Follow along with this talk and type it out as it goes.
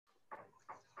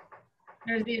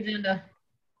There's the agenda.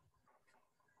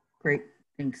 Great,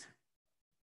 thanks.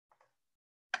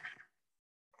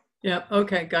 Yeah,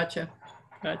 okay, gotcha.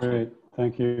 Great,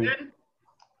 thank you. Good.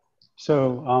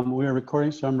 So we are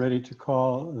recording, so I'm ready to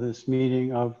call this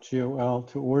meeting of GOL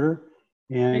to order.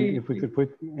 And Hey. if we could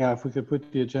put, if we could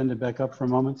put the agenda back up for a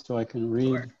moment so I can read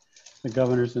Sure. the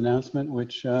governor's announcement,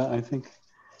 which I think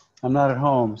I'm not at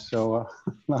home, so a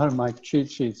lot of my cheat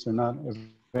sheets are not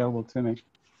available to me.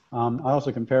 I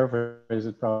also can paraphrase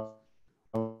it probably,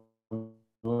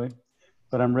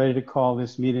 but I'm ready to call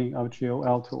this meeting of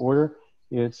GOL to order.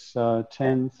 It's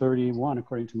 10:31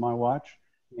 according to my watch,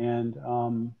 and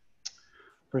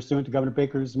pursuant to Governor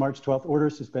Baker's March 12th order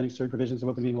suspending certain provisions of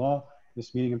open meeting law,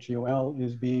 this meeting of GOL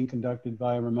is being conducted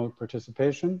via remote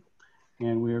participation,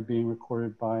 and we are being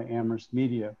recorded by Amherst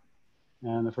Media.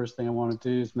 And the first thing I want to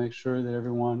do is make sure that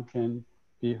everyone can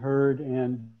be heard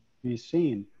and be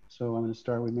seen. So I'm going to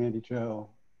start with Mandy Jo.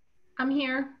 I'm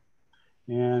here.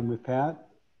 And with Pat.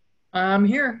 I'm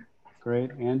here.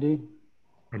 Great. Andy.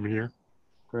 I'm here.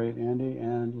 Great, Andy.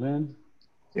 And Lynn.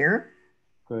 Here?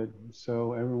 Good.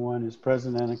 So everyone is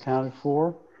present and accounted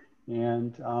for.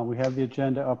 And we have the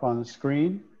agenda up on the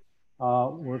screen.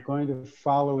 We're going to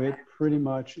follow it pretty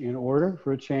much in order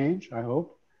for a change, I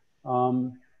hope.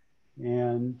 So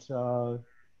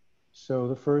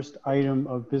the first item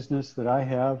of business that I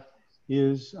have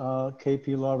is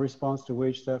KP Law response to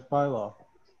wage theft bylaw.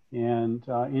 And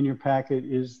in your packet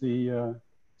is the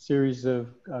series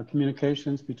of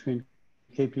communications between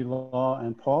KP Law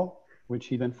and Paul, which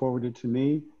he then forwarded to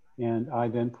me, and I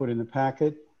then put in the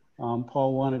packet.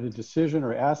 Paul wanted a decision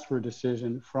or asked for a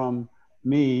decision from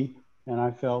me, and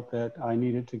I felt that I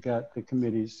needed to get the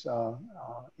committee's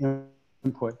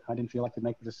input. I didn't feel I could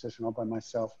make the decision all by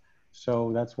myself.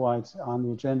 So that's why it's on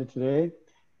the agenda today,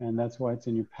 and that's why it's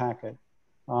in your packet.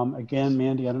 Again,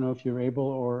 Mandy, I don't know if you're able,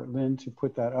 or Lynn, to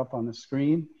put that up on the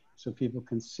screen so people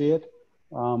can see it.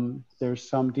 There's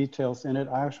some details in it.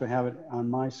 I actually have it on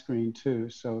my screen too.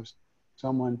 So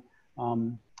someone,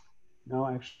 no,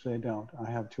 actually I don't. I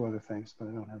have two other things, but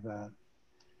I don't have that.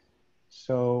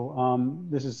 So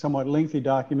this is a somewhat lengthy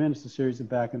document. It's a series of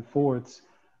back and forths.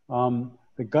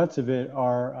 The guts of it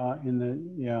are in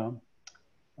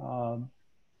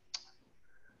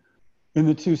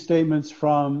the two statements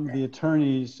from the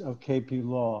attorneys of KP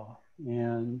Law.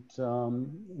 And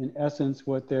in essence,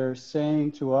 what they're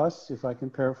saying to us, if I can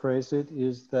paraphrase it,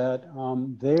 is that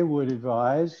they would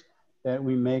advise that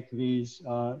we make these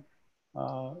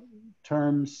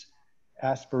terms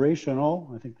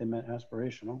aspirational. I think they meant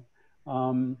aspirational,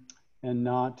 and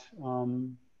not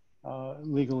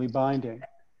legally binding.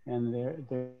 And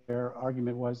their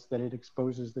argument was that it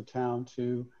exposes the town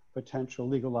to potential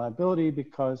legal liability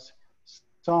because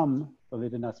some, though they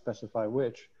did not specify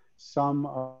which, some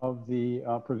of the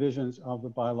provisions of the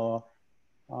bylaw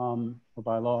or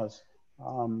bylaws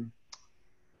go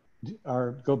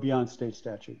beyond state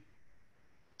statute.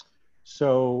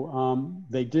 So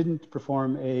they didn't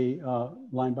perform a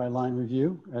line-by-line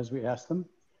review as we asked them.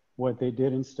 What they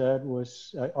did instead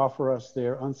was offer us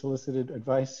their unsolicited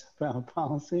advice about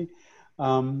policy,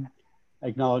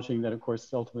 acknowledging that, of course,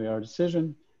 it's ultimately our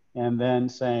decision, and then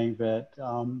saying that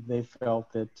they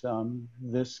felt that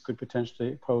this could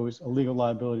potentially pose a legal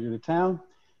liability to the town.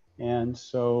 And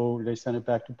so they sent it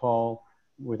back to Paul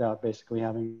without basically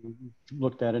having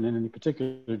looked at it in any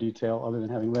particular detail other than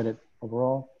having read it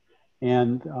overall.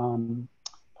 And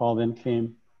Paul then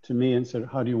came to me and said,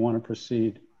 how do you want to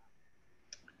proceed?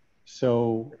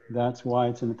 So that's why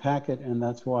it's in the packet, and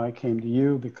that's why I came to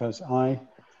you, because I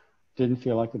didn't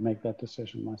feel I could make that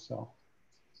decision myself.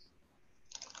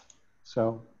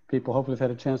 So people hopefully have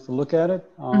had a chance to look at it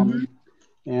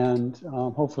and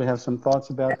hopefully have some thoughts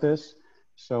about this.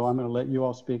 So I'm going to let you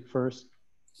all speak first.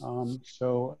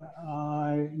 So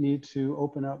I need to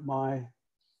open up my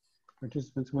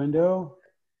participants window,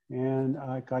 and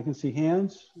I can see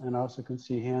hands, and I also can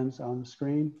see hands on the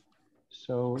screen.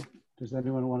 So does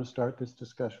anyone want to start this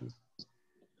discussion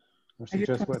or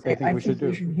suggest what they think we should do?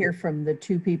 We should hear from the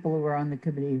two people who are on the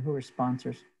committee who are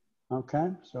sponsors.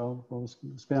 Okay, so we'll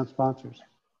spam sponsors.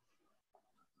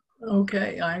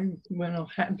 Okay, I'm going to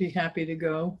be happy to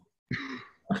go.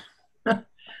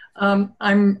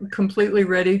 I'm completely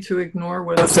ready to ignore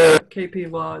what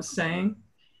KP Law is saying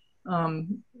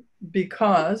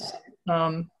because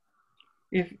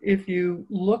if you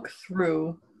look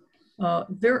through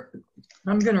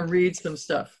I'm going to read some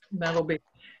stuff. That'll be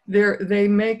there. They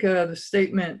make the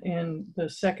statement in the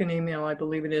second email, I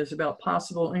believe it is, about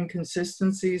possible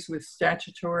inconsistencies with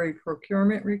statutory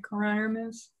procurement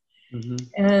requirements.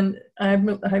 And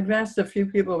I've asked a few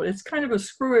people, it's kind of a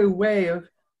screwy way of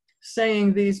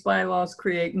saying these bylaws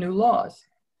create new laws.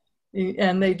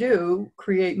 And they do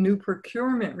create new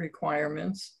procurement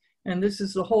requirements, and this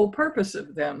is the whole purpose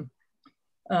of them.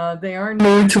 They are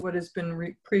new to what has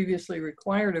been previously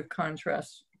required of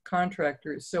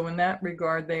contractors. So in that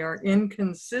regard, they are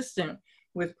inconsistent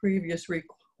with previous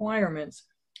requirements.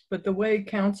 But the way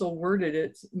council worded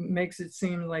it makes it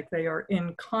seem like they are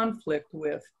in conflict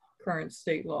with current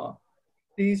state law.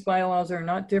 These bylaws are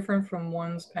not different from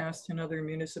ones passed in other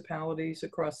municipalities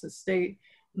across the state,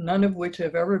 none of which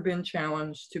have ever been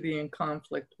challenged to be in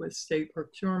conflict with state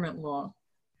procurement law.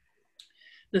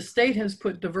 The state has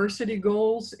put diversity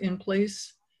goals in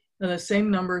place, the same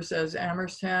numbers as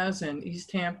Amherst has and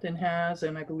East Hampton has,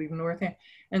 and I believe Northampton.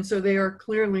 And so they are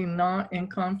clearly not in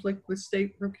conflict with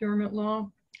state procurement law.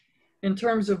 In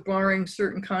terms of barring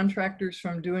certain contractors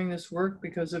from doing this work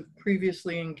because of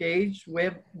previously engaged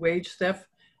wage theft,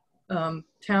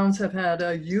 towns have had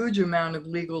a huge amount of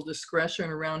legal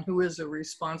discretion around who is a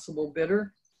responsible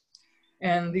bidder.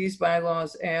 And these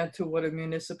bylaws add to what a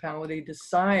municipality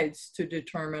decides to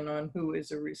determine on who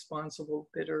is a responsible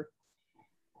bidder.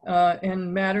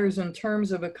 And matters in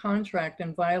terms of a contract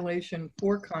and violation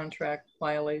for contract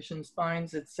violations,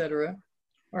 fines, etc.,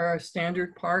 are a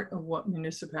standard part of what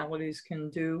municipalities can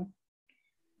do.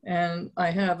 And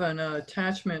I have an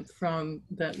attachment from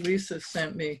that Lisa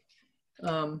sent me,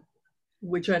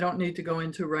 which I don't need to go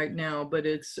into right now, but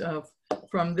it's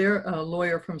from their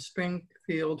lawyer from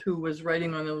Springfield who was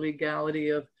writing on the legality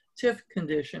of TIF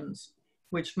conditions,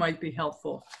 which might be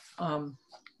helpful.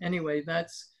 Anyway,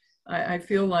 I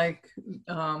feel like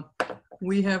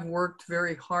we have worked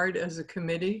very hard as a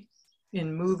committee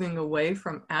in moving away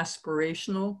from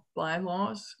aspirational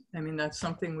bylaws. I mean, that's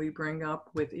something we bring up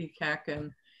with ECAC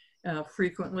and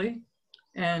frequently.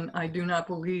 And I do not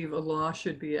believe a law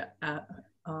should be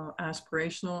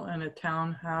aspirational, and a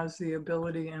town has the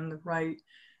ability and the right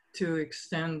to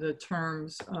extend the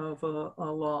terms of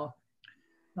a law.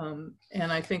 And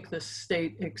I think the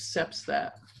state accepts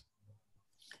that.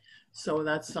 So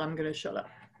I'm gonna shut up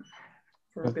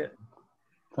for a bit.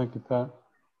 Thank you, Pat.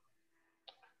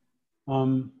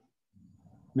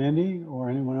 Mandy or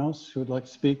anyone else who would like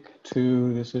to speak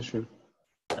to this issue?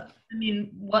 I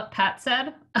mean, what Pat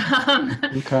said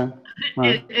Okay.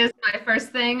 Right. is my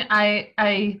first thing.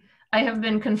 I have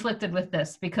been conflicted with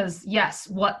this because yes,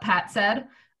 what Pat said,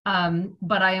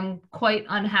 but I am quite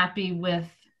unhappy with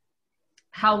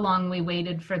how long we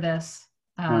waited for this,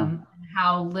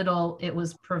 how little it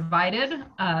was provided.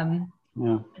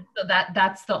 So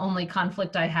that's the only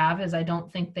conflict I have, is I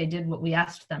don't think they did what we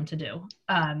asked them to do.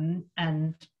 And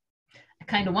I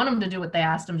kind of want them to do what they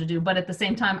asked them to do, but at the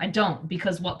same time, I don't,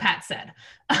 because what Pat said.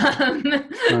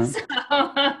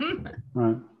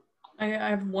 Right. I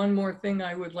have one more thing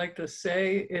I would like to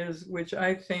say is, which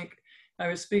I think, I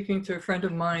was speaking to a friend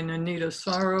of mine, Anita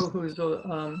Sorrow, who's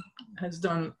has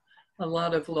done a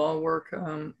lot of law work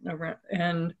around,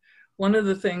 and one of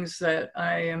the things that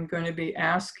I am going to be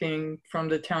asking from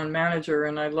the town manager,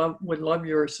 and I would love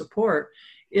your support,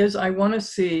 is I want to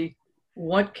see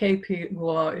what KP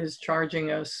Law is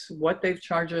charging us, what they've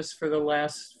charged us for the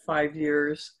last 5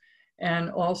 years, and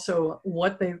also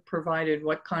what they've provided,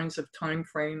 what kinds of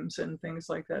timeframes and things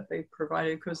like that they've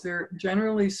provided, because they're,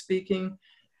 generally speaking,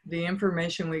 the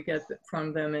information we get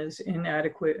from them is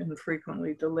inadequate and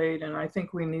frequently delayed. And I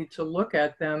think we need to look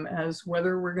at them as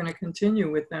whether we're going to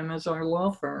continue with them as our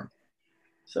law firm.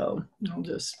 So I'll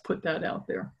just put that out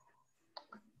there.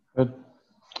 Good.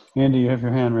 Andy, you have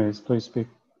your hand raised. Please speak.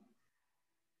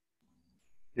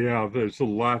 Yeah, there's a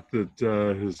lot that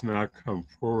has not come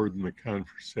forward in the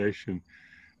conversation.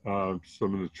 So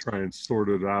I'm going to try and sort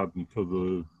it out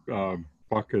into the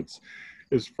buckets.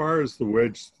 As far as the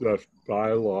wage theft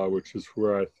bylaw, which is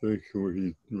where I think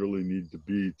we really need to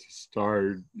be to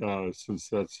start, since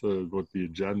that's what the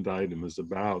agenda item is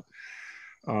about.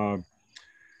 When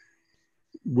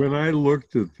I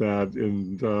looked at that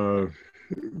and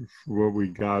what we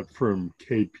got from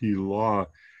KP Law,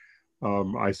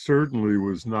 I certainly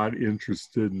was not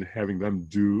interested in having them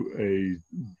do a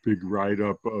big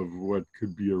write-up of what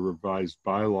could be a revised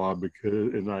bylaw,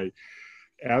 because, and I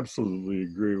absolutely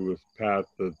agree with Pat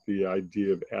that the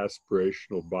idea of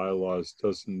aspirational bylaws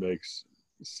doesn't make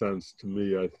sense to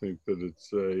me. I think that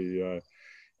it's either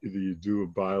you do a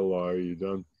bylaw or you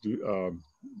don't do,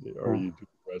 or you do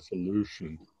a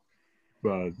resolution,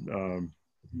 but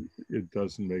it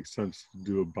doesn't make sense to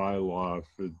do a bylaw if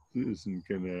it isn't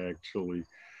going to actually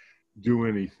do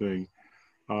anything.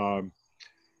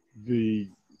 The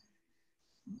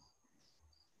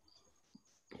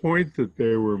point that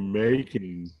they were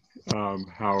making,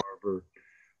 however,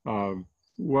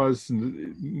 was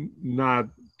not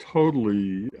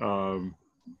totally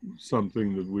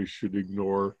something that we should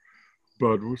ignore,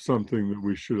 but something that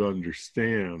we should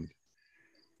understand.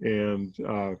 And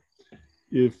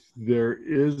if there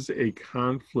is a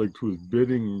conflict with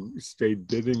state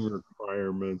bidding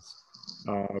requirements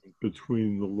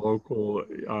between the local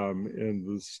and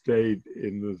the state,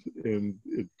 and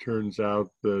it turns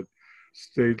out that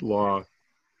state law,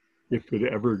 if it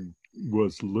ever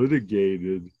was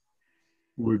litigated,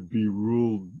 would be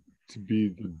ruled to be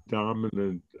the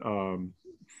dominant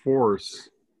force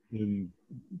in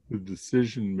the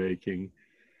decision making,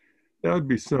 that would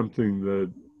be something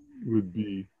that would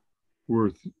be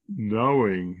worth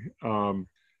knowing.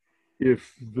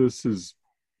 If this is,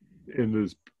 and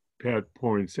as Pat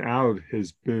points out,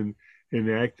 has been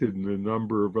enacted in a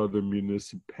number of other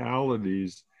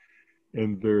municipalities,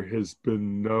 and there has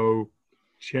been no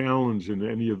challenge in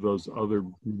any of those other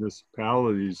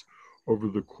municipalities over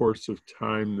the course of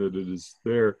time that it is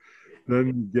there, then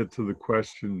you get to the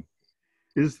question,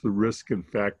 is the risk in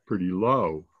fact pretty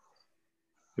low?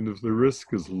 And if the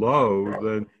risk is low,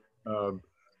 then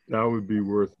that would be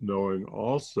worth knowing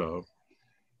also.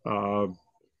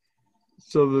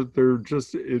 So that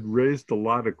it raised a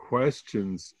lot of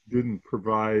questions, didn't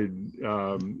provide,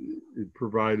 it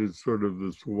provided sort of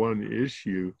this one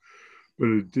issue, but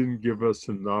it didn't give us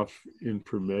enough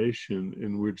information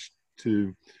in which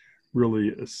to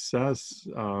really assess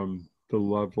the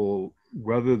level,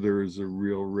 whether there is a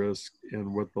real risk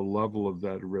and what the level of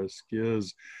that risk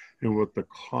is and what the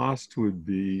cost would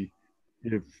be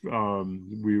if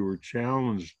we were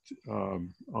challenged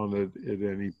on it at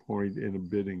any point in a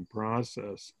bidding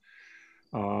process.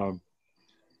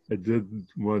 I did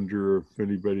wonder if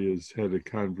anybody has had a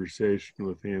conversation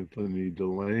with Anthony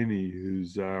Delaney,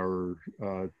 who's our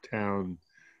town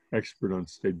expert on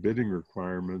state bidding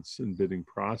requirements and bidding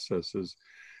processes,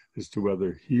 as to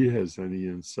whether he has any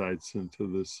insights into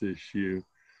this issue.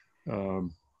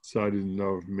 So I didn't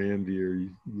know if Mandy or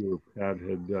you or Pat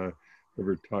had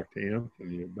ever talked to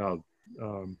Anthony about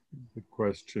the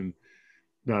question,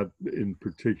 not in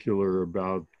particular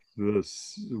about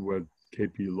this, what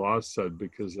KP Law said,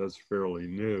 because that's fairly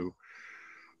new.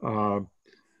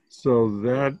 So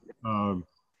that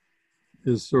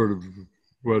is sort of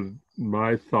what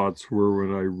my thoughts were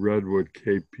when I read what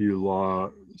KP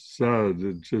Law said.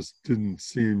 It just didn't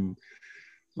seem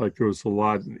like there was a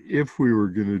lot. If we were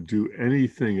going to do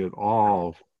anything at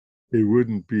all, it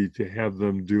wouldn't be to have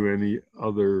them do any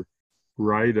other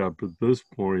write-up at this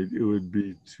point. It would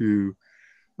be to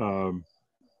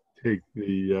take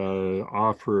the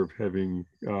offer of having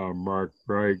Mark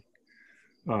Bright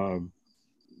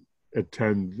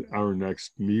attend our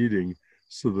next meeting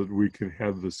so that we can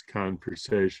have this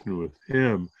conversation with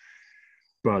him.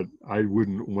 But I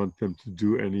wouldn't want them to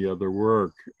do any other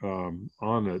work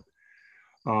on it.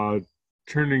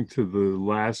 Turning to the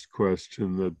last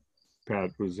question that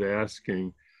Pat was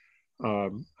asking, I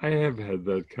have had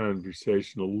that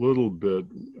conversation a little bit,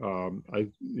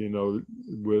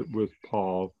 with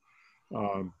Paul.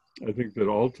 I think that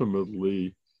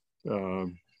ultimately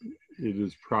it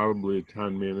is probably a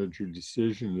town manager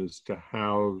decision as to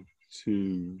how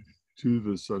to do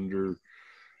this under,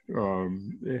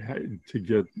 to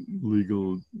get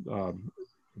legal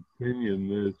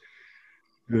opinion.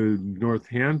 The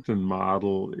Northampton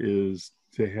model is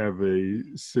to have a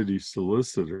city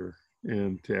solicitor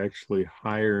and to actually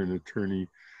hire an attorney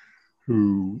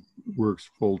who works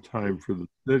full-time for the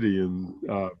city, and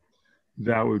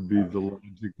that would be the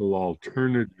logical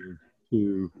alternative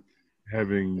to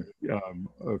having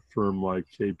a firm like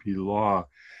KP Law.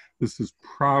 This is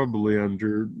probably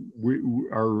under,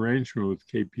 our arrangement with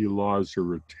KP Law is a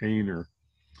retainer,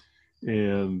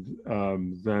 and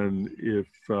then if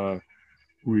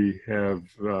we have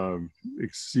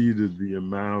exceeded the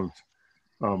amount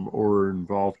or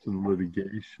involved in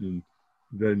litigation,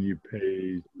 then you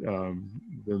pay,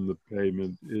 then the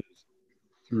payment is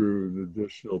through an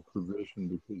additional provision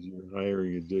because you're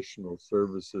hiring additional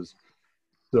services.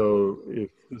 So if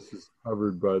this is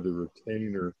covered by the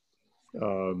retainer,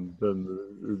 then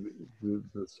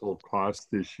this whole cost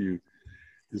issue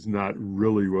is not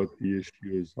really what the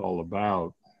issue is all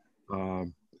about.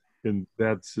 And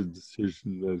that's a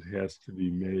decision that has to be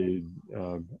made,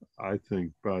 I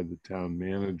think, by the town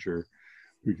manager.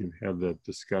 We can have that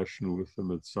discussion with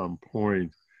them at some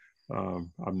point.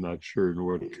 I'm not sure in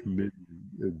what committee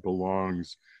it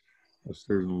belongs. I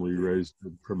certainly raised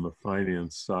it from a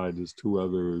finance side as to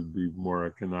whether it would be more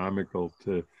economical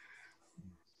to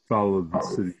follow the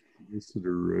city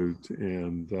solicitor route.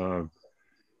 And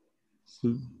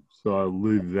so I'll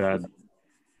leave that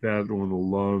one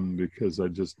alone because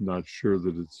I'm just not sure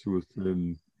that it's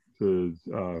within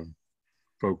the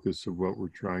focus of what we're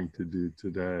trying to do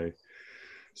today.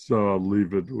 So I'll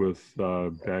leave it with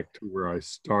back to where I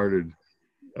started,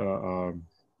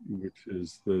 which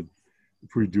is that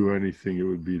if we do anything, it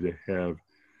would be to have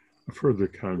a further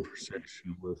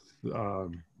conversation with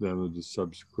them at the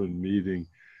subsequent meeting.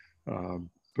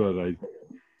 But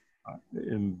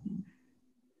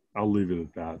I'll leave it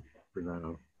at that for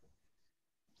now.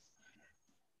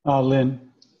 Lynn.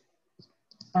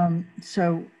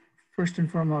 So first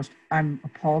and foremost, I'm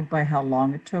appalled by how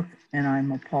long it took, and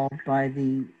I'm appalled by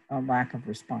the lack of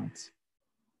response.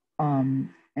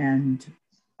 And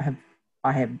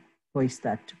I have voiced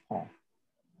that to Paul.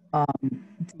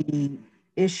 The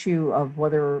issue of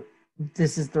whether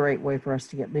this is the right way for us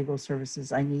to get legal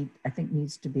services, I think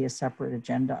needs to be a separate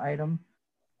agenda item.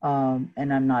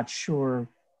 And I'm not sure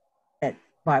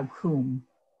by whom.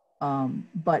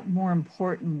 But more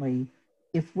importantly,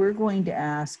 if we're going to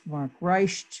ask Mark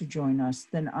Reich to join us,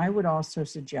 then I would also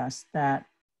suggest that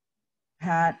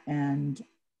Pat and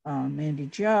Mandy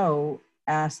Jo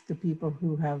ask the people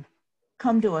who have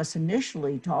come to us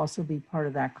initially to also be part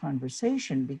of that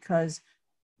conversation, because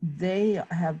they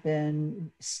have been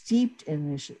steeped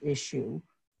in this issue.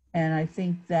 And I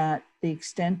think that the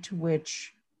extent to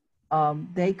which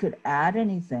they could add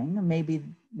anything, maybe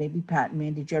Pat and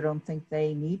Mandy Jo don't think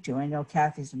they need to. I know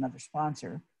Kathy's another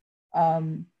sponsor.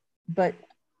 But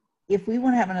if we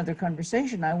want to have another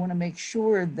conversation, I want to make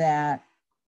sure that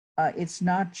it's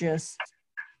not just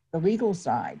the legal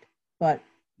side, but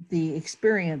the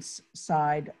experience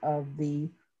side of the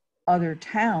other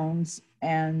towns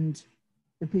and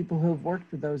the people who have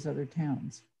worked with those other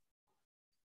towns.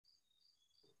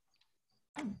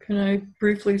 Can I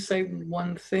briefly say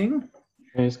one thing?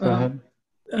 Please go ahead.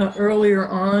 Earlier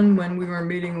on, when we were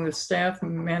meeting with staff,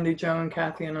 Mandy Jo and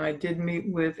Kathy and I did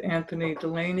meet with Anthony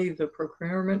Delaney, the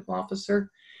procurement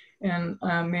officer. And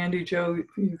Mandy Jo,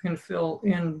 you can fill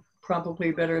in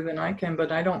probably better than I can,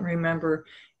 but I don't remember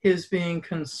his being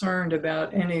concerned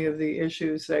about any of the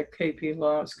issues that KP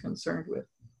Law is concerned with.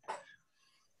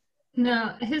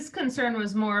 No, his concern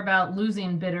was more about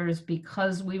losing bidders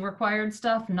because we required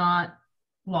stuff, not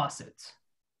lawsuits.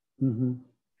 Mm-hmm.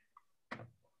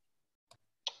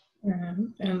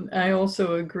 And I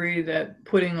also agree that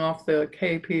putting off the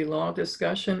KP Law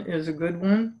discussion is a good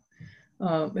one,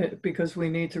 because we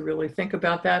need to really think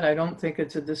about that. I don't think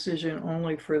it's a decision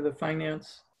only for the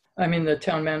the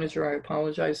town manager, I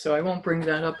apologize, so I won't bring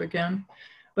that up again.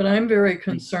 But I'm very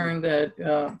concerned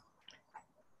that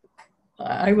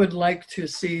I would like to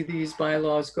see these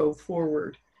bylaws go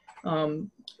forward.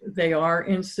 They are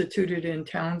instituted in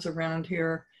towns around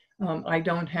here. I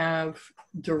don't have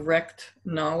direct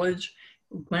knowledge.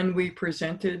 When we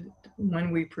present to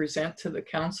the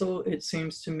council, it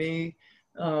seems to me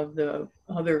the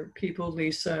other people,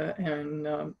 Lisa and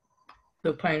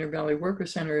the Pioneer Valley Worker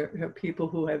Center, people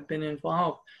who have been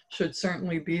involved, should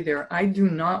certainly be there. I do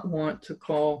not want to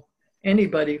call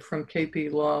anybody from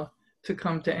KP Law to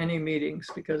come to any meetings,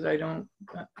 because I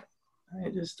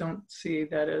just don't see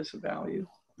that as a value.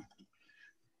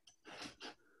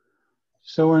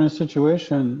 So we're in a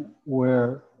situation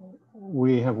where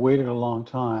we have waited a long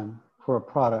time for a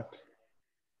product.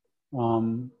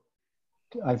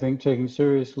 I think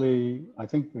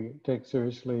we take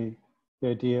seriously the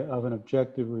idea of an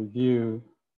objective review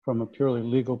from a purely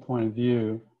legal point of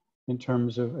view in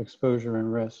terms of exposure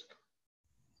and risk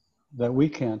that we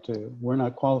can't do, we're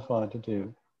not qualified to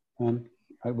do. And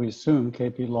we assume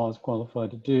KP Law is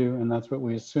qualified to do, and that's what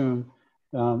we assume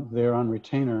they're on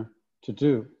retainer to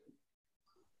do.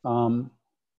 And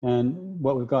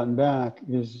what we've gotten back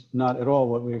is not at all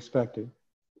what we expected.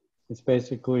 It's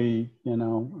basically,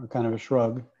 a kind of a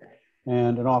shrug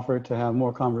and an offer to have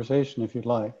more conversation if you'd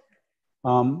like.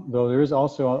 Though there is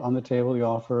also on the table the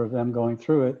offer of them going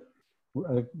through it,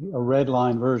 a red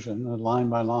line version, a line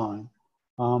by line.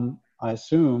 I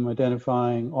assume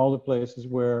identifying all the places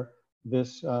where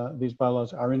these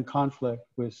bylaws are in conflict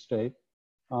with state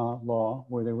law,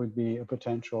 where there would be a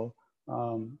potential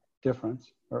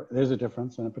difference, or there's a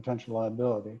difference and a potential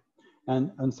liability,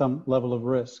 and some level of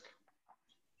risk.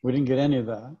 We didn't get any of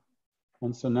that.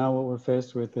 And so now what we're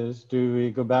faced with is, do we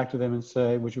go back to them and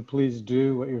say, would you please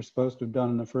do what you're supposed to have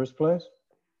done in the first place?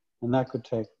 And that could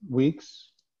take weeks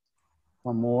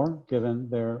or more, given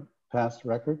their past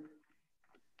record.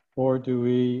 Or do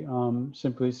we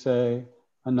simply say,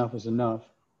 enough is enough,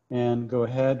 and go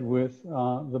ahead with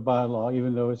the bylaw,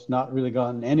 even though it's not really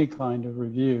gotten any kind of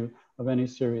review of any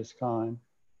serious kind,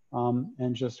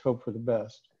 and just hope for the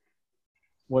best?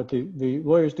 What the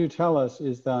lawyers do tell us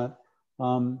is that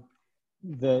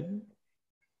that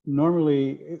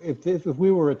normally, if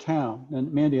we were a town,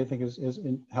 and Mandy, I think, has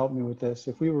helped me with this.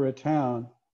 If we were a town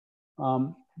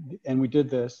and we did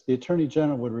this, the Attorney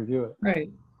General would review it.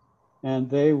 Right. And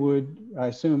they would, I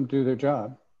assume, do their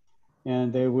job.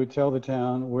 And they would tell the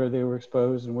town where they were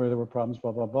exposed and where there were problems,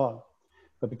 blah, blah, blah.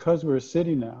 But because we're a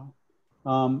city now,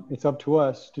 it's up to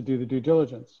us to do the due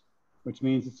diligence, which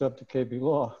means it's up to KP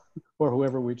Law or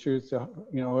whoever we choose to,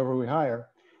 whoever we hire.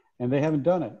 And they haven't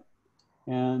done it.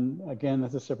 And again,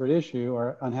 that's a separate issue,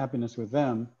 our unhappiness with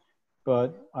them.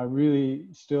 But I really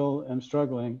still am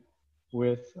struggling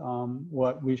with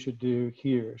what we should do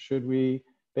here. Should we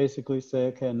basically say,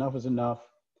 okay, enough is enough.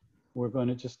 We're going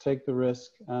to just take the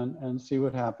risk and see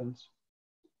what happens.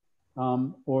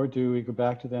 Or do we go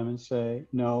back to them and say,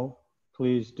 no,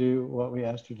 please do what we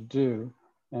asked you to do,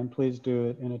 and please do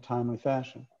it in a timely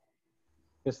fashion.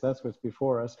 I guess that's what's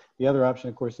before us. The other option,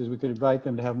 of course, is we could invite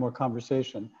them to have more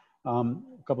conversation. A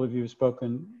couple of you have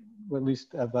spoken, or at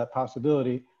least of that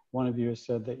possibility. One of you has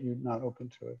said that you're not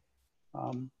open to it.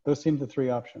 Those seem the three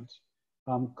options.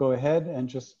 Go ahead and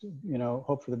just,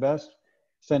 hope for the best,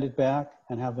 send it back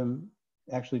and have them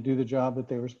actually do the job that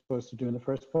they were supposed to do in the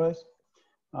first place.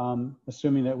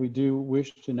 Assuming that we do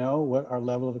wish to know what our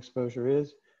level of exposure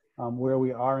is, where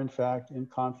we are in fact in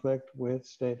conflict with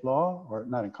state law, or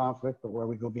not in conflict, but where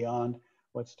we go beyond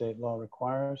what state law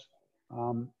requires,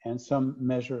 and some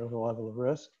measure of the level of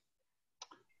risk.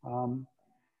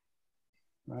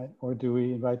 Right? Or do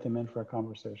we invite them in for a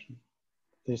conversation?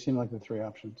 They seem like the three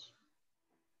options.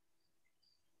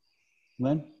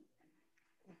 Lynn?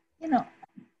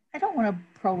 I don't want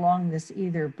to prolong this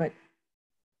either, but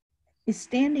is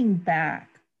standing back.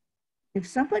 If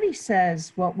somebody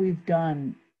says what we've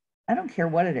done, I don't care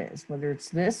what it is, whether it's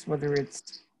this, whether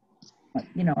it's,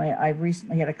 I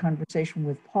recently had a conversation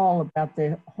with Paul about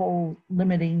the whole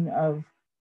limiting of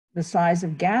the size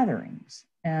of gatherings.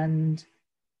 And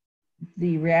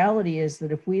the reality is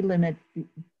that if we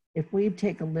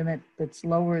take a limit that's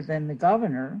lower than the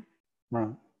governor, right,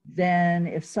 then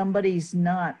if somebody's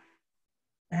not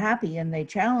happy and they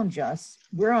challenge us,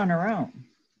 we're on our own.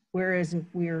 Whereas if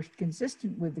we're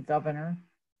consistent with the governor,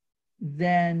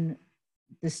 then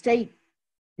the state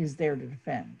is there to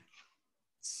defend.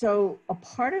 So a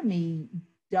part of me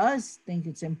does think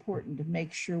it's important to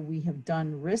make sure we have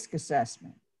done risk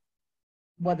assessment,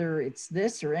 whether it's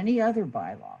this or any other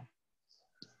bylaw.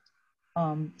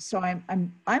 So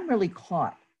I'm really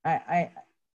caught. I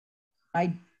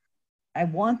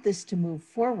want this to move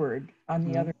forward. On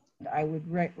the other hand, I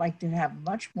would like to have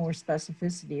much more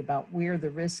specificity about where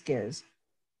the risk is.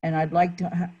 And I'd like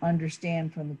to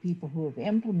understand from the people who have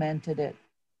implemented it,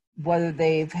 whether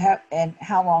they've had, and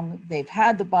how long they've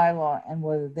had the bylaw, and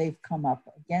whether they've come up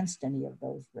against any of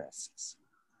those risks.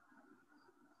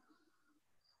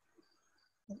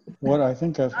 What I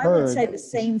think I've heard. I would say the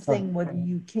same thing whether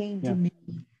you came to me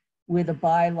with a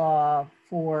bylaw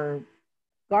for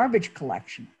garbage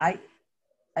collection.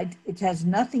 It has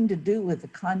nothing to do with the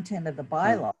content of the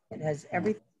bylaw. It has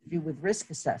everything to do with risk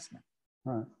assessment.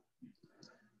 Right.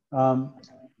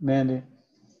 Mandy,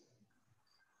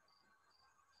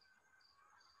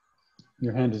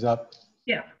 your hand is up.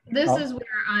 Yeah, this is where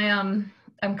I'm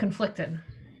conflicted.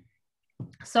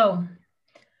 So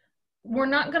we're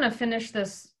not going to finish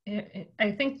this.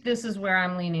 I think this is where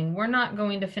I'm leaning. We're not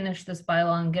going to finish this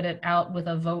bylaw and get it out with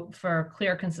a vote for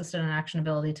clear, consistent, and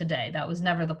actionability today. That was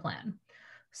never the plan.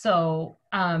 So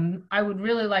I would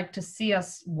really like to see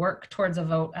us work towards a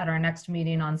vote at our next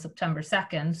meeting on September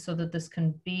 2nd so that this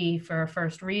can be for a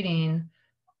first reading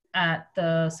at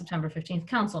the September 15th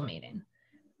council meeting.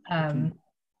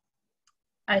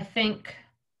 I think,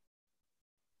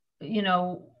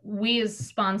 we as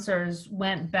sponsors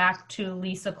went back to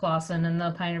Lisa Clausen and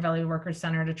the Pioneer Valley Workers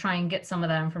Center to try and get some of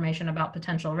that information about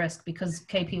potential risk, because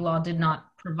KP Law did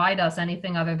not provide us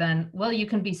anything other than, well, you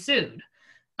can be sued.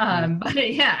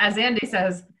 But yeah, as Andy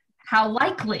says, how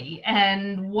likely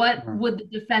and what would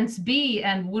the defense be,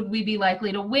 and would we be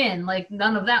likely to win? Like,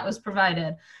 none of that was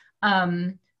provided.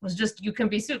 It was just, you can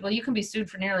be sued. Well, you can be sued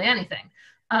for nearly anything.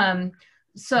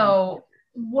 So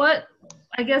what,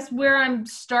 I guess where I'm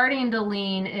starting to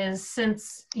lean is,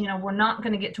 since, we're not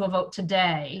going to get to a vote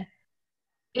today,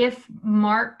 if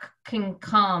Mark can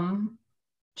come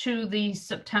to the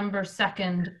September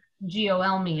 2nd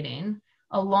GOL meeting,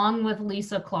 along with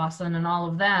Lisa Clausen and all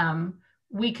of them,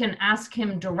 we can ask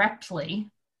him directly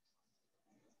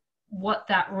what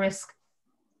that risk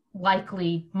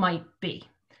likely might be.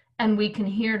 And we can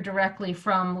hear directly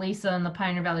from Lisa and the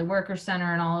Pioneer Valley Workers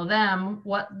Center and all of them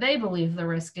what they believe the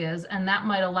risk is. And that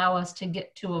might allow us to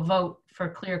get to a vote for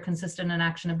clear, consistent, and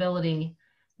actionability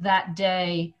that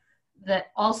day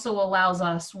that also allows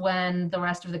us, when the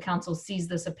rest of the council sees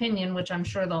this opinion, which I'm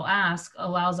sure they'll ask,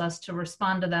 allows us to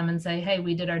respond to them and say, hey,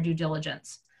 we did our due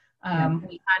diligence.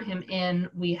 We had him in,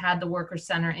 we had the worker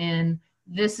center in,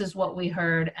 this is what we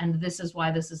heard, and this is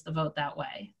why this is the vote that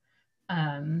way.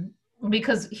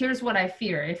 Because here's what I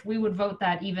fear. If we would vote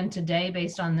that even today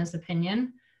based on this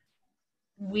opinion,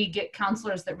 we get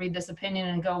counselors that read this opinion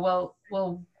and go,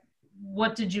 well,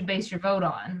 what did you base your vote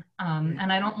on?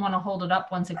 And I don't want to hold it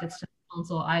up once it gets to the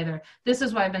council either. This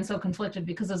is why I've been so conflicted,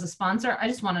 because as a sponsor, I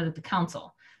just want it at the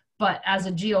council. But as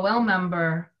a GOL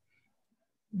member,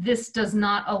 this does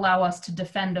not allow us to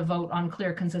defend a vote on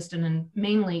clear, consistent, and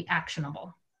mainly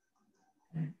actionable.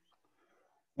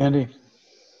 Andy?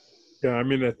 Yeah, I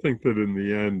mean, I think that in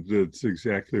the end, it's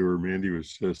exactly where Mandy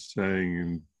was just saying,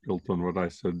 and built on what I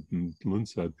said and Lynn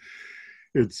said.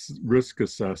 It's risk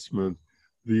assessment.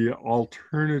 The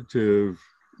alternative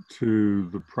to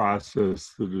the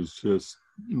process that is just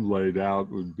laid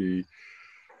out would be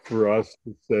for us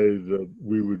to say that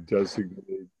we would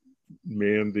designate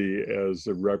Mandy as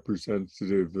a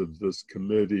representative of this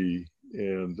committee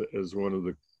and as one of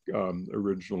the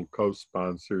original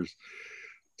co-sponsors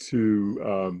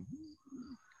to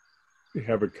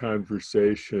have a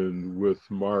conversation with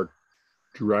Mark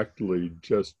directly,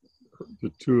 just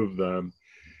the two of them,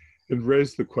 and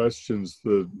raise the questions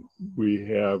that we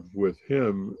have with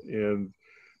him, and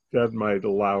that might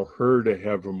allow her to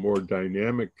have a more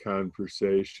dynamic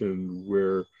conversation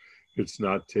where it's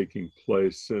not taking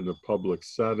place in a public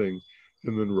setting,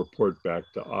 and then report back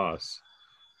to us.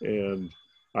 And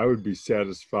I would be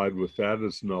satisfied with that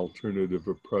as an alternative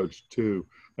approach too.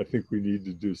 I think we need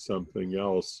to do something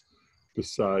else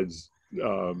besides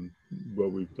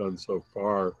what we've done so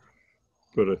far,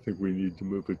 but I think we need to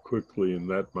move it quickly, and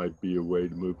that might be a way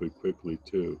to move it quickly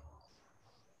too.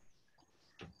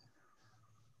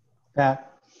 Pat?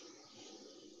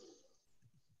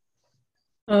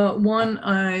 One,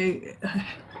 I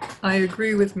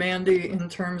agree with Mandy in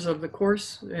terms of the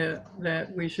course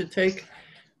that we should take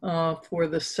for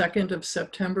the 2nd of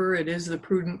September. It is the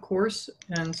prudent course,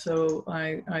 and so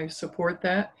I support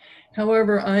that.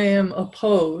 However, I am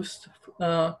opposed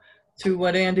to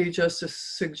what Andy just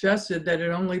suggested, that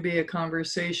it only be a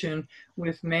conversation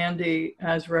with Mandy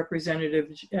as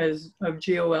representative of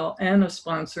GOL and a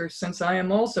sponsor, since I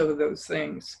am also those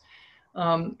things.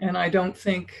 And I don't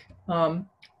think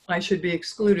I should be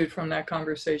excluded from that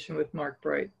conversation with Mark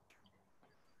Bright.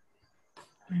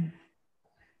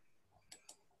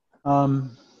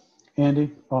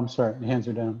 Andy? Oh, I'm sorry, hands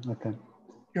are down, okay.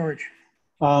 George,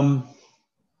 I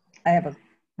have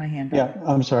my hand up. Yeah,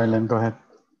 I'm sorry, Lynn, go ahead.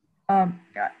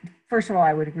 First of all,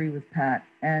 I would agree with Pat,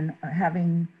 and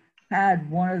having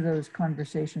had one of those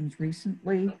conversations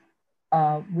recently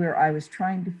where I was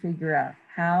trying to figure out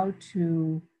how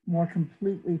to more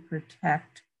completely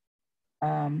protect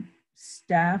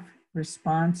staff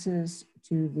responses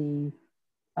to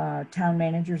the town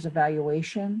manager's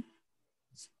evaluation.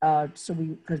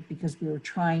 Because we were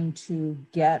trying to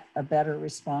get a better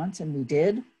response, and we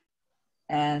did,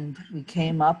 and we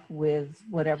came up with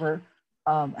whatever.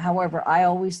 However, I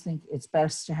always think it's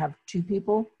best to have two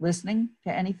people listening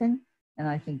to anything, and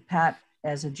I think Pat,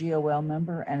 as a GOL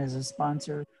member and as a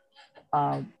sponsor,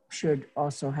 should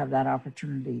also have that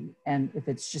opportunity. And if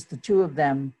it's just the two of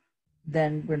them,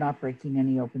 then we're not breaking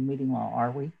any open meeting law,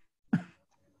 are we?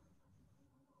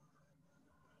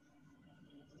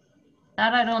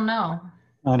 That I don't know.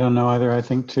 I don't know either. I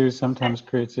think two sometimes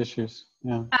creates issues.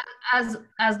 Yeah.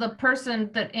 As the person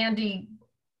that Andy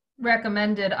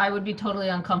recommended, I would be totally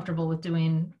uncomfortable with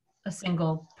doing a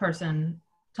single person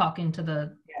talking to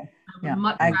the. I would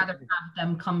much rather have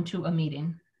them come to a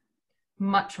meeting.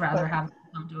 Much rather have them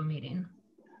come to a meeting.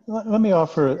 Let me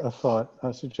offer a thought,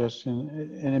 a suggestion,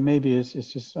 and it maybe it's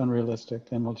just unrealistic,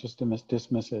 and we'll just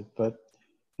dismiss it. But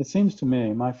it seems to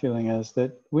me, my feeling is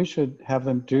that we should have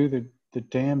them do the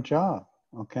damn job.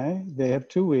 Okay, they have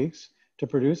 2 weeks to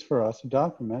produce for us a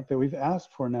document that we've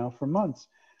asked for now for months,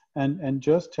 and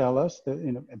just tell us that,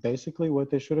 you know, basically what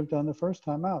they should have done the first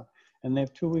time out, and they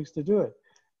have 2 weeks to do it.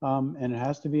 And it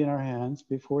has to be in our hands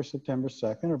before September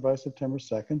 2nd or by September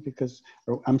 2nd, because,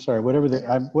 or I'm sorry, whatever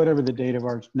the date of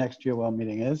our next GOL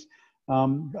meeting is.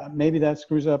 Maybe that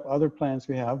screws up other plans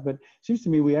we have, but it seems to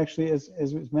me we actually, as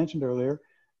was mentioned earlier,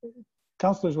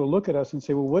 counselors will look at us and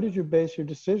say, well, what did you base your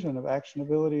decision of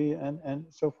actionability and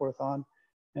so forth on?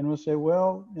 And we'll say,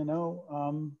 well, you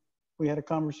know, we had a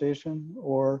conversation,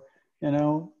 or, you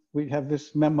know, we have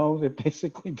this memo that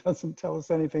basically doesn't tell us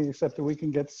anything except that we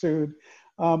can get sued.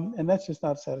 And that's just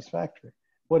not satisfactory.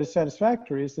 What is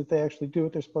satisfactory is that they actually do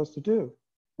what they're supposed to do.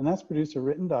 And that's produce a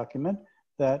written document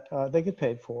that they get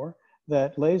paid for,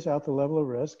 that lays out the level of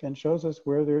risk and shows us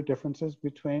where there are differences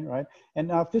between, right? And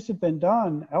now if this had been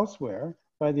done elsewhere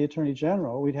by the Attorney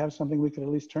General, we'd have something we could at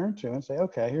least turn to and say,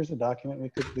 okay, here's a document we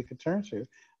could turn to,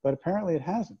 but apparently it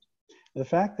hasn't. The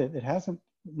fact that it hasn't,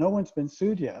 no one's been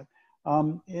sued yet,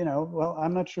 you know, well,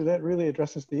 I'm not sure that really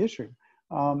addresses the issue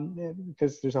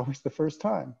because there's always the first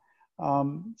time.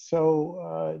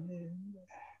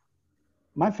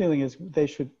 My feeling is they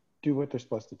should do what they're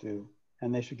supposed to do,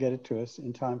 and they should get it to us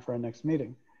in time for our next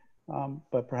meeting.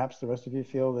 But perhaps the rest of you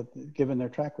feel that given their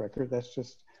track record, that's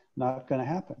just not going to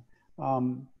happen.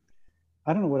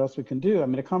 I don't know what else we can do. I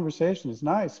mean, a conversation is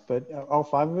nice, but all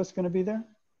 5 of us going to be there?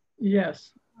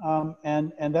 Yes.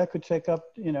 And that could take up,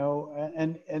 you know,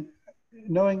 and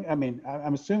knowing, I mean,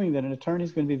 I'm assuming that an attorney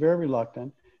is going to be very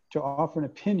reluctant to offer an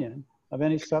opinion of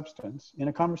any substance in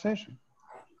a conversation.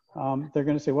 They're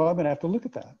going to say, well, I'm going to have to look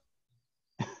at that.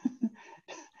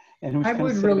 And I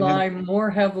would rely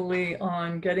more heavily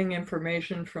on getting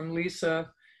information from Lisa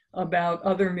about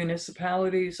other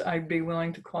municipalities. I'd be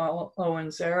willing to call Owen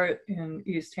Zarrett in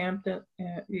East Hampton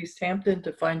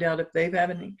to find out if they've had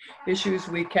any issues.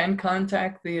 We can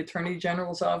contact the Attorney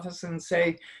General's office and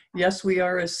say, yes, we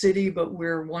are a city, but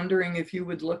we're wondering if you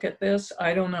would look at this.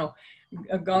 I don't know.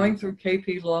 Going through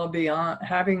KP Law beyond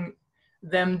having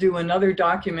them do another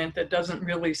document that doesn't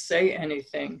really say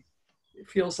anything, it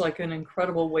feels like an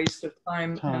incredible waste of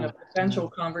time and a potential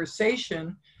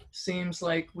conversation. Seems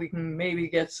like we can maybe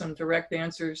get some direct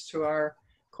answers to our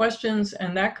questions,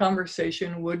 and that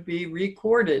conversation would be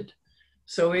recorded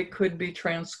so it could be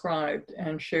transcribed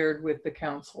and shared with the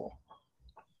council.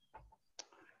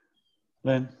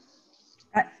 Lynn?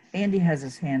 Andy has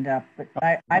his hand up, but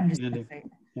I'm just going to say,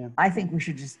 yeah. I think we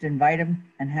should just invite him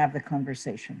and have the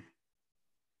conversation.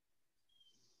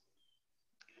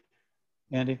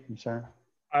 Andy, I'm sorry.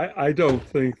 I don't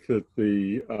think that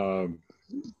the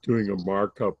doing a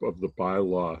markup of the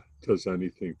bylaw does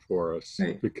anything for us,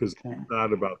 right? Because it's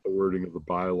not about the wording of the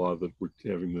bylaw that we're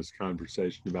having this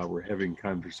conversation about. We're having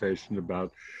conversation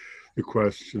about the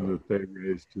question that they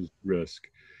raised is risk.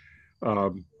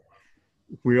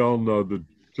 We all know that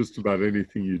just about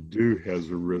anything you do has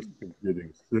a risk of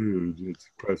getting sued. It's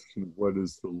a question of what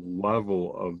is the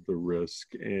level of the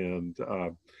risk, and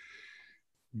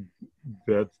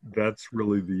that's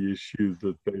really the issue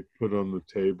that they put on the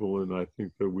table, and I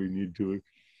think that we need to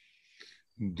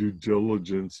due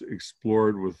diligence, explore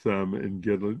it with them, and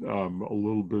get a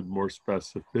little bit more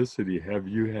specificity. Have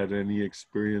you had any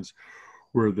experience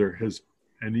where there has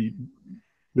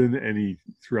been any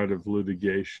threat of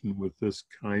litigation with this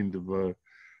kind of a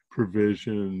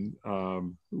provision?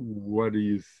 What do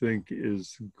you think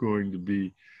is going to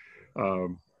be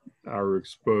our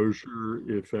exposure,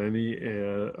 if any,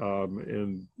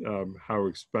 and how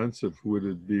expensive would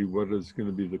it be? What is going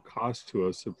to be the cost to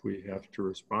us if we have to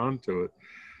respond to it?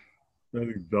 I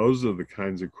think those are the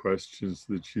kinds of questions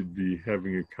that you'd be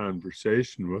having a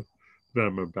conversation with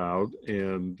them about.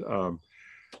 And I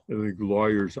think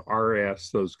lawyers are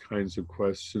asked those kinds of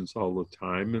questions all the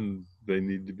time, and they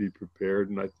need to be prepared.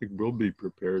 And I think we'll be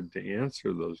prepared to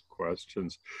answer those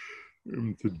questions.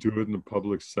 To do it in a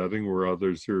public setting where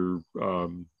others are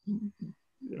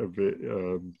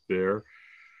there.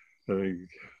 I think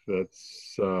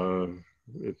that's,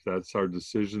 if that's our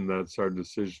decision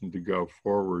to go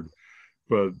forward.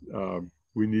 But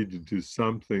we need to do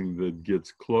something that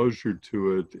gets closure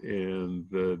to it, and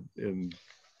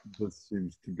this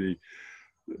seems to be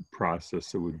the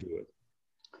process that would do it.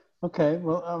 Okay,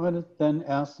 well, I'm going to then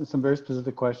ask some very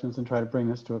specific questions and try to bring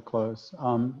this to a close.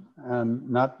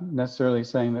 Not necessarily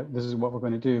saying that this is what we're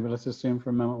going to do, but let's assume for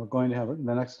a moment we're going to have,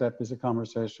 the next step is a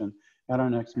conversation at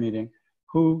our next meeting.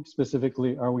 Who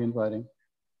specifically are we inviting?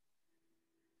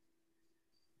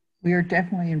 We are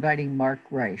definitely inviting Mark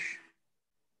Reich.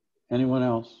 Anyone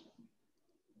else?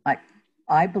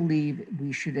 I believe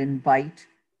we should invite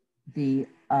the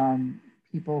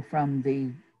people from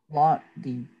the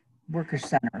Worker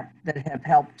Center that have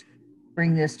helped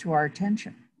bring this to our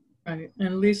attention. Right,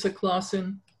 and Lisa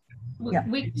Clausen. Yeah.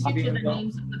 We can give you the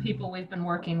names of the people we've been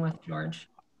working with, George.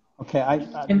 Okay, I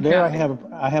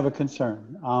have a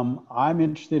concern. I'm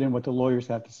interested in what the lawyers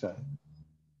have to say.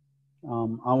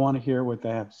 I want to hear what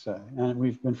they have to say, and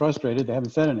we've been frustrated they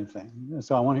haven't said anything.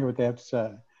 So I want to hear what they have to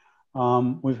say.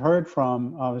 We've heard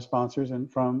from the sponsors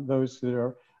and from those that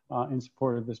are in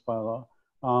support of this bylaw.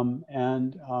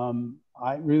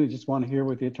 I really just want to hear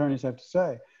what the attorneys have to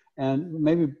say. And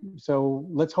maybe, so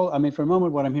let's hold, I mean, for a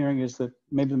moment, what I'm hearing is that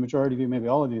maybe the majority of you, maybe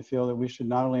all of you feel that we should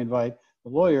not only invite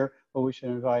the lawyer, but we should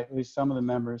invite at least some of the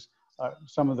members,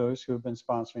 some of those who have been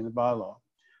sponsoring the bylaw.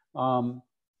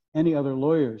 Any other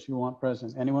lawyers you want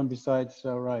present? Anyone besides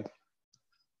Reich?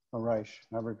 or Reich,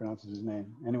 however he pronounces his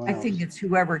name. Anyone I else? think it's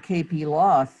whoever KP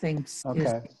Law thinks is Okay.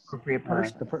 the appropriate All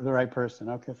right, person. the right person.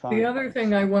 Okay, fine. The other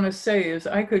thing I want to say is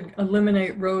I could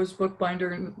eliminate Rose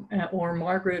Bookbinder or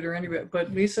Margaret or anybody,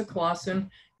 but Lisa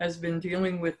Clausen has been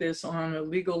dealing with this on a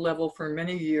legal level for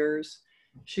many years.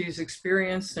 She's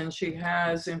experienced and she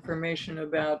has information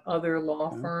about other law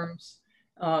firms'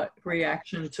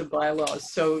 reaction to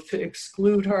bylaws. So to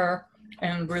exclude her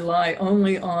and rely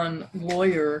only on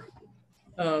lawyer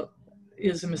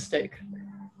is a mistake.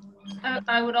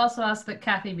 I would also ask that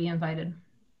Kathy be invited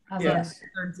as Yes. a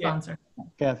third Yeah. sponsor.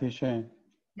 Kathy Shane.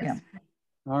 Yes.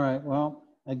 All right, well,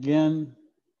 again,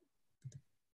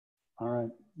 all right.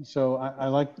 So I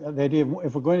like the idea of,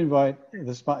 if we're going to invite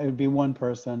the spot, it would be one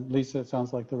person. Lisa, it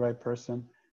sounds like the right person.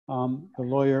 The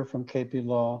lawyer from KP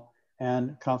Law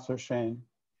and Counselor Shane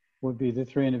would be the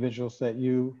three individuals that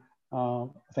you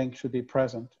think should be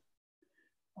present.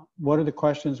 What are the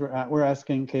questions we're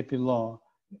asking KP Law?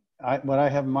 What I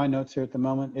have in my notes here at the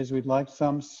moment is we'd like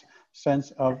some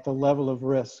sense of the level of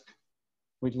risk.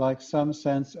 We'd like some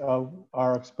sense of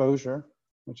our exposure,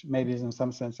 which maybe is in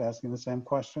some sense asking the same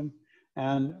question,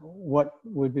 and what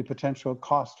would be potential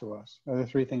cost to us. Are the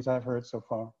three things I've heard so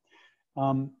far.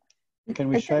 Can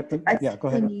we shape it? Yeah, go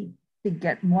ahead. We need to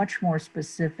get much more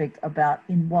specific about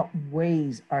in what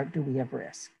ways do we have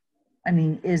risk. I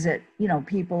mean, is it,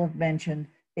 people have mentioned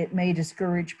it may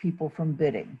discourage people from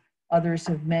bidding. Others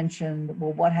have mentioned,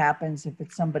 well, what happens if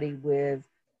it's somebody with,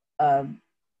 a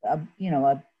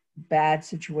bad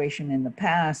situation in the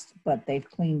past, but they've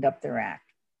cleaned up their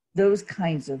act, those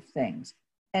kinds of things.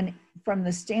 And from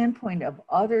the standpoint of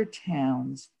other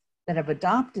towns that have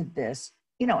adopted this,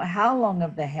 how long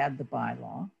have they had the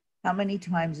bylaw? How many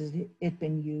times has it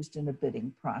been used in a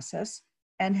bidding process?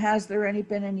 And has there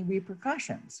been any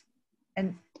repercussions?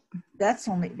 And that's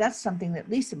something that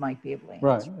Lisa might be able to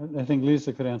answer. Right, I think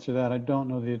Lisa could answer that. I don't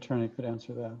know the attorney could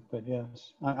answer that, but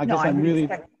yes. I No, guess I I'm would really,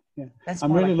 expect- yeah. That's I'm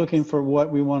more really like- looking for what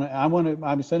we want to,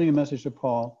 I'm sending a message to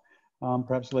Paul,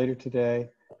 perhaps later today,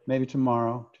 maybe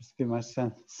tomorrow, just to give my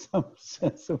some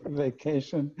sense of a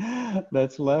vacation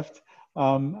that's left.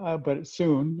 But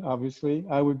soon, obviously,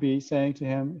 I would be saying to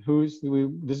him,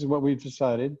 this is what we've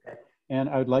decided. And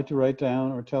I would like to write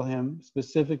down or tell him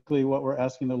specifically what we're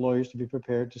asking the lawyers to be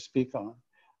prepared to speak on.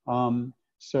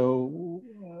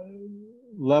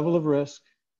 Level of risk,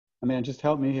 just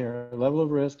help me here. Level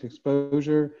of risk,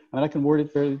 exposure. I can word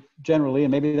it very generally,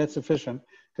 and maybe that's sufficient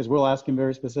because we'll ask him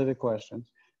very specific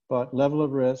questions. But level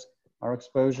of risk, our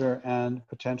exposure, and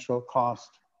potential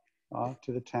cost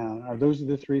to the town. Those are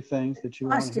the three things that you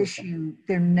want Cost to hear issue,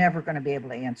 they're never going to be able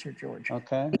to answer, George.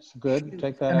 Okay, so good.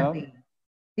 Take that out.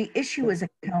 The issue as a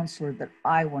counselor that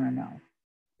I want to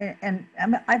know, and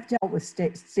I've dealt with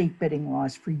state bidding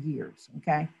laws for years,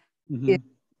 okay? Mm-hmm. It's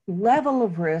level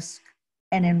of risk,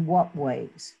 and in what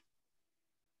ways?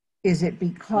 Is it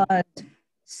because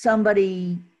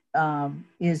somebody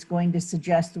is going to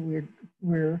suggest that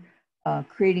we're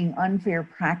creating unfair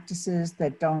practices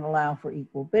that don't allow for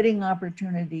equal bidding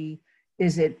opportunity?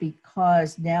 Is it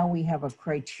because now we have a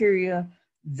criteria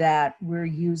that we're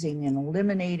using and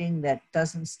eliminating that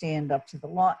doesn't stand up to the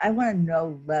law? I want to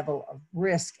know level of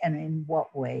risk and in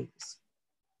what ways.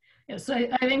 Yeah, so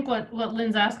I think what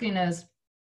Lynn's asking is,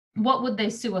 what would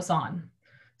they sue us on?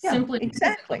 Yeah, Simply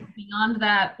exactly. Beyond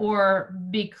that, or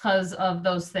because of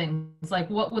those things, like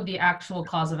what would the actual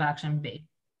cause of action be?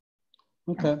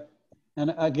 Okay.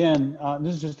 And again,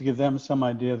 this is just to give them some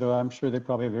idea, though I'm sure they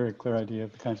probably have a very clear idea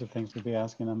of the kinds of things we'll be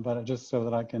asking them, but just so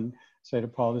that I can say to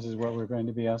Paul, this is what we're going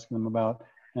to be asking them about.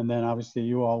 And then obviously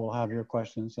you all will have your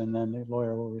questions and then the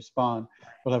lawyer will respond.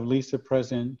 We'll have Lisa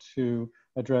present to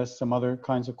address some other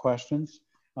kinds of questions,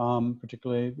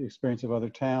 particularly the experience of other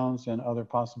towns and other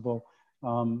possible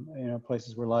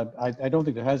places where I don't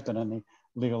think there has been any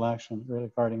legal action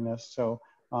regarding this. So,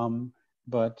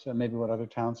 but maybe what other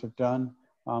towns have done.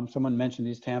 Someone mentioned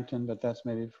East Hampton, but that's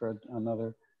maybe for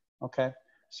another. Okay.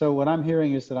 So what I'm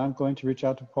hearing is that I'm going to reach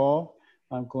out to Paul.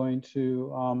 I'm going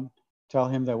to tell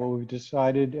him that what we've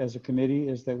decided as a committee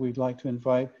is that we'd like to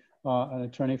invite an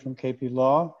attorney from KP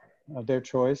Law, their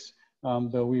choice,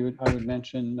 though I would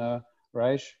mention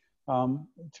Reich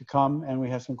to come, and we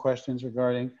have some questions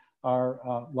regarding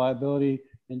our liability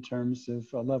in terms of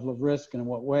level of risk and in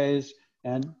what ways,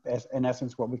 and in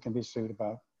essence, what we can be sued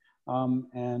about.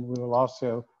 And we will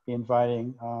also be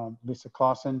inviting Lisa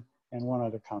Clausen and one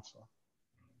other counselor.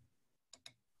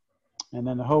 And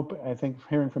then the hope, I think,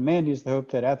 hearing from Mandy is the hope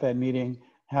that at that meeting,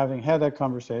 having had that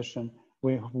conversation,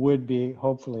 we would be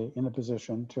hopefully in a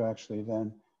position to actually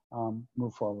then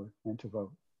move forward and to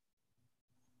vote.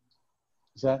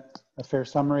 Is that a fair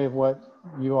summary of what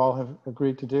you all have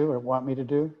agreed to do or want me to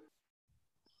do?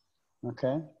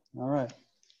 Okay, all right.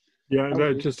 Yeah, and I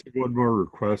Okay. just have one more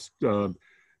request. Yeah.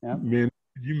 Man,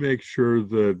 could you make sure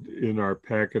that in our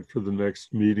packet for the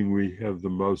next meeting, we have the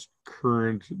most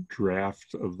current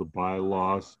draft of the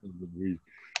bylaws, and that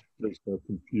there's no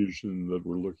confusion that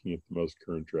we're looking at the most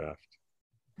current draft.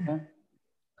 Okay,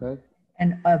 good.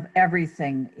 And of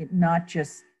everything, not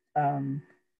just,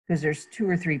 because there's 2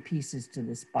 or 3 pieces to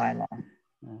this bylaw.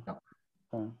 Yeah.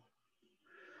 Okay.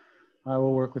 I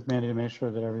will work with Mandy to make sure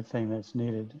that everything that's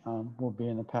needed will be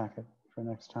in the packet for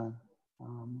next time.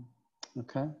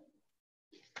 Okay.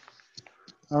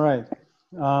 All right.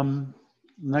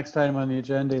 Next item on the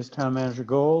agenda is town manager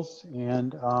goals.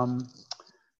 And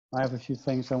I have a few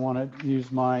things I want to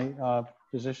use my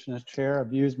position as chair.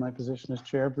 I've used my position as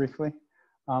chair briefly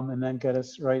and then get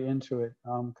us right into it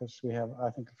because we have, I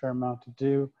think, a fair amount to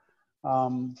do.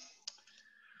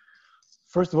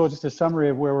 First of all, just a summary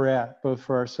of where we're at, both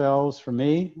for ourselves, for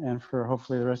me, and for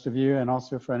hopefully the rest of you, and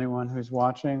also for anyone who's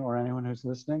watching or anyone who's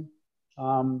listening.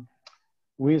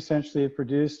 We essentially have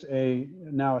produced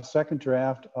now a second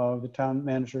draft of the town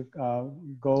manager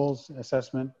goals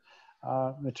assessment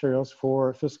materials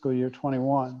for fiscal year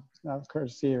 21,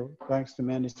 courtesy or thanks to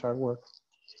Mandy's hard work.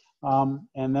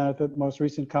 And then at the most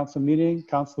recent council meeting,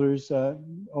 councilors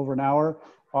over an hour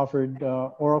offered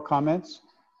oral comments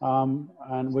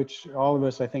on which all of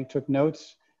us, I think, took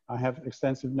notes. I have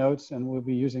extensive notes and we'll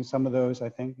be using some of those, I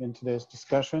think, in today's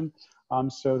discussion.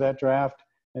 So that draft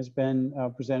has been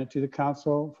presented to the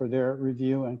council for their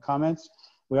review and comments.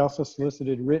 We also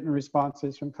solicited written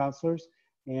responses from councilors,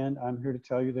 and I'm here to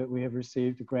tell you that we have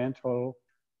received a grand total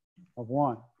of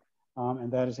 1,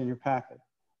 and that is in your packet.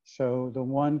 So the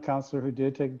one councilor who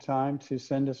did take the time to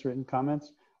send us written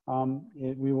comments,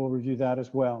 we will review that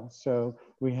as well. So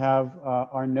we have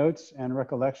our notes and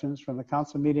recollections from the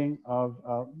council meeting of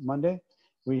Monday.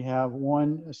 We have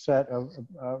one set of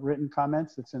written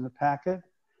comments that's in the packet.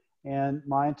 And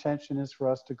my intention is for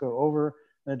us to go over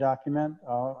the document,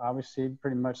 obviously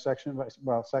pretty much section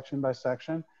by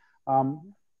section,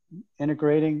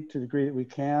 integrating to the degree that we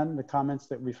can the comments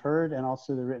that we've heard and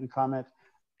also the written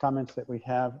comments that we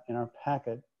have in our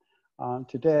packet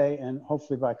today, and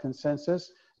hopefully by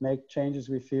consensus, make changes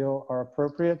we feel are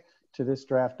appropriate to this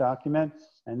draft document,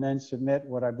 and then submit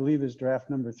what I believe is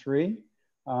draft number 3,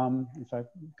 if I've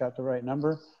got the right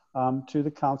number, to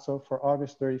the council for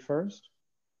August 31st.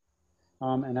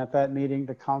 And at that meeting,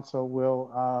 the council will,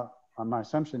 my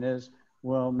assumption is,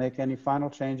 will make any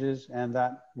final changes and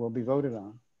that will be voted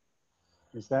on.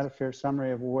 Is that a fair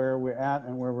summary of where we're at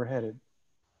and where we're headed?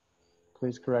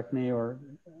 Please correct me, or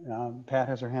Pat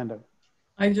has her hand up.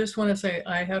 I just want to say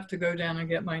I have to go down and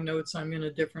get my notes. I'm in a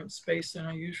different space than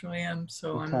I usually am,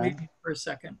 so Okay. I'm leaving for a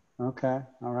second. Okay,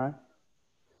 all right.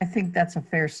 I think that's a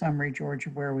fair summary, George,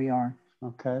 of where we are.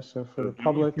 Okay, so for the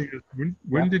public.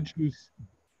 When did you,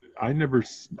 I never,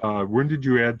 when did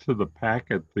you add to the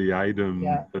packet the item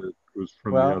that was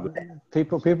from the other?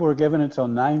 People were given until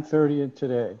 9:30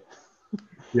 today.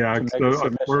 Yeah, so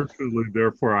unfortunately,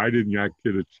 therefore, I did not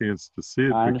get a chance to see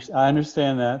it. I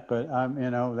understand that, but you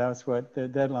know, that's what the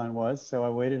deadline was. So I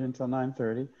waited until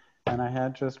 9:30, and I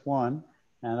had just one,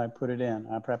 and I put it in.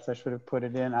 Perhaps I should have put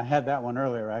it in. I had that one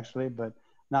earlier, actually, but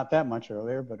not that much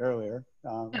earlier, but earlier,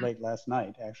 late last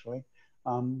night, actually.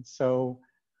 So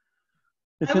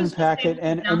it's in the packet,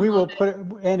 and we will put it,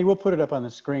 Andy, we'll put it up on the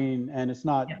screen, and it's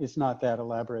not that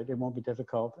elaborate. It won't be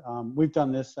difficult. We've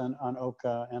done this on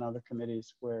OCA and other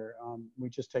committees where we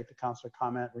just take the councilor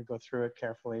comment, we go through it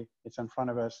carefully, it's in front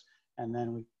of us, and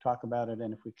then we talk about it,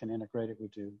 and if we can integrate it, we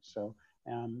do. So,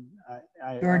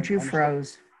 George, you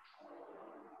froze.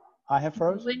 I have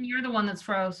froze? Lynn, you're the one that's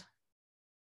froze.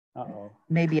 Uh-oh.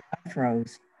 Maybe I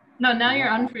froze. No, now you're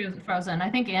unfrozen. I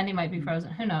think Andy might be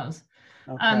frozen. Who knows?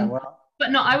 Okay, well. But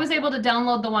no, I was able to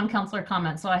download the one counselor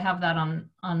comment, so I have that on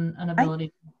an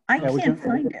ability. I can't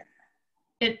find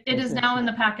it. It is now in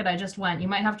the packet. I just went. You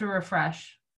might have to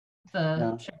refresh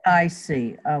the. Yeah. I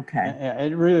see. Okay. Yeah,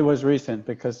 it really was recent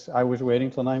because I was waiting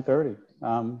till 9:30,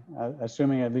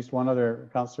 assuming at least one other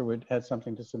counselor had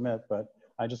something to submit, but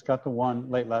I just got the one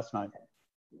late last night.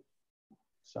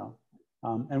 So,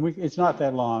 and it's not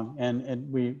that long,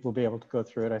 and we will be able to go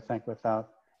through it, I think, without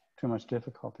too much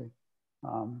difficulty.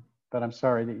 But I'm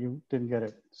sorry that you didn't get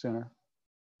it sooner.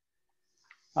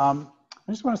 I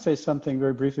just want to say something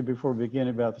very briefly before we begin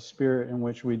about the spirit in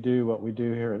which we do what we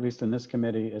do here, at least in this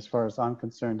committee, as far as I'm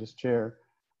concerned as chair.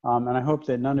 And I hope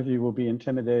that none of you will be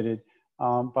intimidated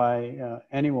by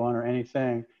anyone or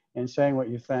anything in saying what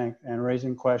you think and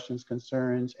raising questions,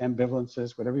 concerns,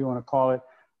 ambivalences, whatever you want to call it,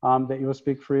 that you will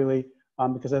speak freely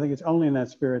because I think it's only in that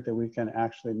spirit that we can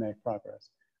actually make progress.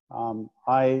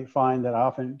 I find that I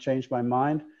often change my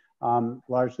mind,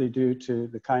 largely due to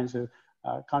the kinds of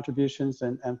contributions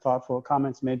and thoughtful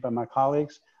comments made by my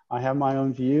colleagues. I have my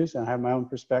own views and I have my own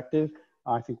perspective.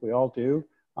 I think we all do.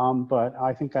 But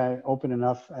I think I'm open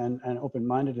enough and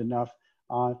open-minded enough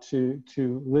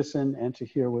to listen and to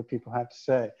hear what people have to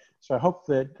say. So I hope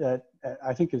that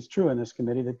I think it's true in this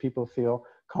committee that people feel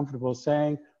comfortable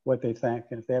saying what they think.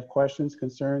 And if they have questions,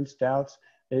 concerns, doubts,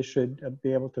 they should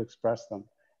be able to express them.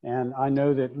 And I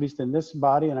know that at least in this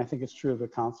body, and I think it's true of the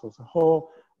council as a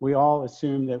whole, we all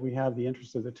assume that we have the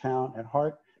interests of the town at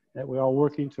heart, that we're all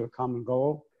working to a common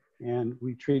goal, and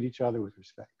we treat each other with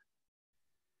respect.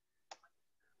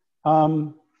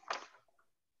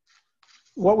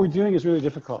 What we're doing is really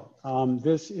difficult.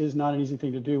 This is not an easy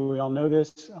thing to do. We all know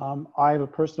this. I have a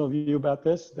personal view about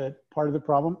this, that part of the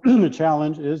problem, the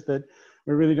challenge is that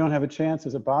we really don't have a chance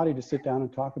as a body to sit down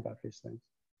and talk about these things.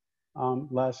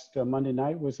 Last Monday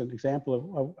night was an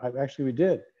example of actually we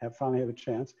did finally have a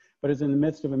chance, but it's in the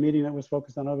midst of a meeting that was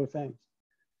focused on other things.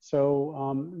 So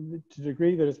to the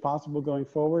degree that it's possible going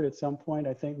forward at some point,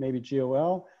 I think maybe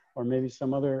GOL or maybe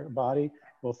some other body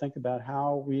will think about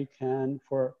how we can,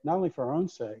 for not only for our own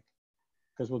sake,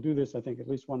 because we'll do this, I think, at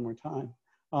least one more time,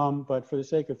 but for the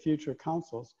sake of future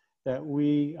councils, that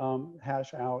we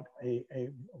hash out a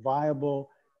viable,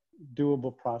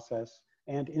 doable process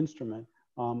and instrument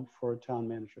for town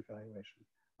manager evaluation.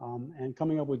 And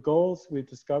coming up with goals, we've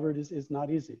discovered is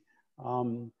not easy.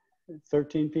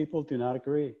 13 people do not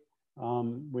agree.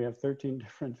 We have 13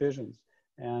 different visions,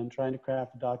 and trying to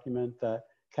craft a document that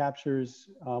captures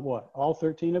what, all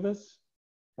 13 of us,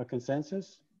 a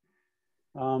consensus.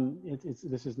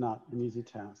 This is not an easy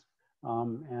task.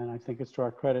 And I think it's to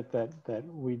our credit that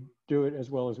we do it as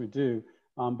well as we do.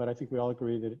 But I think we all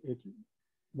agree that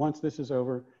once this is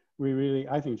over, we really,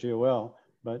 I think GOL,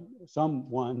 but some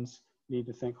ones need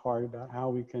to think hard about how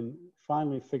we can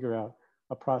finally figure out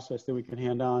a process that we can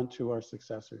hand on to our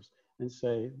successors and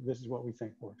say, this is what we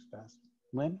think works best.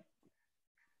 Lynn?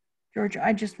 George,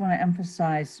 I just want to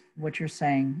emphasize what you're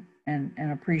saying and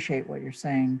appreciate what you're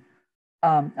saying.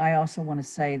 I also want to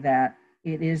say that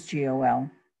it is GOL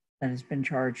that has been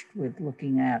charged with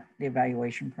looking at the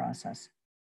evaluation process.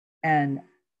 And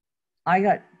I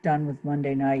got done with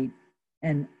Monday night,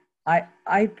 and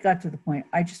I got to the point,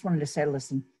 I just wanted to say,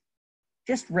 listen,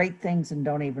 just rate things and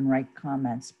don't even write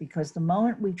comments, because the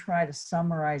moment we try to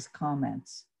summarize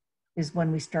comments is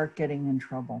when we start getting in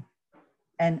trouble.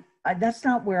 And that's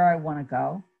not where I want to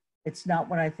go. It's not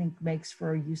what I think makes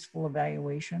for a useful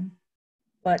evaluation.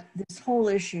 But this whole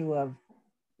issue of,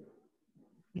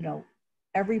 you know,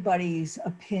 everybody's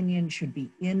opinion should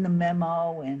be in the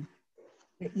memo, and,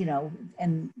 you know,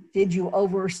 and did you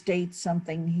overstate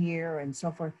something here and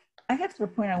so forth. I got to the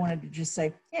point I wanted to just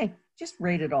say, hey, just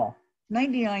rate it all.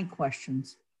 99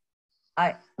 questions.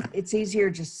 It's easier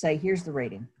just to say, here's the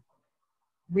rating.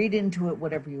 Read into it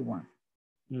whatever you want.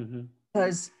 Mm-hmm.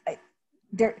 Because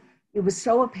it was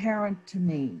so apparent to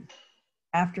me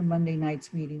after Monday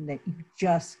night's meeting that you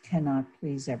just cannot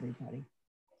please everybody.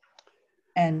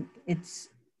 And it's,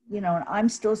 you know, and I'm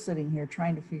still sitting here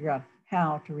trying to figure out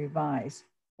how to revise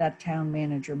that town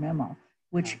manager memo,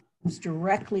 which was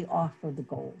directly off of the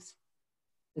goals.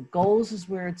 The goals is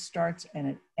where it starts and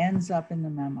it ends up in the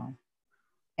memo.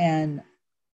 And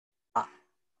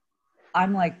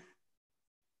I'm like,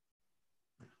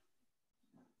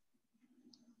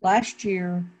 last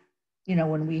year, you know,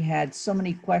 when we had so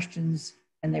many questions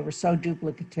and they were so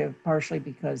duplicative, partially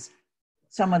because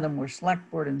some of them were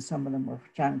select board and some of them were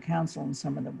for town council and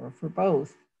some of them were for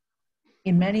both.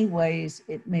 In many ways,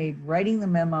 it made writing the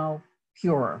memo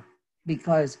purer,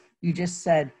 because you just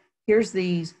said, here's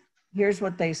these, here's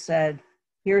what they said,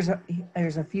 here's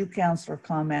a few counselor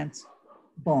comments,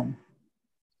 boom.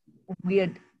 We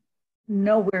had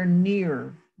nowhere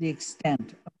near the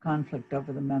extent of conflict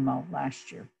over the memo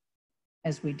last year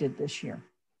as we did this year.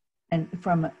 And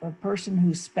from a person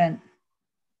who spent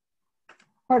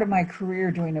part of my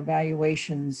career doing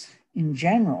evaluations in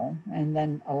general, and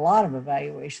then a lot of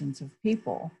evaluations of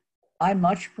people, I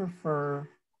much prefer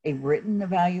a written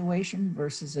evaluation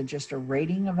versus just a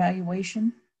rating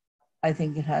evaluation. I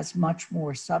think it has much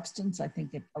more substance. I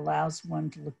think it allows one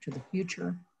to look to the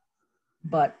future.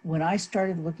 But when I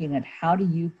started looking at how do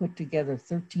you put together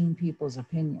 13 people's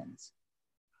opinions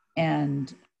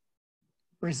and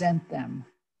present them,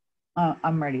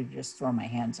 I'm ready to just throw my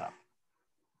hands up.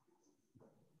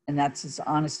 And that's as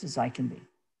honest as I can be.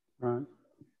 Right.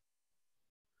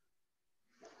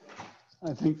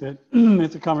 I think that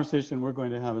it's a conversation we're going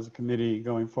to have as a committee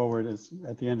going forward. As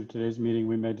at the end of today's meeting,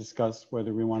 we may discuss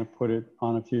whether we want to put it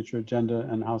on a future agenda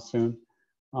and how soon.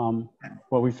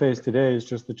 What we face today is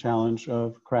just the challenge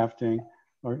of crafting,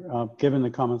 or given the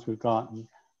comments we've gotten,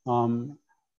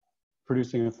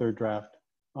 producing a third draft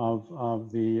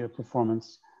of the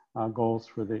performance goals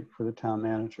for the town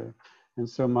manager. And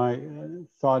so my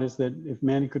thought is that if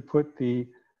Mandy could put the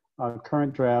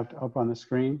current draft up on the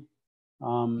screen.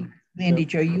 Mandy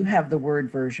Jo, you have the Word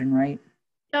version, right?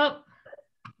 Yep.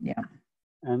 Yeah.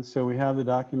 And so we have the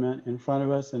document in front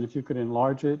of us, and if you could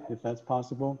enlarge it, if that's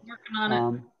possible. Working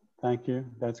on it. Thank you.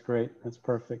 That's great. That's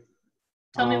perfect.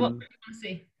 Tell me what you want to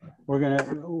see. We're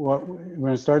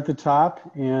gonna start at the top,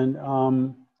 and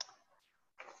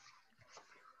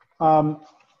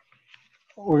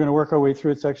we're gonna work our way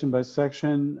through it section by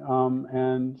section,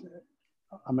 and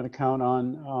I'm gonna count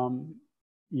on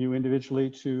you individually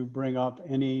to bring up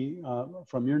any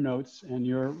from your notes and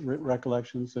your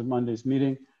recollections of Monday's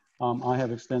meeting. I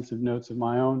have extensive notes of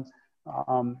my own,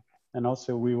 and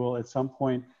also we will at some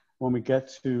point when we get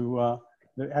to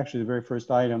actually the very first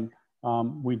item,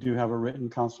 we do have a written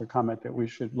counselor comment that we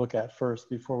should look at first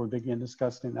before we begin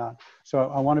discussing that. So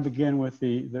I want to begin with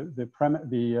actually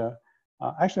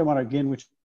I want to begin with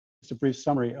just a brief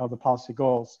summary of the policy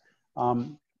goals,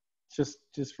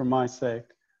 just for my sake.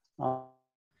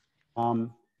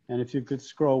 And if you could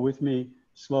scroll with me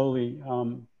slowly,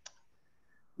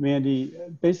 Mandy,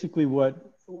 basically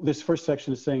what this first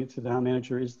section is saying to the town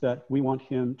manager is that we want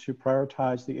him to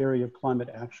prioritize the area of climate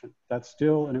action. That's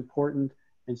still an important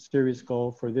and serious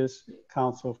goal for this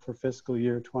council for fiscal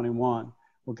year 21.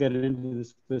 We'll get into the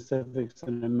specifics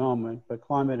in a moment, but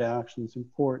climate action is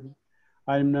important.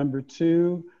 Item number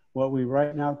 2, what we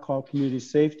right now call community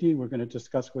safety. We're going to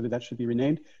discuss whether that should be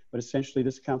renamed, but essentially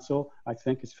this council, I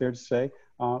think it's fair to say,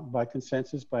 by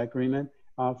consensus, by agreement,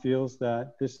 feels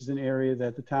that this is an area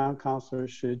that the town councilor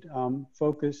should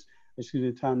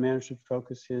the town manager should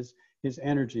focus his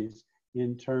energies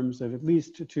in terms of at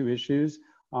least 2 issues.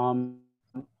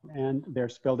 And they're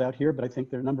spelled out here, but I think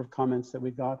there are a number of comments that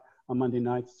we got on Monday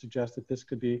night that suggest that this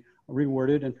could be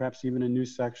reworded and perhaps even a new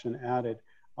section added.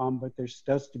 But there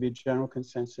does to be a general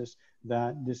consensus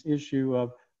that this issue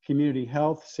of community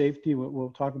health, safety, we'll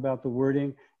talk about the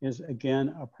wording, is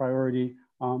again a priority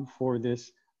for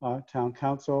this town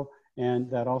council. And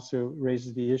that also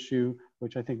raises the issue,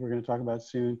 which I think we're going to talk about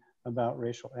soon, about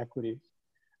racial equity.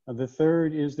 The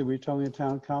third is that we're telling the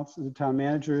town council, the town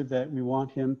manager, that we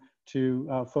want him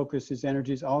to focus his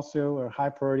energies. Also, a high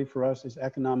priority for us is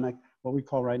economic, what we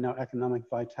call right now economic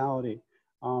vitality.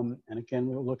 And again,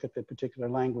 we'll look at the particular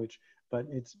language, but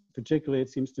it's particularly, it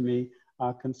seems to me,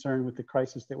 concerned with the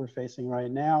crisis that we're facing right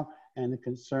now and the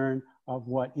concern of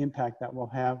what impact that will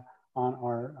have on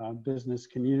our business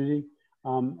community.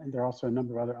 And there are also a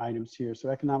number of other items here. So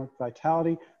economic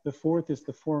vitality. The fourth is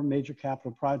the 4 major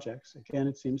capital projects. Again,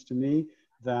 it seems to me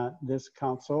that this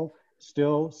council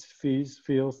still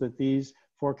feels that these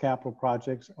 4 capital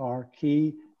projects are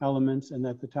key elements and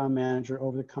that the town manager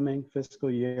over the coming fiscal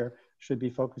year should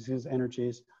be focusing his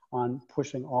energies on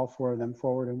pushing all 4 of them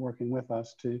forward and working with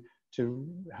us to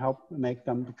help make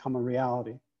them become a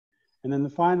reality. And then the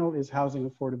final is housing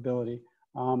affordability.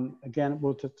 Again,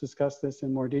 we'll discuss this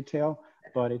in more detail,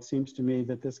 but it seems to me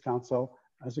that this council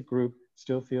as a group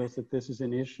still feels that this is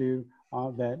an issue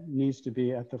that needs to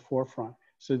be at the forefront.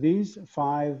 So these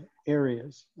 5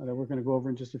 areas that we're going to go over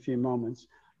in just a few moments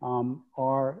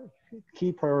are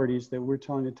key priorities that we're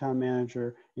telling the town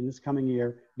manager in this coming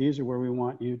year. These are where we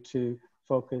want you to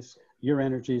focus your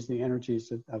energies, the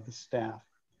energies of the staff.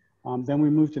 Then we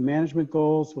move to management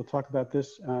goals. We'll talk about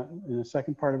this in the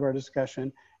second part of our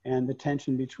discussion and the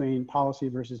tension between policy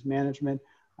versus management.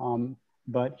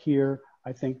 But here,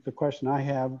 I think the question I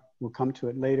have, we'll come to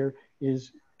it later,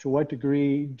 is to what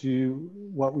degree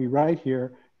what we write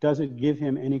here, does it give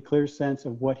him any clear sense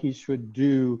of what he should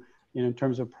do in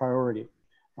terms of priority?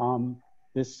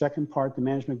 This second part, the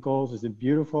management goals, is a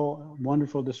beautiful,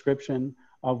 wonderful description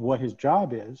of what his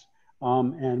job is,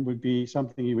 and would be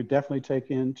something you would definitely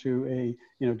take into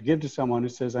to give to someone who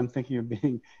says, I'm thinking of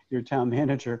being your town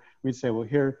manager. We'd say, well,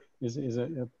 here is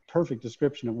a perfect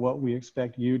description of what we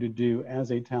expect you to do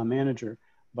as a town manager.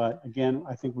 But again,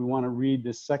 I think we want to read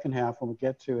this second half when we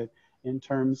get to it in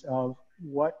terms of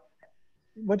what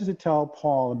does it tell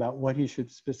Paul about what he should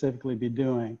specifically be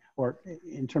doing, or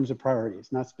in terms of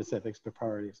priorities, not specifics, but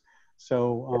priorities.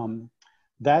 So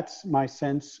that's my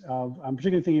sense of, I'm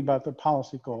particularly thinking about the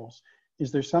policy goals.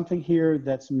 Is there something here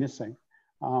that's missing?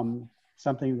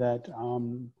 Something that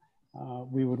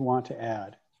we would want to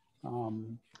add?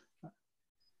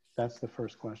 That's the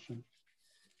first question.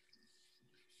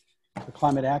 the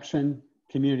climate action,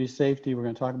 community safety, we're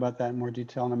going to talk about that in more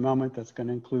detail in a moment. That's going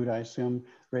to include, I assume,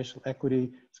 racial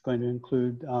equity. It's going to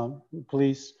include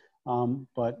police,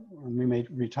 but we may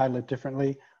retitle it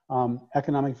differently.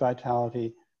 Economic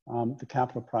vitality, the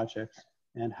capital projects,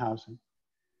 and housing.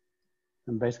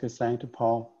 I'm basically saying to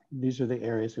Paul, these are the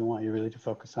areas we want you really to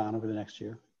focus on over the next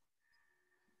year.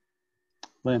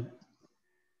 Lynn?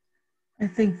 I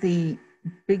think the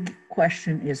big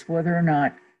question is whether or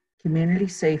not community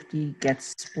safety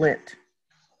gets split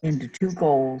into two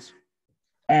goals,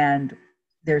 and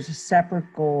there's a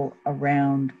separate goal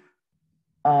around,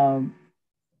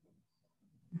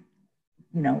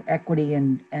 equity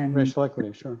and Racial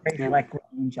equity, sure. Racial equity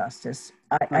and justice.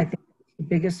 I think the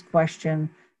biggest question,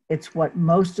 it's what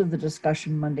most of the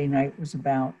discussion Monday night was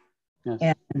about.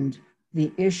 Yes. And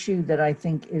the issue that I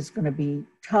think is going to be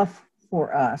tough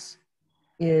for us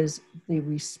is the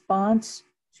response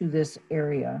to this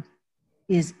area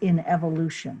is in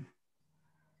evolution.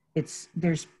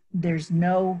 There's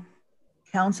no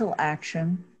council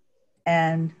action,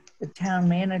 and the town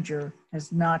manager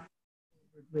has not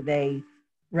with a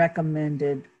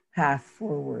recommended path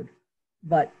forward,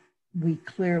 but we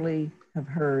clearly have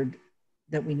heard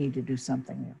that we need to do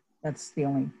something there. That's the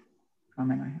only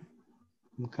comment I have.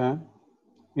 Okay.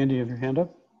 Andy, you have your hand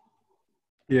up?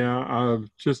 Yeah,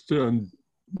 just on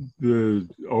the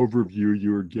overview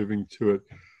you were giving to it,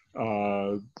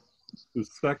 the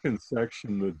second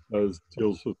section that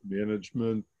deals with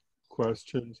management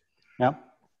questions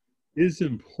is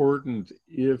important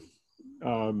if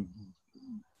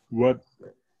what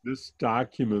this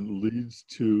document leads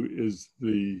to is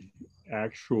the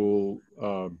actual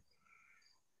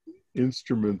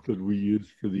instrument that we use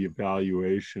for the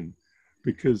evaluation,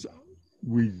 because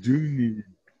we do need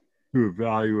to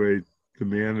evaluate the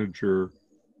manager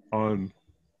on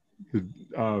the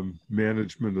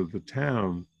management of the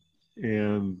town,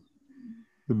 and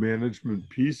the management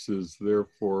pieces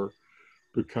therefore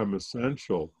become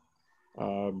essential.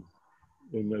 And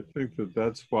I think that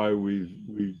that's why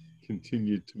we've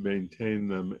continued to maintain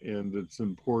them, and it's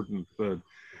important that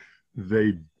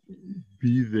they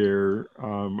be there.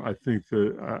 I think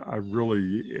that I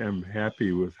really am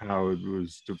happy with how it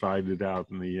was divided out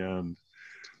in the end,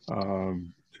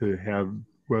 to have,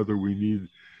 whether we need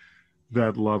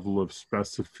that level of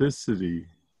specificity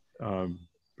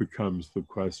becomes the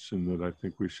question that I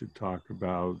think we should talk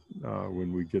about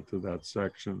when we get to that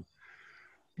section.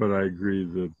 But I agree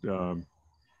that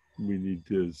we need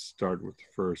to start with the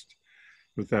first.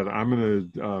 With that, I'm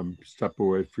going to step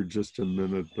away for just a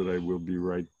minute, but I will be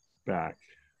right back.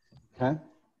 Okay.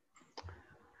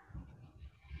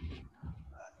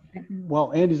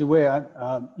 Well, Andy's away.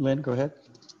 Lynn, go ahead.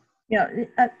 Yeah,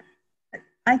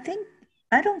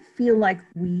 I don't feel like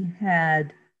we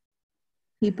had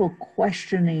people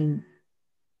questioning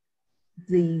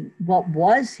what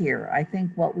was here. I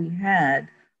think what we had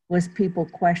was people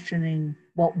questioning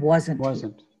what wasn't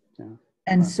here. Yeah.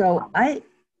 And so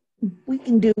we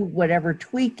can do whatever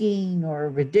tweaking or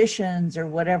additions or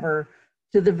whatever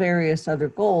to the various other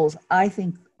goals. I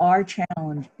think our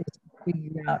challenge is to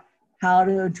figure out how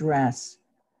to address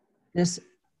this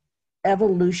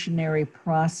evolutionary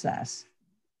process.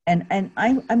 And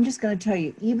I'm just going to tell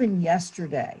you, even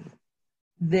yesterday,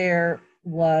 there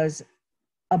was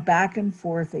a back and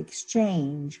forth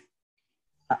exchange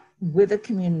with a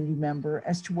community member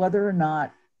as to whether or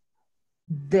not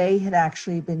they had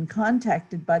actually been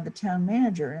contacted by the town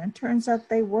manager, and it turns out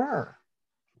they were.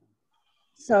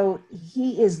 So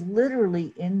he is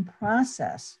literally in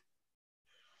process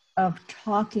of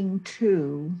talking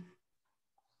to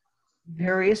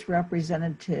various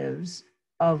representatives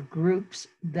of groups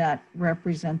that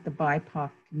represent the BIPOC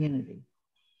community.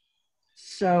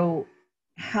 So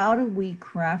how do we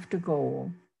craft a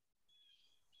goal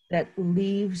that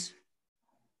leaves,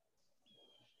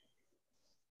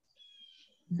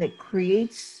 that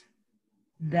creates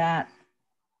that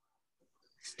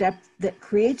step, that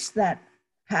creates that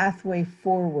pathway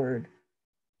forward,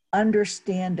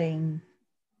 understanding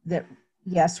that,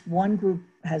 yes, one group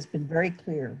has been very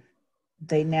clear.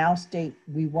 They now state,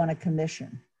 we want a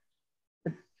commission.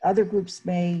 But other groups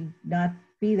may not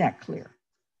be that clear.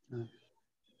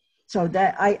 So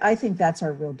that I think that's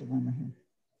our real dilemma here.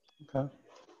 Okay.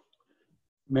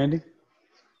 Mandy?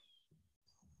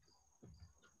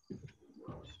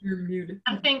 You're muted.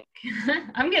 I think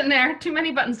I'm getting there. Too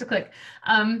many buttons to click.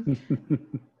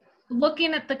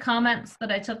 looking at the comments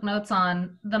that I took notes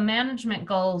on, the management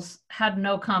goals had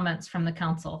no comments from the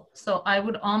council. So I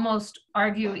would almost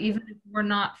argue, even if we're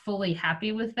not fully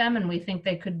happy with them and we think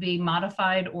they could be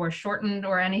modified or shortened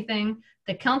or anything,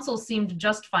 the council seemed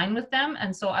just fine with them.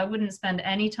 And so I wouldn't spend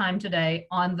any time today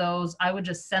on those. I would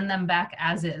just send them back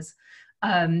as is.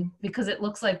 Because it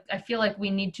looks like, I feel like we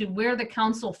need to, where the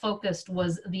council focused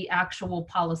was the actual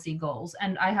policy goals.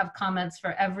 And I have comments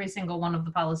for every single one of the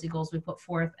policy goals we put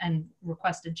forth and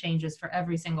requested changes for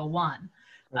every single one.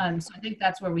 So I think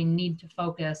that's where we need to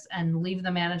focus and leave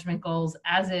the management goals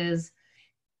as is.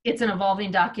 It's an evolving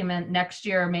document. Next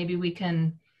year, maybe we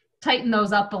can tighten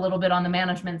those up a little bit on the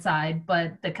management side,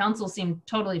 but the council seemed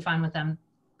totally fine with them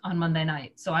on Monday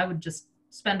night. So I would just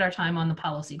spend our time on the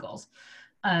policy goals.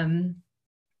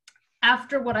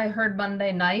 After what I heard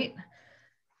Monday night,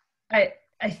 I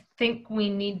think we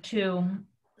need to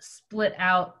split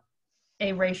out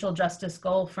a racial justice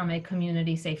goal from a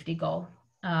community safety goal,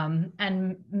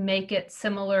 and make it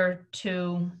similar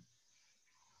to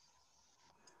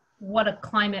what a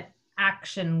climate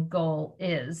action goal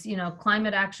is. You know,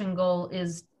 climate action goal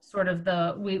is sort of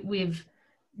the, we've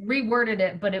reworded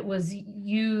it, but it was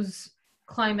use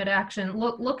climate action,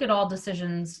 look at all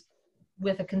decisions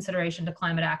with a consideration to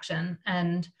climate action.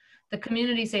 And the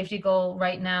community safety goal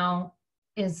right now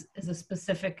is a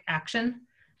specific action.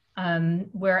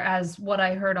 Whereas what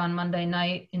I heard on Monday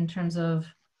night in terms of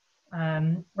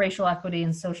racial equity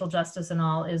and social justice and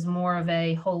all is more of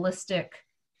a holistic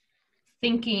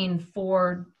thinking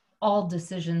for all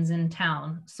decisions in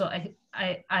town. So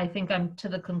I think I'm to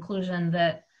the conclusion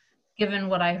that given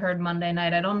what I heard Monday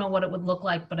night, I don't know what it would look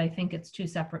like, but I think it's two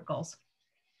separate goals,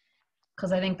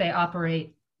 because I think they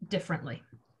operate differently.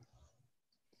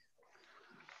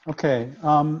 Okay,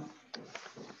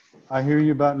 I hear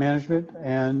you about management,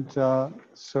 and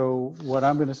so what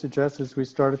I'm going to suggest is we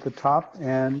start at the top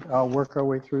and work our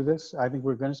way through this. I think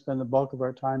we're going to spend the bulk of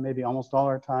our time, maybe almost all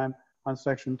our time, on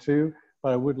section 2,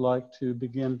 but I would like to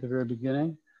begin at the very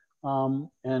beginning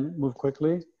and move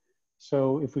quickly.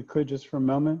 So if we could just for a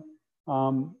moment,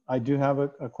 I do have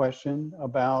a question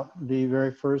about the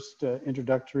very first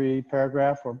introductory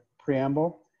paragraph or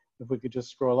preamble. If we could just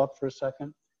scroll up for a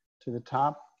second to the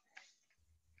top.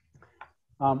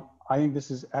 I think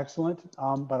this is excellent,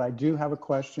 but I do have a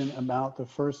question about the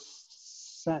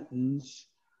first sentence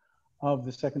of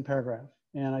the second paragraph,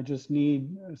 and I just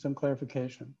need some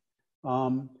clarification.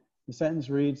 The sentence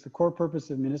reads, the core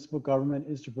purpose of municipal government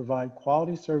is to provide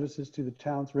quality services to the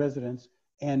town's residents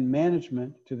and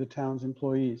management to the town's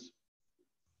employees.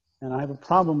 And I have a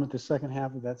problem with the second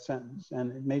half of that sentence,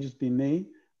 and it may just be me,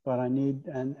 but I need,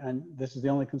 and this is the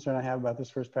only concern I have about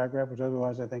this first paragraph, which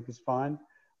otherwise I think is fine.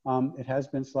 It has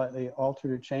been slightly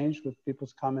altered or changed with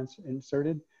people's comments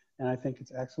inserted, and I think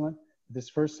it's excellent. This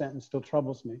first sentence still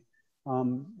troubles me,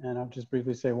 and I'll just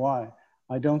briefly say why.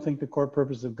 I don't think the core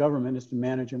purpose of government is to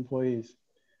manage employees.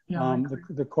 Yeah,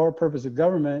 the core purpose of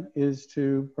government is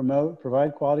to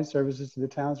provide quality services to the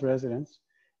town's residents,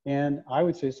 and I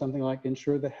would say something like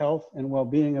ensure the health and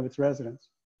well-being of its residents,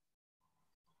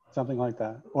 something like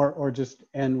that, or just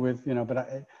end with, you know.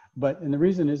 And the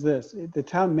reason is this: the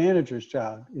town manager's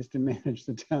job is to manage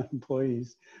the town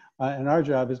employees, and our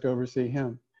job is to oversee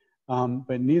him.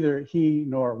 But neither he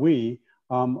nor we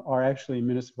are actually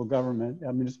municipal government.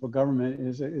 Municipal government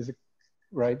is a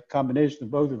right combination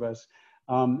of both of us.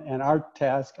 And our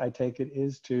task, I take it,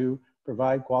 is to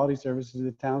provide quality services to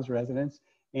the town's residents,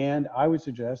 and I would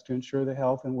suggest to ensure the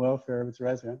health and welfare of its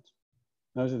residents.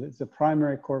 Those are the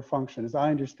primary core function, as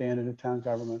I understand it, of town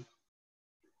government.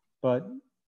 But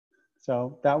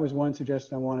so that was one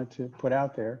suggestion I wanted to put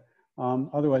out there.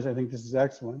 Otherwise, I think this is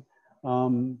excellent,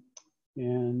 and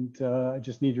I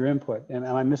just need your input. And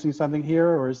am I missing something here,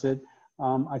 or is it?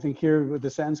 I think here the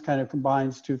sentence kind of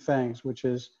combines two things, which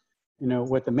is, you know,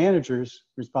 what the manager's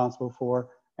responsible for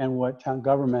and what town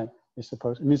government is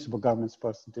municipal government is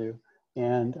supposed to do.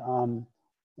 And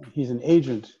he's an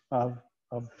agent of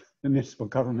the municipal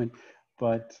government.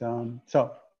 But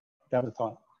so that was a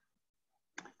thought.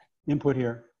 Input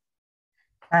here.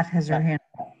 Pat has her hand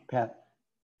up. Pat.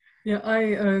 Yeah, I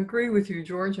agree with you,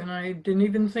 George, and I didn't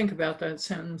even think about that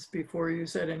sentence before you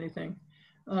said anything.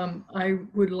 I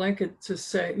would like it to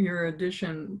say, your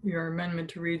amendment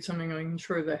to read something like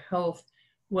ensure the health,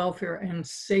 welfare, and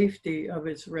safety of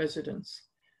its residents.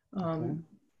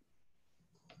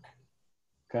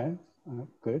 Okay,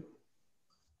 good.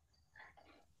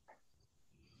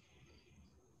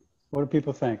 What do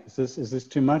people think? Is this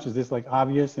too much? Is this like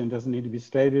obvious and doesn't need to be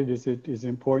stated? Is it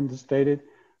important to state it?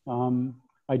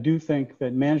 I do think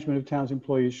that management of town's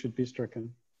employees should be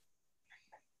stricken.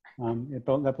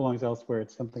 That belongs elsewhere.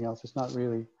 It's something else. It's not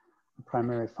really a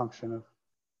primary function of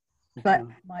the But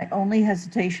town. my only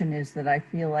hesitation is that I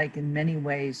feel like in many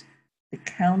ways, the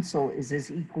council is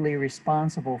as equally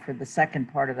responsible for the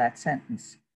second part of that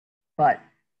sentence. But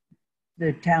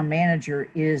the town manager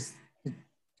is the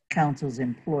council's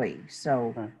employee.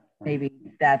 So Right. maybe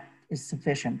that is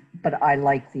sufficient, but I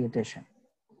like the addition.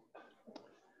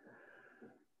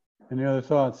 Any other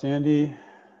thoughts? Andy,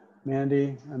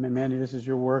 Mandy? I mean, Mandy, this is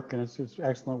your work and it's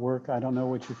excellent work. I don't know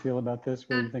what you feel about this,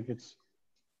 whether you think it's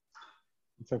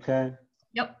okay?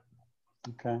 Yep.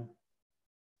 Okay,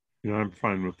 Yeah, I'm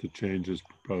fine with the changes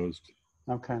proposed.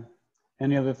 okay.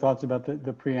 Any other thoughts about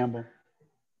the preamble?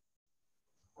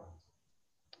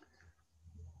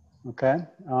 Okay,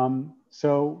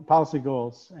 so policy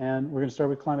goals, and we're going to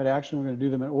start with climate action. We're going to do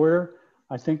them in order.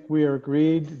 I think we are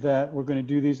agreed that we're going to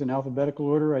do these in alphabetical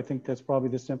order. I think that's probably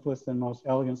the simplest and most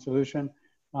elegant solution,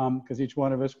 because each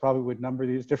one of us probably would number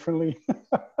these differently.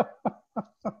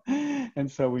 And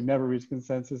so we never reach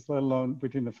consensus, let alone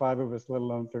between the 5 of us, let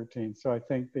alone 13. So I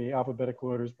think the alphabetical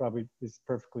order is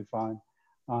perfectly fine,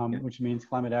 which means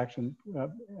climate action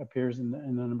appears in the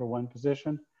number 1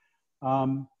 position.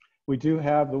 We do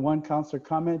have the one counselor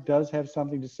comment does have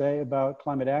something to say about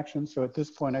climate action. So at this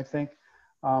point, I think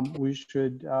we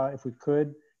should, if we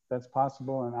could, that's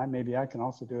possible, and maybe I can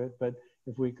also do it, but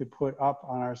if we could put up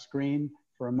on our screen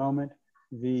for a moment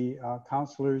the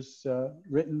counselor's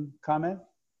written comment.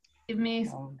 Give me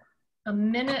a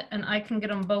minute and I can get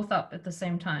them both up at the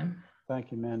same time.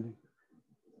 Thank you, Mandy.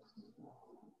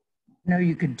 No,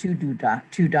 you could do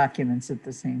two documents at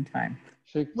the same time.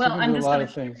 Well, I'm just going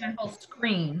to share my whole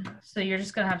screen, so you're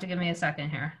just going to have to give me a second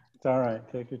here. It's all right.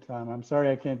 Take your time. I'm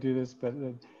sorry I can't do this, but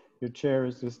your chair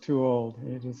is just too old.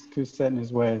 It is too set in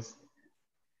his ways.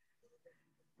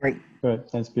 Great. Good.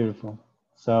 That's beautiful.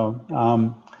 So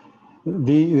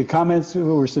the comments that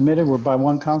were submitted were by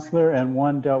one counselor, and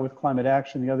one dealt with climate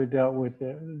action. The other dealt with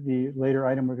the later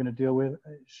item we're going to deal with.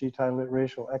 She titled it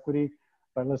racial equity,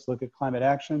 but let's look at climate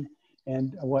action.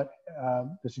 And what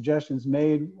the suggestions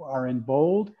made are in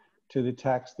bold to the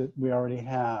text that we already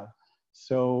have.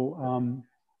 So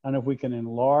I don't know if we can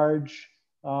enlarge,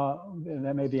 and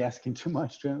that may be asking too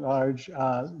much to enlarge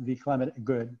the climate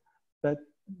good. But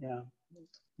yeah,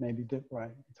 maybe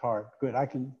right. It's hard. Good.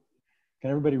 Can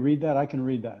everybody read that? I can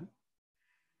read that.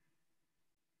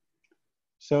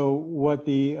 So what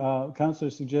the council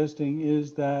is suggesting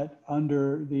is that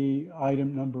under the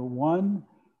item number 1,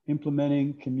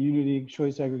 implementing community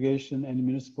choice aggregation and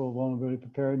municipal vulnerability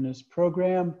preparedness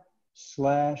program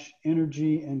 /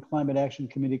 energy and climate action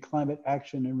committee climate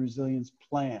action and resilience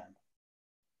plan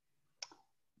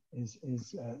is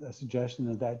a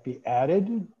suggestion that be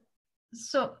added.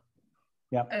 So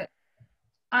yeah,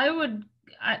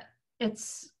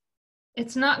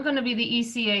 it's not going to be the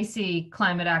ECAC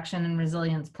climate action and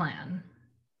resilience plan.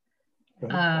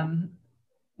 Good.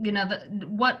 You know,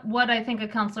 what I think a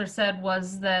counselor said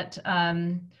was that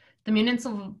the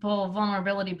municipal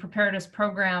vulnerability preparedness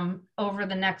program over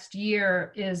the next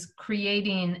year is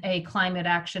creating a climate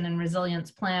action and resilience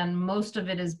plan. Most of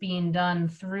it is being done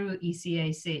through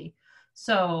ECAC.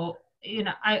 So, you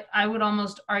know, I would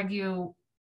almost argue,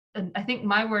 I think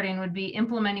my wording would be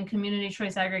implementing community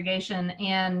choice aggregation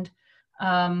and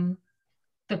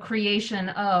the creation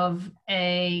of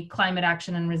a climate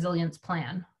action and resilience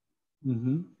plan.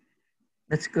 Mm-hmm.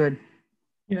 That's good.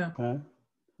 Yeah, Okay.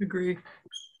 agree.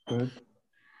 Good.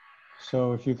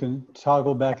 So if you can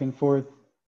toggle back and forth,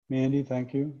 Mandy,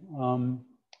 thank you.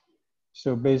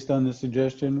 So based on the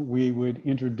suggestion, we would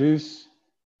introduce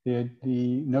the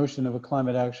notion of a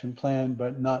climate action plan,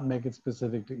 but not make it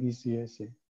specific to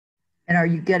ECAC. And are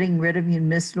you getting rid of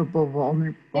municipal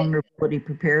vulnerability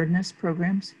preparedness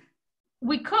programs?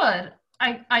 We could.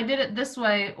 I did it this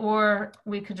way, or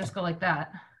we could just go like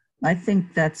that. I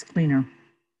think that's cleaner.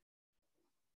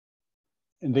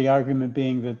 And the argument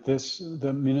being that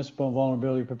the municipal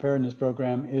vulnerability preparedness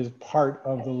program is part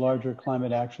of the larger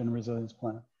climate action resilience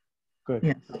plan. Good.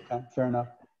 Yes. Okay, fair enough.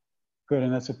 Good,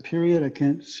 and that's a period. I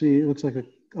can't see. It looks like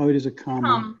oh, it is a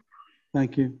comma.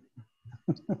 Thank you.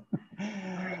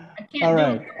 I can't all do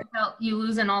right. it without you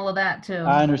losing all of that too.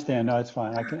 I understand. No, it's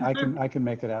fine. I can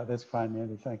make it out. That's fine,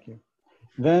 Mandy. Thank you.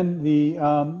 Then the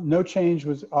no change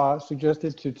was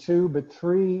suggested to 2, but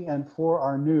 3 and 4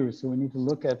 are new. So we need to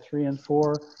look at 3 and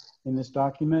 4 in this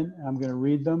document. I'm going to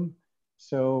read them.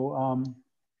 So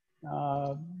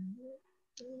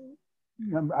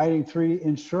item 3,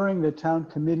 ensuring that town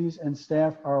committees and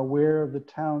staff are aware of the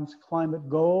town's climate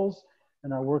goals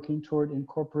and are working toward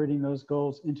incorporating those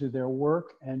goals into their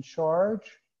work and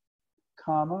charge,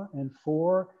 comma, and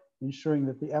 4, ensuring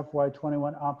that the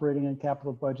FY21 operating and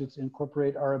capital budgets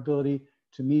incorporate our ability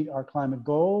to meet our climate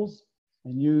goals,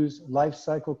 and use life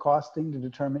cycle costing to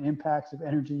determine impacts of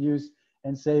energy use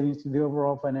and savings to the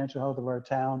overall financial health of our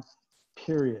town,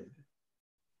 period.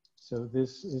 So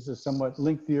this is a somewhat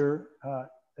lengthier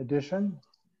addition,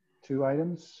 2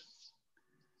 items.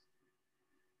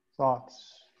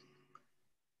 Thoughts?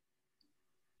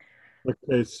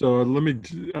 Okay, so let me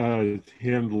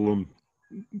handle them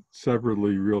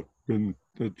separately and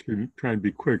try and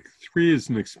be quick. 3 is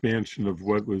an expansion of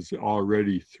what was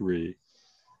already 3,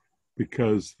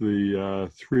 because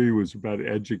the 3 was about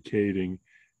educating,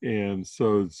 and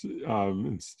so it's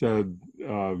instead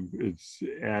it's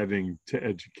adding to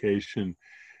education,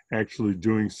 actually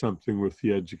doing something with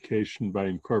the education by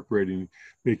incorporating,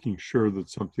 making sure that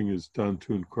something is done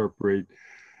to incorporate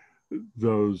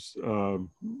those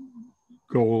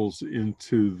goals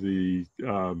into the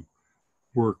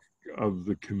work of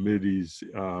the committees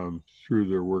through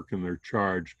their work and their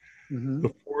charge. Mm-hmm. The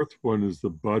 4th one is the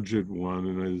budget one,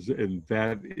 and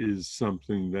that is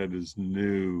something that is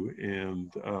new,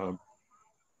 and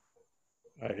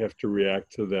I have to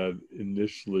react to that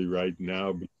initially right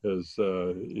now because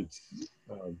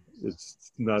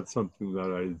it's not something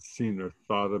that I had seen or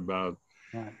thought about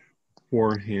Right.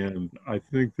 beforehand. I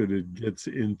think that it gets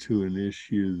into an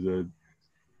issue that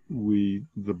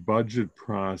the budget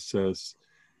process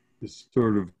is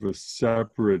sort of a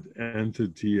separate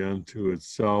entity unto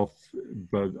itself,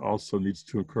 but also needs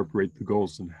to incorporate the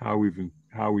goals and how we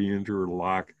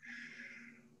interlock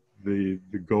the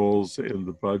goals in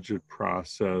the budget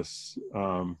process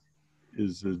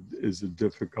is a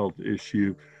difficult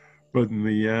issue. But in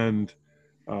the end,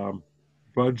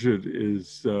 budget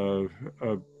is a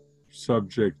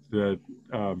subject that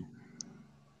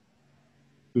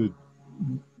the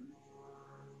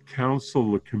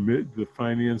council, the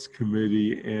finance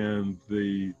committee, and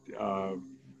the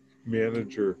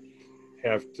manager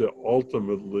have to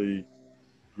ultimately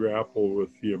grapple with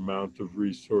the amount of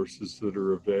resources that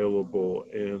are available,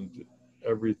 and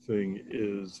everything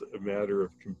is a matter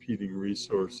of competing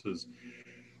resources.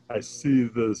 I see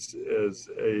this as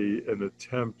an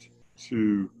attempt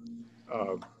to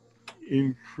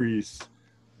increase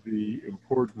the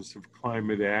importance of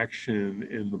climate action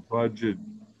in the budget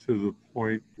to the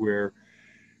point where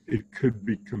it could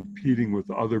be competing with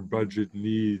other budget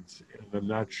needs. And I'm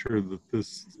not sure that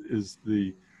this is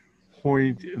the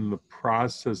point in the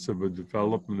process of a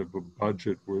development of a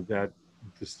budget where that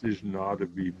decision ought to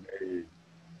be made.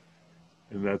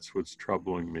 And that's what's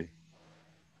troubling me.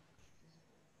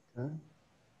 Okay.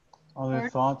 Other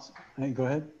thoughts? Hey, go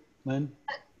ahead, Lynn.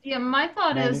 Yeah, my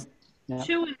thought Mandy? is Yeah.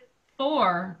 2 and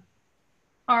 4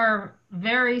 are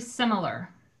very similar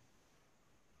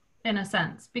in a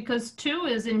sense, because 2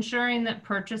 is ensuring that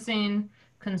purchasing,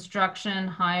 construction,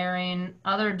 hiring,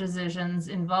 other decisions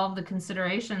involve the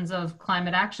considerations of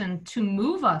climate action to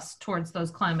move us towards those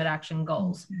climate action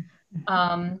goals.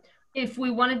 If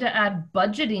we wanted to add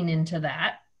budgeting into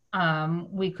that,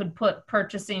 we could put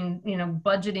purchasing,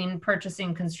 budgeting,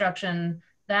 purchasing, construction,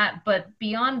 that. But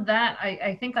beyond that,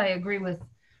 I think I agree with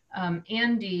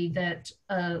Andy that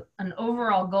an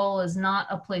overall goal is not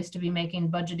a place to be making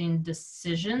budgeting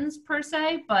decisions per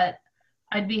se, but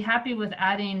I'd be happy with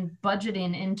adding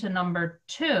budgeting into number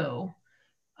 2.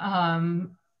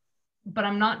 But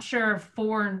I'm not sure if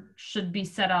 4 should be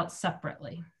set out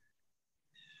separately.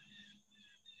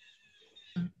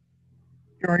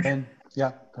 George? And,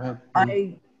 yeah, go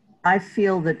ahead. I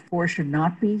feel that 4 should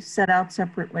not be set out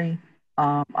separately.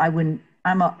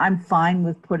 I'm fine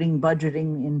with putting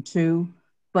budgeting in 2,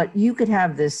 but you could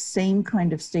have this same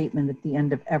kind of statement at the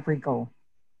end of every goal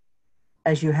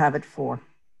as you have at 4.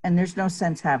 And there's no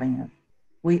sense having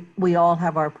it. We all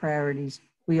have our priorities.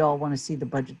 We all want to see the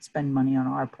budget spend money on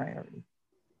our priority.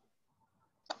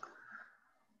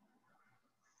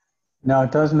 Now,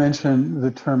 it does mention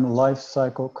the term life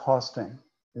cycle costing.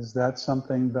 Is that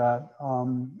something that,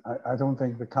 I don't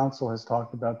think the council has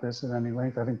talked about this at any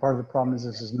length. I think part of the problem is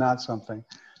this is not something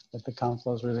that the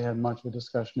council has really had much of a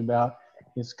discussion about.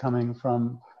 It's coming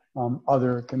from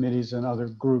other committees and other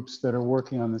groups that are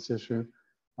working on this issue.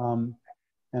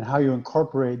 And how you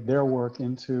incorporate their work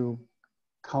into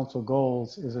council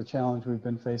goals is a challenge we've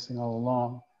been facing all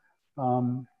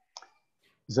along.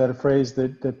 Is that a phrase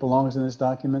that belongs in this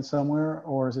document somewhere,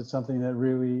 or is it something that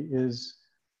really is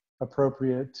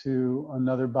appropriate to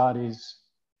another body's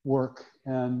work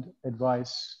and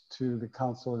advice to the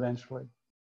council eventually?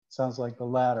 Sounds like the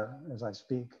latter as I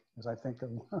speak, as I think of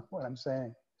what I'm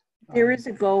saying. There is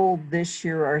a goal this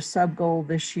year, or a sub-goal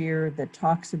this year, that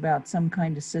talks about some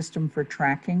kind of system for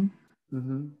tracking.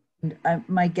 Mm-hmm. And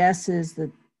my guess is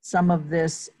that some of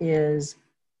this is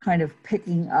kind of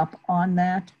picking up on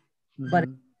that. But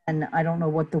and I don't know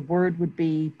what the word would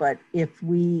be, but if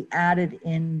we added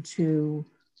into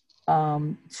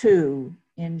to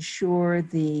ensure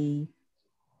the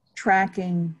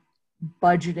tracking,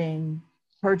 budgeting,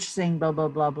 purchasing, blah, blah,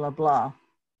 blah, blah, blah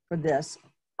for this,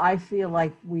 I feel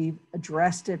like we've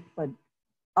addressed it, but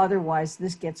otherwise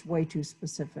this gets way too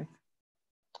specific.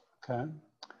 Okay.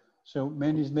 So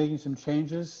Mandy's making some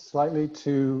changes slightly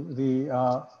to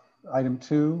the item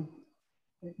 2,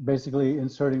 basically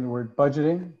inserting the word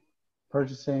budgeting,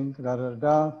 purchasing,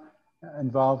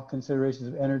 involve considerations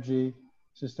of energy,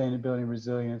 sustainability, and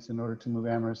resilience in order to move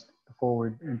Amherst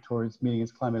forward and towards meeting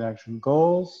its climate action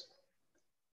goals.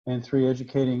 And 3,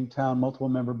 educating town multiple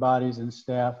member bodies and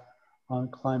staff on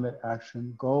climate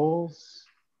action goals.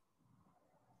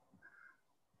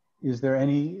 Is there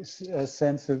any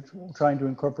sense of trying to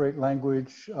incorporate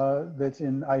language that's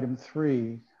in item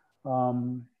 3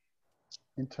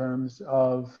 in terms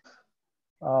of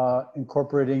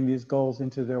incorporating these goals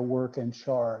into their work and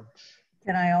charge?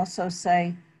 Can I also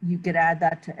say you could add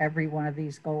that to every one of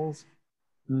these goals?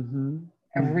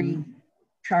 Every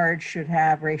charge should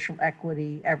have racial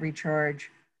equity. Every charge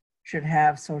should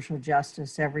have social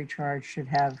justice. Every charge should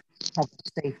have public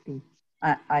safety.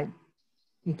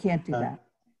 You can't do that.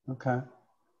 Okay.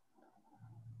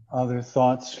 Other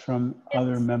thoughts from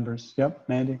other members? Yep,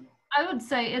 Mandy. I would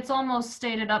say it's almost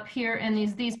stated up here, and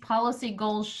these policy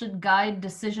goals should guide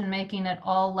decision-making at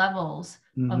all levels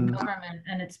of government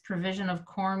and its provision of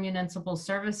core municipal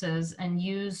services, and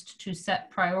used to set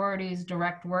priorities,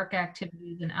 direct work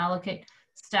activities, and allocate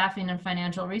staffing and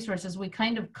financial resources. We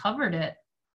kind of covered it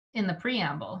in the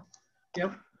preamble.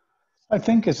 Yep. I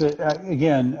think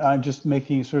again, I'm just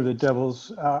making sort of the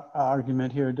devil's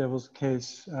argument here, devil's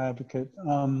case advocate.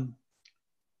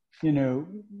 You know,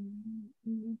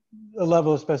 a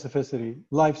level of specificity,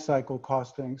 life cycle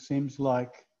costing seems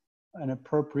like an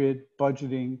appropriate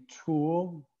budgeting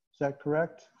tool. Is that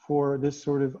correct? For this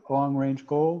sort of long range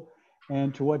goal?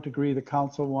 And to what degree the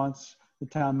council wants the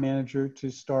town manager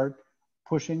to start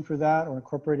pushing for that or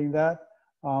incorporating that?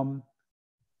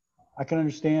 I can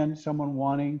understand someone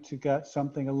wanting to get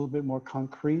something a little bit more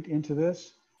concrete into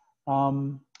this.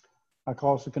 I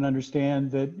also can understand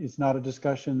that it's not a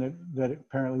discussion that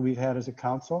apparently we've had as a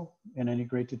council in any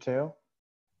great detail.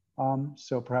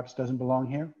 So perhaps doesn't belong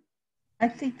here. I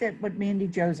think that what Mandy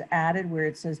Jo's added, where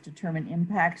it says determine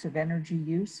impacts of energy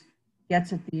use,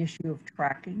 gets at the issue of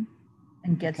tracking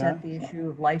and gets at the issue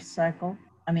of life cycle.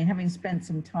 I mean, having spent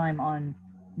some time on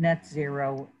net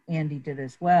zero, Andy did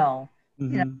as well. You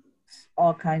know,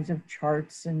 all kinds of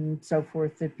charts and so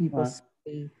forth that people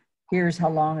say, here's how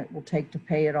long it will take to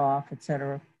pay it off, et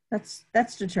cetera.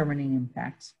 That's determining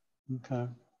impacts. Okay.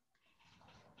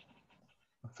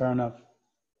 Fair enough.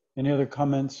 Any other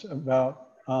comments about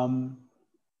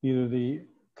either the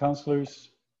councilors'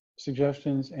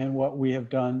 suggestions and what we have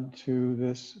done to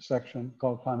this section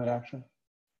called climate action?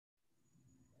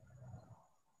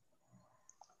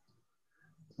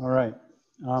 All right.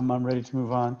 I'm ready to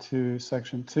move on to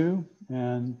section 2,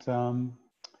 and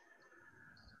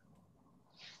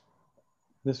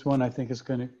this one I think is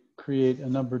going to create a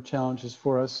number of challenges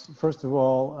for us. First of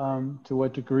all, to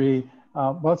what degree,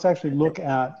 let's actually look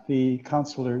at the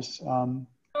councilors'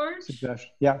 suggestion.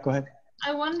 Yeah, go ahead.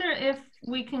 I wonder if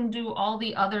we can do all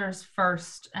the others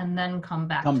first and then come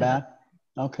back.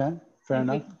 Okay, fair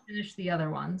enough. We can finish the other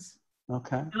ones.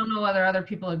 Okay. I don't know whether other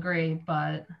people agree,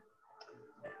 but.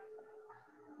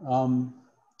 I'm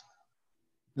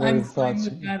fine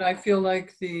with that. I feel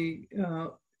like the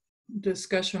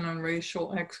discussion on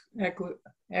racial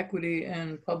equity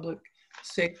and public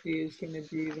safety is going to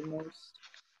be the most.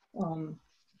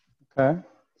 Okay.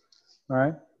 All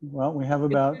right. Well, we have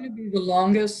about. It's going to be the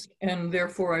longest, and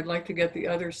therefore I'd like to get the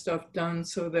other stuff done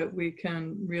so that we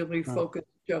can really focus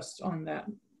just on that.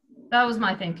 That was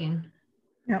my thinking.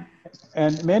 Yep.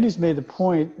 And Mandy's made the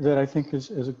point that I think is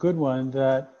a good one,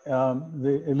 that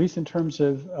at least in terms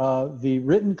of the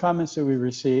written comments that we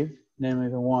received, namely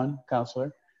the one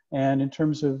counselor, and in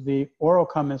terms of the oral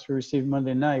comments we received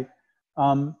Monday night,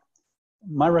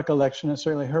 my recollection, and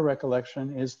certainly her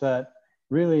recollection, is that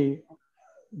really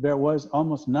there was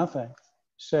almost nothing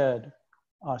said,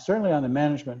 certainly on the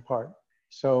management part.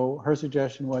 So her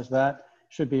suggestion was that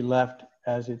should be left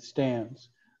as it stands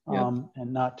and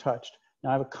not touched. Now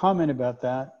I have a comment about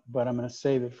that, but I'm going to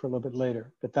save it for a little bit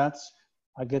later. But that's,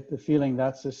 I get the feeling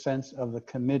that's the sense of the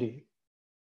committee,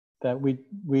 that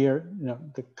we are, you know,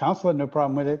 the council had no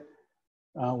problem with it.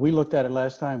 We looked at it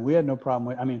last time. We had no problem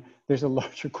with it. I mean, there's a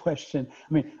larger question.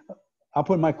 I mean, I'll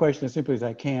put my question as simply as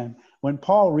I can. When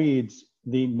Paul reads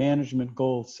the management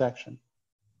goals section.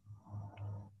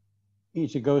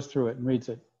 Each goes through it and reads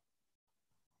it.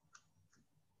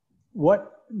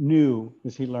 What new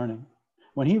is he learning?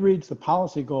 When he reads the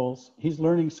policy goals, he's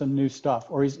learning some new stuff,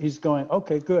 or he's going,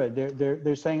 okay, good.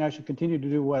 They're saying I should continue to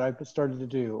do what I've started to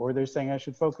do, or they're saying I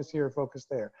should focus here or focus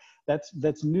there.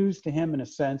 That's news to him in a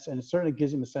sense, and it certainly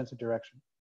gives him a sense of direction.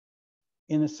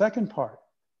 In the second part,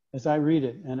 as I read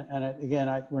it, and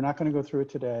again, we're not going to go through it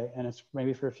today, and it's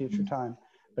maybe for a future time,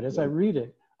 but as I read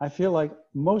it, I feel like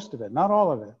most of it, not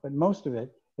all of it, but most of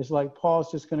it is like Paul's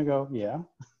just going to go, yeah,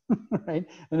 right?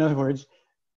 In other words,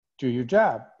 do your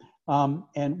job.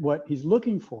 And what he's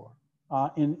looking for,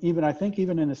 I think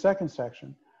even in the second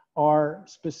section, are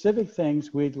specific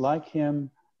things we'd like him,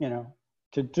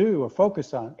 to do or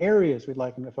focus on, areas we'd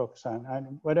like him to focus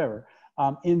on, whatever,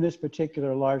 in this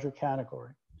particular larger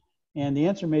category. And the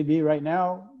answer may be right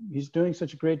now, he's doing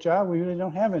such a great job, we really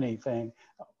don't have anything.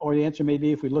 Or the answer may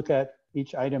be, if we look at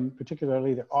each item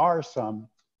particularly, there are some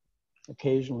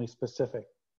occasionally specific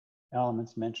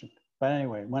elements mentioned. But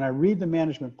anyway, when I read the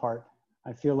management part,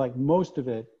 I feel like most of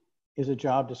it is a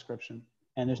job description,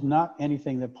 and there's not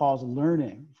anything that Paul's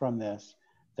learning from this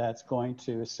that's going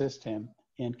to assist him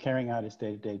in carrying out his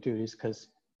day-to-day duties, because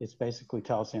it basically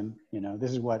tells him,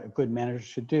 this is what a good manager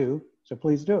should do, so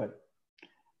please do it.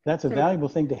 That's a valuable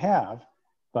thing to have,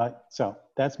 so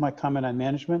that's my comment on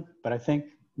management, but I think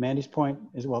Mandy's point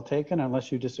is well taken.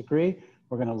 Unless you disagree,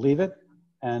 we're going to leave it,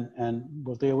 and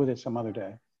we'll deal with it some other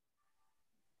day.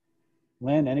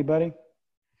 Lynn, anybody?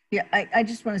 Yeah, I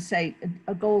just want to say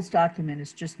a goals document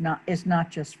is not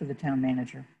just for the town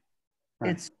manager.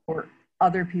 Right. It's for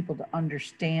other people to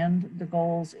understand the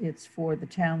goals. It's for the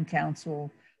town council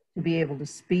to be able to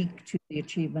speak to the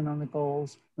achievement on the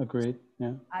goals. Agreed.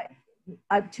 Yeah.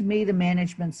 To me, the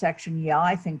management section,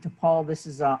 I think to Paul, this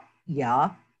is a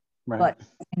right. But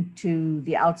to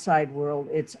the outside world,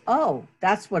 it's,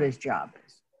 that's what his job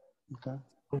is. Okay.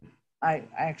 I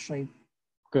actually.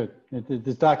 Good.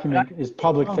 This document is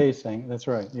public facing. That's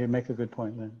right. You make a good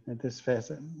point, Lynn. This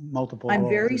has multiple. I'm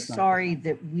very sorry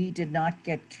that we did not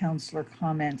get counselor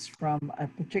comments from a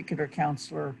particular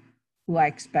counselor who I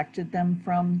expected them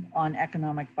from on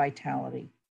economic vitality.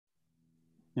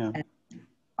 Yeah.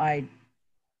 And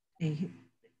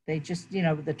they just, the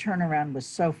turnaround was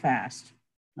so fast.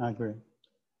 I agree.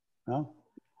 Well,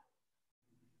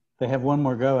 they have one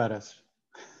more go at us.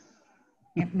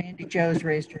 Mandy Jo's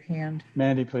raised her hand.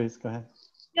 Mandy, please go ahead.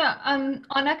 Yeah,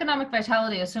 on economic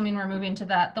vitality, assuming we're moving to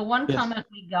that, the one comment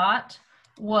we got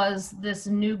was this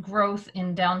new growth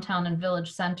in downtown and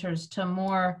village centers to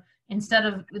more, instead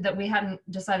of that we hadn't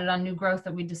decided on new growth,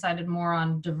 that we decided more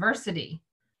on diversity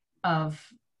of,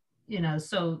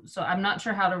 so I'm not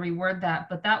sure how to reword that,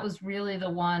 but that was really the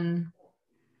one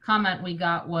comment we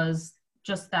got, was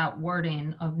just that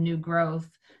wording of new growth.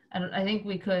 And I think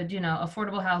we could,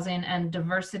 affordable housing and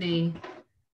diversity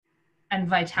and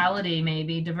vitality,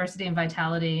 maybe diversity and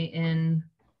vitality in,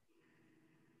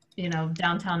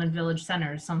 downtown and village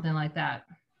centers, something like that.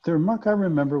 The remark I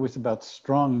remember was about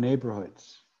strong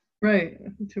neighborhoods. Right.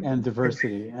 And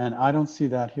diversity. And I don't see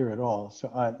that here at all.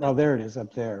 So, there it is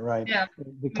up there, right? Yeah.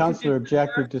 The counselor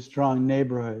objected to strong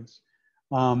neighborhoods,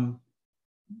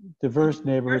 diverse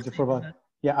neighborhoods, affordable.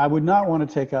 Yeah, I would not want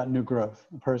to take out new growth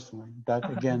personally.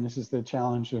 Again, this is the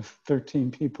challenge of 13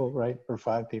 people, right? Or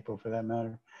 5 people for that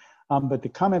matter. But the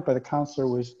comment by the counselor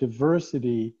was diverse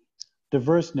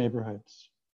neighborhoods.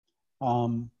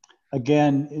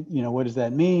 Again, what does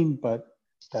that mean? But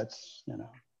that's,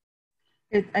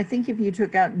 I think if you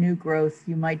took out new growth,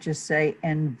 you might just say,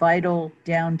 and vital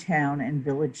downtown and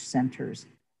village centers.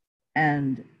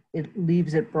 And it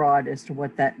leaves it broad as to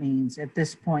what that means. At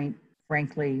this point,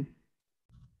 frankly,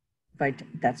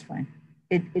 that's fine.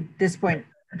 At this point,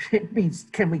 it means,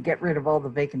 can we get rid of all the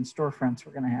vacant storefronts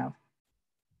we're going to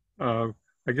have?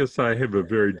 I guess I have a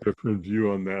very different view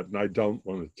on that, and I don't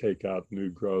want to take out new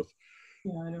growth.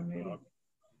 Yeah, I don't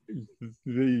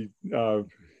either.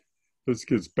 This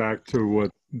gets back to what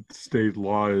state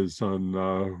law is on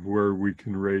where we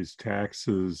can raise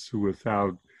taxes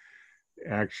without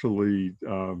actually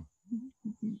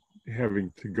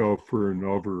having to go for an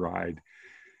override.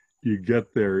 You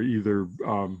get there either,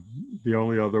 the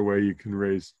only other way you can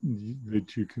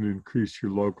increase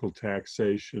your local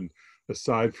taxation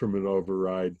aside from an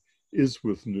override is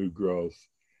with new growth.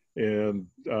 And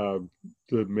the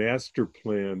master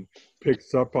plan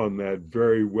picks up on that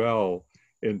very well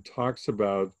and talks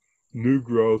about new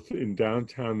growth in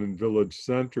downtown and village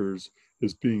centers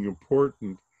as being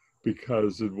important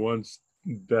because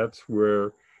that's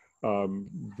where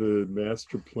the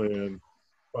master plan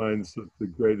finds that the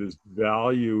greatest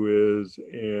value is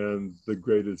and the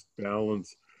greatest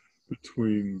balance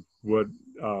between what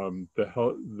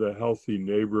the healthy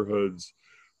neighborhoods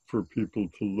for people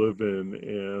to live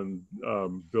in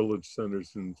and village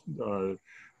centers and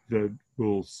that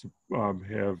will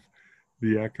have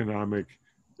the economic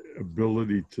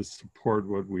ability to support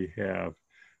what we have.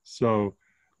 So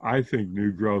I think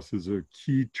new growth is a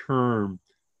key term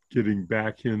getting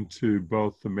back into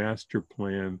both the master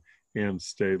plan and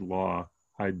state law.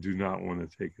 I do not want to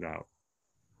take it out.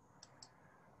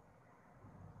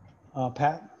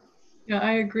 Pat? Yeah,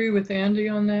 I agree with Andy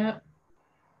on that.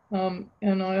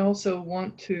 And I also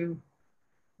want to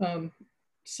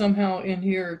somehow in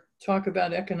here talk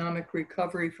about economic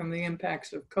recovery from the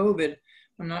impacts of COVID.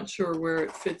 I'm not sure where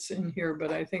it fits in here,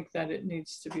 but I think that it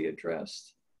needs to be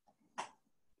addressed. I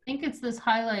think it's this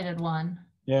highlighted one.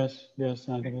 Yes, yes,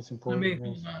 I think it's important. Let me,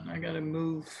 hold on, I gotta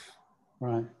move.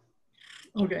 Right.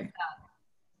 Okay.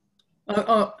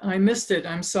 Oh, I missed it.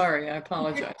 I'm sorry, I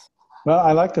apologize. Well,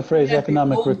 I like the phrase Yeah, the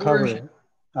economic old recovery. version.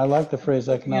 I like the phrase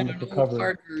We had economic an old recovery.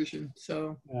 hard version,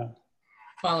 so Yeah,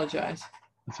 apologize.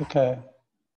 it's okay.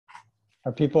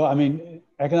 Are people, I mean,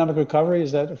 economic recovery,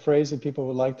 is that a phrase that people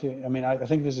would like to, I mean, I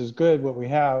think this is good, what we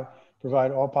have, provide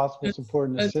all possible support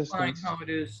and That's fine assistance. how it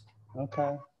is.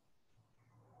 Okay.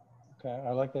 Okay,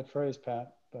 I like that phrase,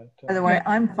 Pat, but. By the way,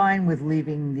 I'm fine with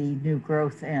leaving the new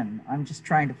growth in. I'm just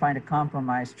trying to find a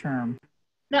compromise term.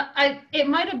 No, it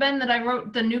might have been that I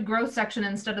wrote the new growth section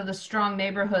instead of the strong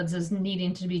neighborhoods as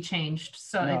needing to be changed.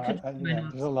 So No, it could. yeah,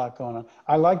 there's a lot going on.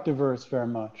 I like diverse very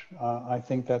much. I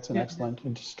think that's an Yeah. excellent,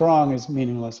 and strong is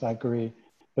meaningless, I agree.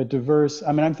 But diverse,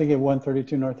 I mean, I'm thinking of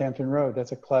 132 Northampton Road.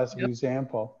 That's a classic Yep.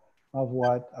 example of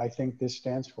what I think this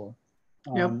stands for.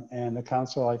 Yep. And the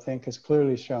council, I think, has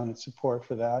clearly shown its support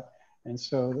for that. And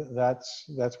so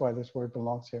that's why this word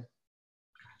belongs here.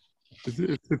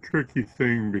 It's a tricky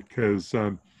thing because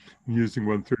using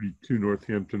 132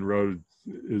 Northampton Road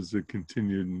is a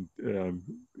continued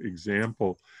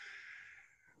example.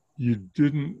 You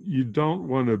don't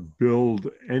want to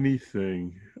build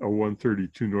anything, a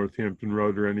 132 Northampton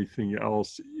Road or anything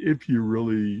else, if you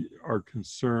really are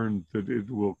concerned that it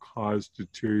will cause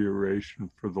deterioration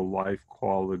for the life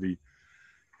quality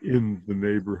in the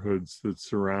neighborhoods that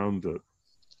surround it.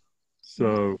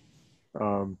 So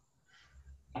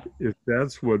if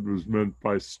that's what was meant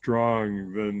by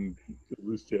strong, then at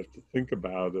least you have to think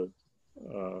about it.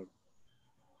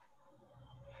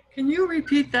 Can you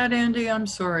repeat that, Andy? I'm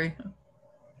sorry.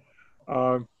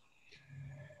 I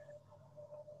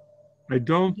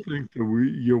don't think that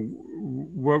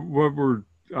what we're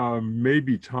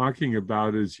maybe talking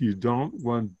about is you don't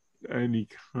want any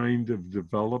kind of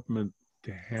development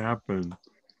to happen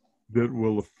that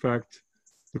will affect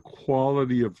the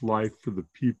quality of life for the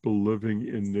people living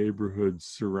in neighborhoods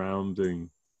surrounding,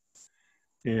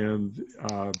 and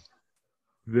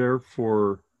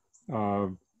therefore,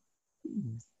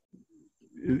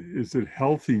 is it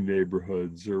healthy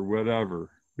neighborhoods or whatever?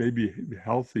 Maybe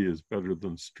healthy is better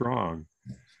than strong,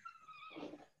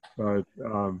 but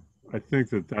I think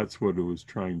that that's what it was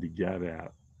trying to get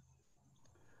at.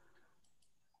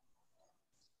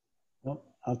 Well,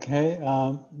 okay,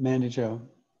 Mandy Jo.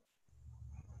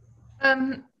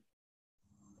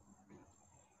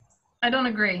 I don't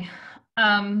agree.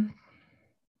 The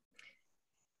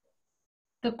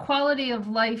quality of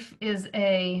life is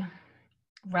a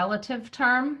relative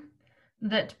term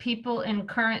that people in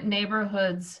current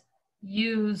neighborhoods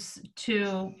use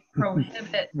to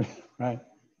prohibit Right.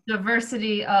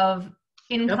 diversity of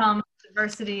income,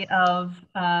 diversity of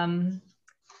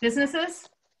businesses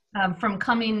from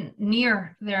coming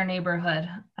near their neighborhood.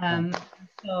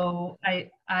 So I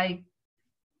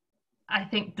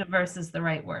think diverse is the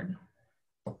right word.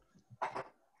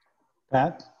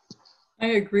 Pat? I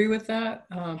agree with that,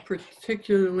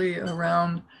 particularly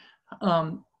around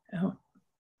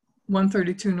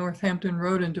 132 Northampton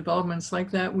Road and developments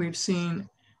like that. We've seen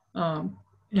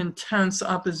intense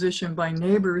opposition by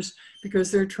neighbors because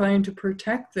they're trying to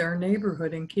protect their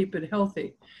neighborhood and keep it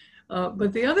healthy.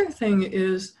 But the other thing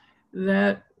is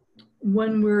that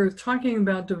when we're talking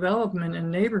about development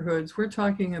in neighborhoods, we're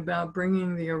talking about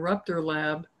bringing the Eruptor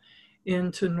Lab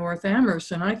into North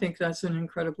Amherst. And I think that's an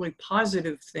incredibly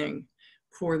positive thing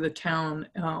for the town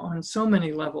on so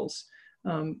many levels.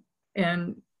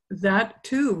 And that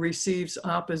too receives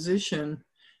opposition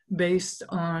based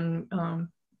on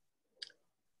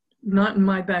not in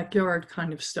my backyard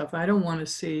kind of stuff. I don't want to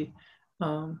see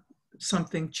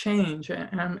something change.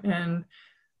 And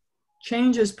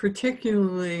change is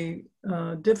particularly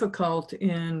difficult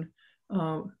in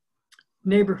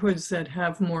neighborhoods that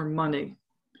have more money.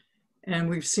 And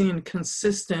we've seen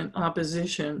consistent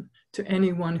opposition to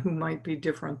anyone who might be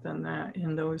different than that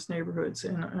in those neighborhoods.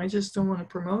 And I just don't want to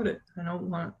promote it. I don't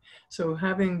want, so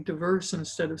having diverse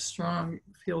instead of strong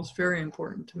feels very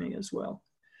important to me as well.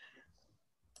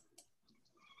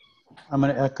 I'm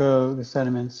going to echo the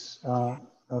sentiments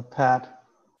of Pat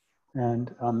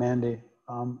and Mandy.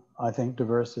 I think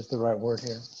diverse is the right word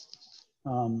here.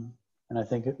 And I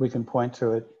think we can point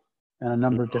to it in a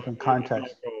number of different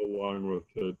contexts. I'll go along with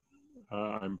it.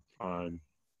 I'm fine.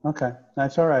 Okay,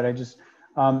 that's all right. I just,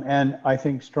 and I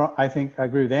think I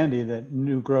agree with Andy that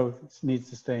new growth needs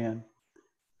to stay in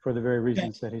for the very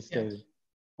reasons that he stated.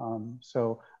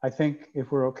 So I think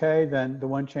if we're okay, then the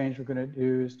one change we're going to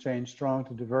do is change strong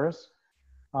to diverse.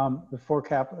 The four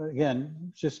cap,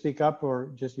 again, just speak up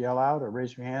or just yell out or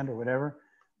raise your hand or whatever.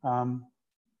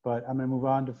 But I'm going to move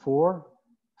on to four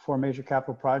major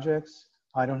capital projects.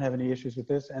 I don't have any issues with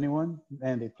this. Anyone?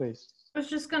 Andy, please. I was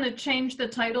just going to change the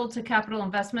title to capital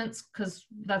investments because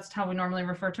that's how we normally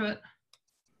refer to it.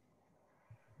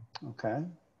 Okay.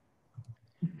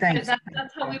 Thanks.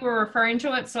 That's how we were referring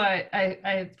to it. So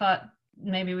I thought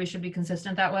maybe we should be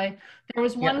consistent that way. There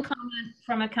was one comment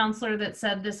from a counselor that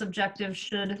said this objective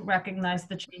should recognize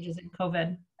the changes in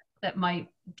COVID that might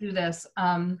do this.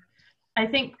 I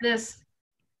think this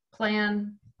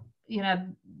plan, you know,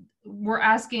 we're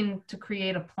asking to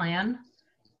create a plan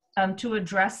to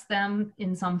address them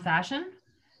in some fashion.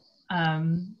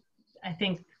 I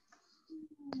think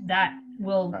that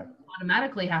will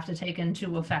automatically have to take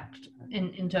into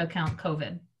account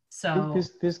COVID. So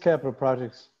these capital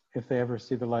projects, if they ever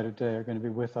see the light of day, are going to be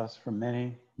with us for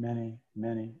many, many,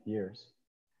 many years.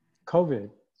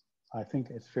 COVID, I think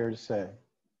it's fair to say,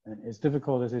 and as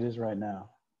difficult as it is right now,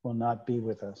 will not be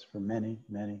with us for many,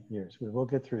 many years. We will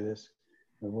get through this.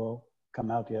 We will come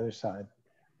out the other side.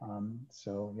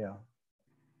 So yeah.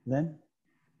 Lynn?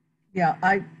 Yeah,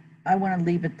 I want to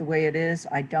leave it the way it is.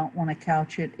 I don't want to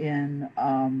couch it in,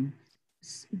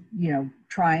 you know,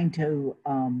 trying to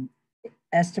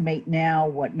estimate now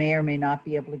what may or may not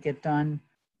be able to get done.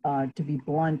 To be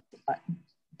blunt,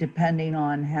 depending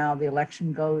on how the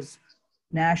election goes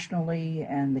nationally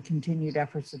and the continued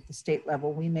efforts at the state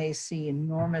level, we may see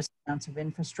enormous amounts of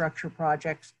infrastructure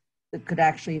projects that could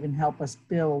actually even help us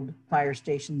build fire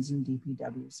stations and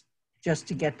DPWs just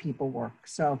to get people work.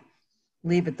 So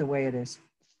leave it the way it is.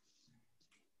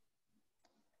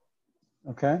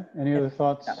 Okay, any other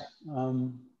thoughts?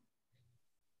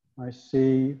 I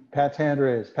see Pat's hand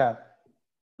raised. Pat.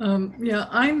 Yeah,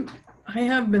 I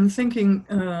have been thinking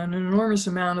an enormous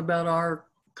amount about our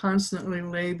constantly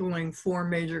labeling 4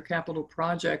 major capital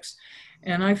projects.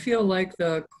 And I feel like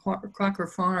the Crocker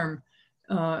Farm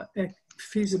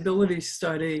feasibility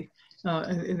study,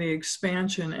 the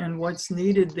expansion and what's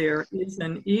needed there is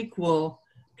an equal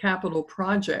capital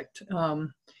project.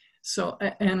 So,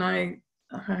 and I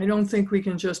don't think we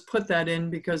can just put that in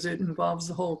because it involves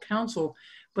the whole council,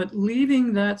 but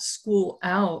leaving that school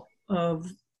out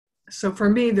of, so for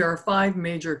me, there are 5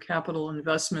 major capital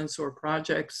investments or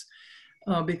projects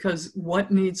because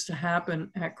what needs to happen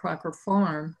at Crocker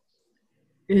Farm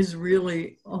is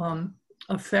really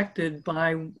affected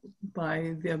by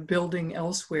the building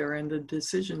elsewhere and the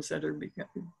decisions that are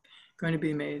going to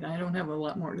be made. I don't have a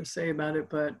lot more to say about it,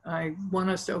 but I want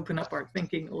us to open up our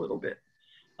thinking a little bit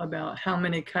about how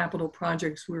many capital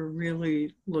projects we're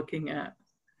really looking at.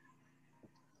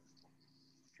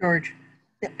 George,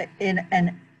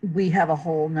 and we have a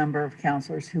whole number of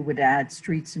counselors who would add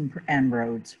streets and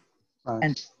roads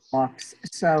and walks.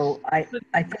 So I think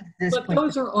this. But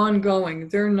those are ongoing.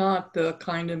 They're not the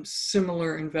kind of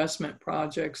similar investment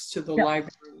projects to the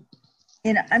library.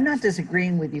 And I'm not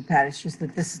disagreeing with you, Pat. It's just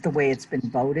that this is the way it's been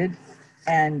voted.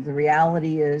 And the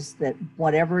reality is that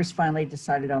whatever is finally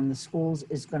decided on the schools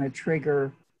is going to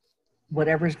trigger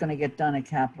whatever is going to get done at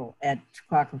Capitol. At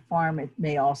Crocker Farm, it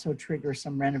may also trigger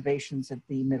some renovations at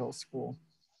the middle school.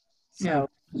 So yeah,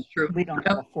 that's true. We don't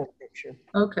have a full picture.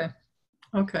 Okay.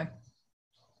 Okay.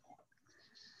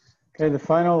 Okay, the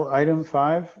final item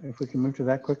 5, if we can move to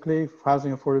that quickly,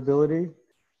 housing affordability.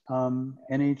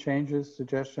 Any changes,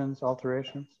 suggestions,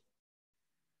 alterations?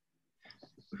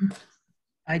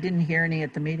 I didn't hear any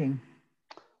at the meeting.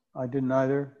 I didn't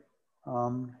either.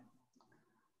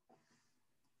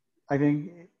 I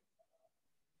think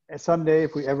someday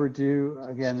if we ever do,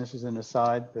 again, this is an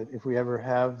aside, but if we ever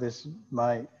have this,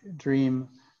 my dream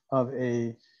of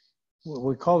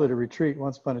we called it a retreat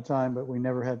once upon a time, but we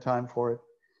never had time for it,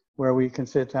 where we can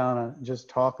sit down and just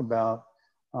talk about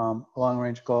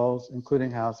long-range goals,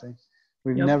 including housing.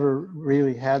 We've never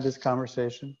really had this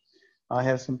conversation. I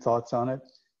have some thoughts on it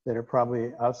that are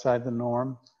probably outside the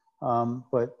norm.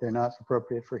 but they're not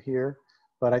appropriate for here.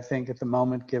 But I think at the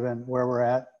moment, given where we're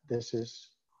at, this is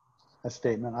a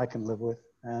statement I can live with,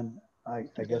 and I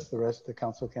guess the rest of the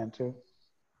council can too.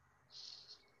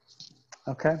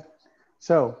 Okay,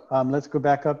 so let's go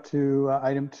back up to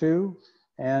item 2.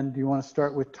 And do you want to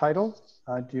start with title?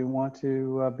 Do you want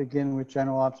to begin with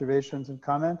general observations and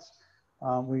comments?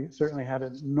 We certainly had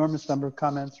an enormous number of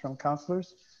comments from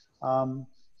councilors. And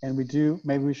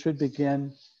maybe we should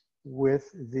begin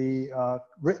with the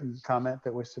written comment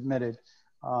that was submitted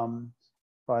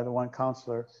by the one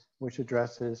councilor, which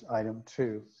addresses item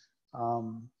 2,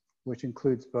 which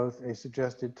includes both a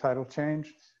suggested title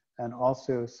change and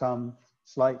also some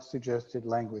slight suggested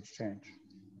language change.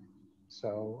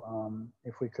 So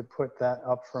if we could put that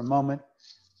up for a moment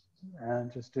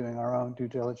and just doing our own due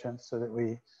diligence so that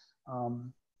we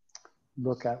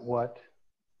look at what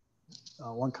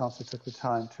one councilor took the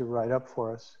time to write up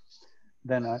for us.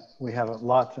 Then we have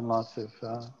lots and lots of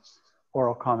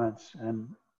oral comments, and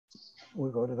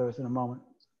we'll go to those in a moment.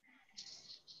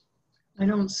 I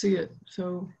don't see it,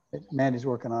 so. Mandy's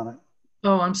working on it.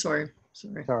 Oh, I'm sorry.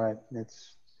 Sorry. It's all right.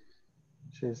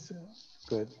 She's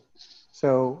good.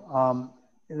 So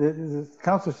the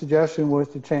council's suggestion was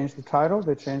to change the title.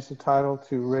 They changed the title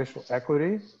to racial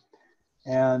equity.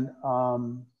 And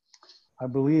I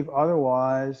believe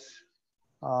otherwise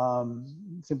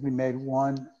simply made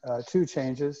two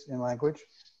changes in language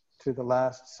to the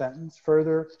last sentence.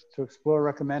 Further, to explore,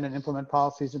 recommend, and implement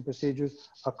policies and procedures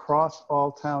across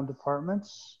all town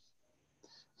departments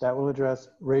that will address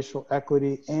racial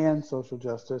equity and social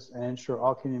justice and ensure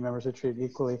all community members are treated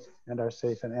equally and are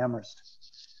safe in Amherst.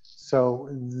 So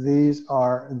these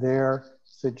are their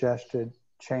suggested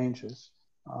changes.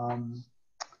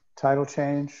 Title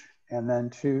change, and then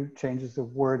 2 changes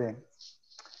of wording.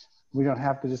 We don't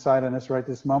have to decide on this right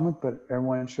this moment, but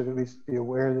everyone should at least be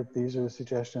aware that these are the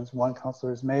suggestions one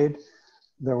councilor has made.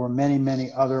 There were many,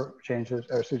 many other changes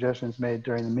or suggestions made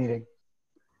during the meeting.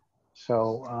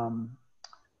 So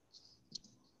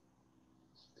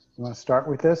you want to start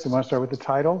with this? You want to start with the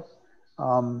title?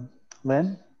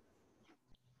 Lynn?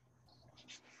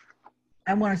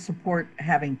 I want to support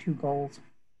having 2 goals.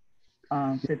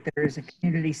 That there is a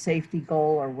community safety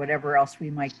goal or whatever else we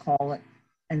might call it.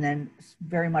 And then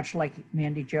very much like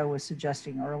Mandy Jo was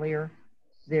suggesting earlier,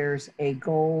 there's a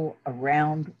goal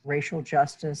around racial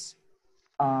justice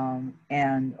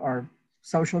or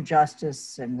social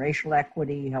justice and racial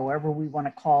equity, however we want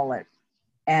to call it.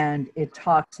 And it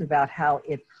talks about how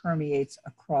it permeates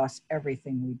across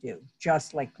everything we do,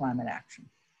 just like climate action.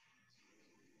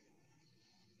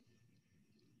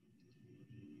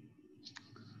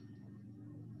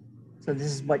 So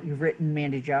this is what you've written,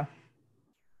 Mandy Jo?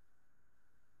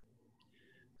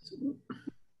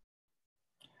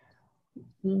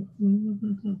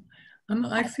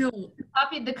 I feel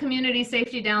Copied the community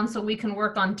safety down so we can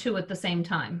work on 2 at the same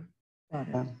time.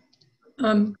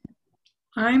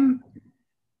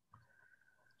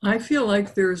 I feel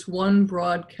like there's one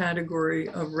broad category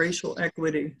of racial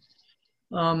equity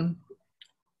and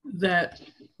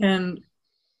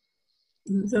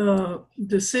the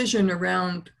decision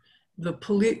around the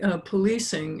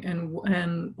policing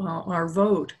and our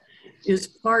vote is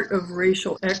part of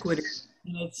racial equity.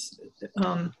 And it's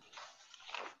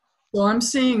so I'm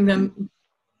seeing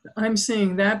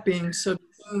that being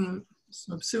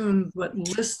subsumed but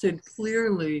listed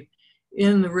clearly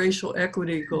in the racial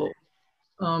equity goal.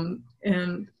 I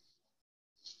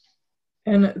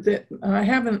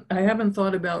haven't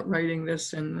thought about writing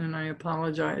this, and I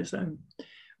apologize.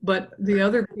 But the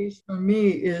other piece for me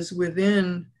is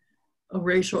within a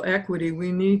racial equity,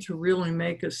 we need to really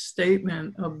make a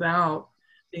statement about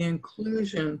the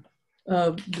inclusion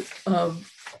of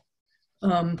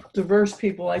diverse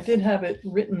people. I did have it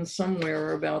written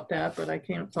somewhere about that, but I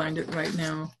can't find it right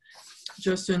now.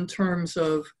 Just in terms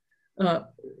of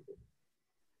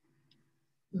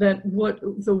that what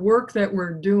the work that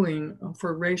we're doing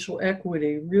for racial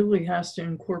equity really has to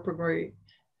incorporate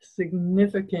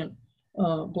significant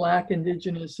Black,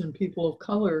 Indigenous, and people of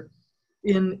color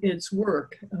in its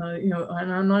work. And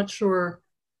I'm not sure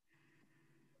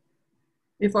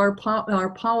if our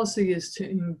policy is to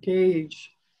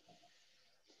engage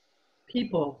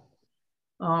people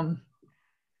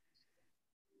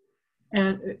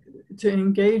and to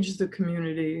engage the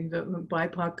community, the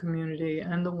BIPOC community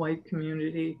and the white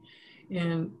community,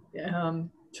 and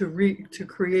to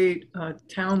create a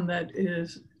town that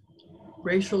is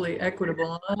racially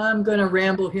equitable. I'm going to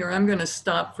ramble here. I'm going to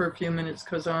stop for a few minutes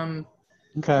because I'm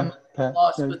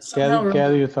lost. But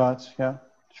gather your thoughts. Yeah,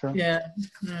 sure. Yeah,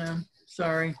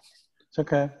 sorry. It's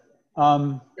okay.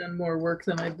 Done more work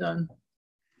than I've done.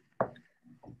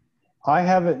 I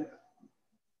haven't,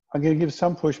 I'm going to give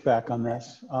some pushback on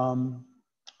this.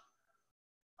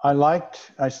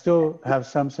 I still have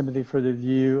some sympathy for the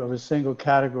view of a single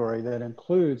category that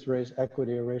includes race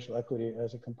equity or racial equity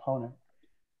as a component,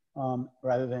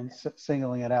 rather than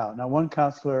singling it out. Now, one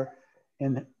counselor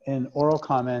in oral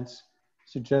comments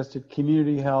suggested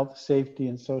community health, safety,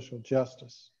 and social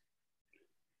justice.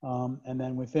 And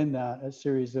then within that, a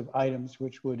series of items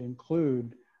which would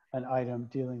include an item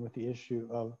dealing with the issue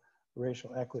of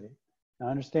racial equity. Now,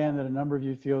 I understand that a number of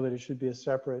you feel that it should be a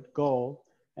separate goal,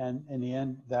 and in the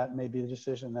end, that may be the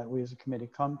decision that we as a committee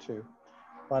come to.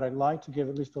 But I'd like to give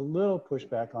at least a little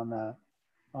pushback on that,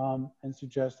 and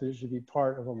suggest that it should be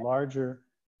part of a larger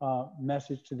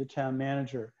message to the town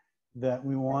manager that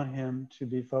we want him to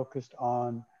be focused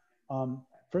on,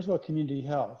 first of all, community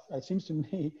health. It seems to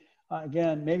me,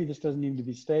 again, maybe this doesn't need to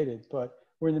be stated, but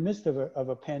we're in the midst of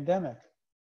a pandemic.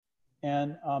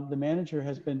 And the manager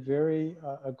has been very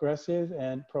aggressive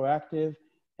and proactive.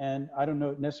 And I don't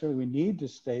know necessarily we need to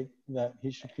state that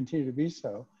he should continue to be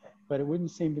so, but it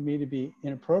wouldn't seem to me to be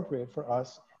inappropriate for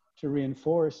us to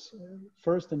reinforce,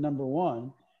 first and number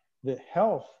one, the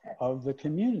health of the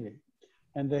community,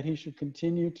 and that he should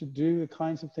continue to do the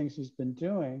kinds of things he's been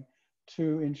doing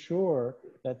to ensure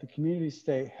that the community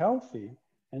stay healthy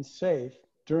and safe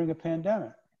during a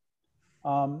pandemic.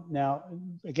 Now,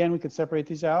 again, we could separate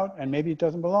these out, and maybe it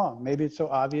doesn't belong. Maybe it's so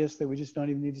obvious that we just don't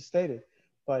even need to state it.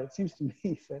 But it seems to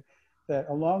me that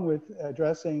along with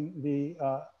addressing the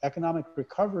economic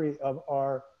recovery of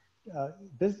our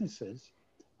businesses,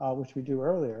 which we do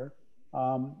earlier,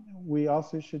 we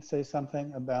also should say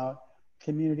something about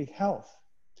community health,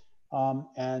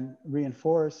 and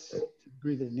reinforce, to the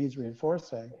degree that it needs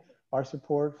reinforcing, our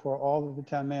support for all that the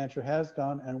town manager has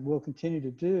done and will continue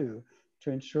to do to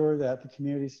ensure that the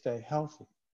communities stay healthy.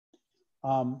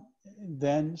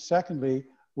 Then secondly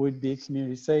would be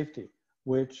community safety,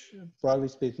 which broadly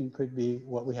speaking could be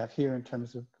what we have here in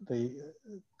terms of the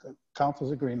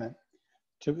council's agreement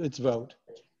to its vote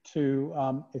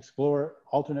to explore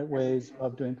alternate ways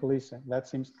of doing policing. That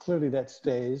seems clearly that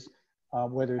stays,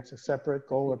 whether it's a separate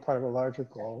goal or part of a larger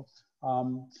goal.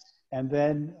 And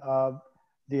then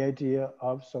the idea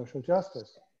of social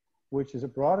justice, which is a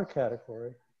broader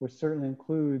category, which certainly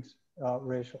includes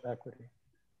racial equity.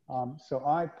 So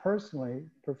I personally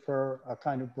prefer a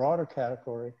kind of broader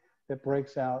category that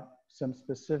breaks out some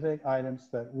specific items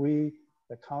that we,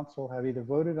 the council, have either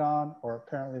voted on or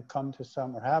apparently come to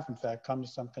some, or have in fact come to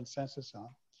some consensus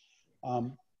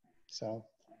on. So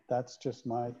that's just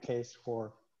my case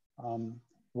for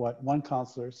what one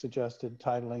counselor suggested,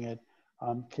 titling it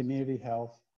community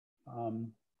health.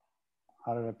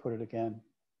 How did I put it again?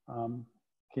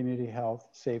 Community health,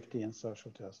 safety, and social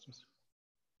justice.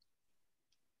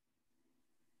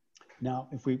 Now,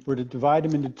 if we were to divide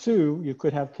them into two, you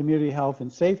could have community health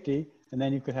and safety, and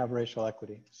then you could have racial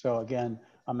equity. So again,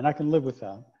 I mean, I can live with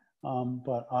that,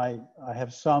 but I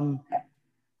have some,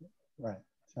 right,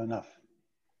 so enough.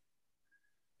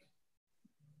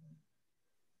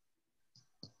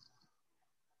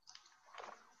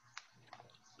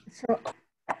 So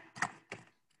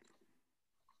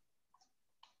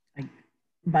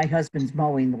my husband's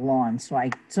mowing the lawn, so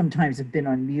I sometimes have been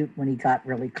on mute when he got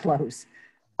really close.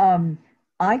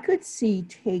 I could see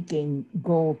taking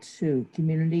goal 2,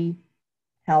 community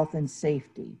health and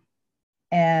safety,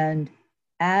 and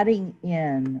adding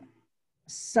in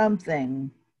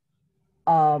something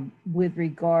with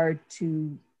regard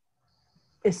to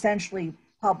essentially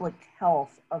public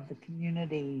health of the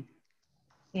community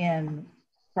in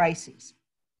crises.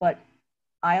 But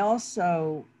I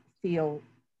also feel,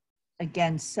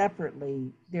 again,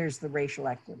 separately, there's the racial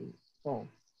equity goal.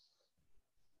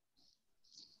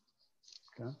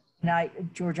 Okay. And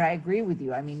George, I agree with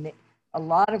you. I mean, a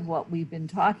lot of what we've been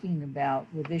talking about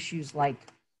with issues like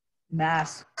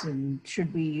masks, and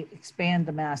should we expand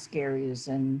the mask areas,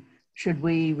 and should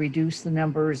we reduce the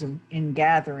numbers in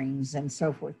gatherings and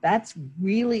so forth, that's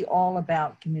really all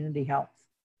about community health.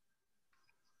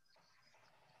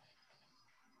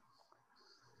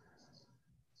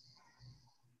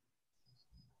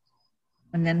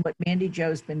 And then what Mandy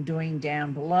Jo's been doing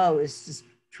down below is just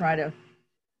try to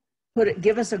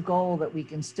give us a goal that we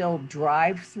can still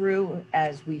drive through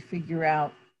as we figure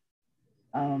out,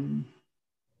 I mean,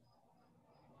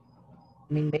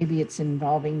 maybe it's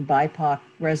involving BIPOC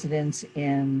residents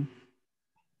in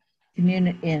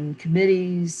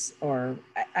committees, or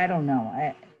I don't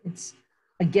know. It's,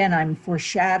 again, I'm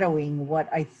foreshadowing what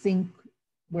I think,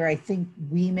 where I think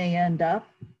we may end up,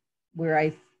 where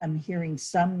I'm hearing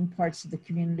some parts of the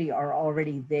community are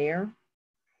already there.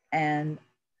 And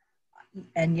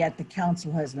and yet the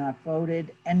council has not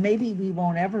voted, and maybe we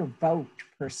won't ever vote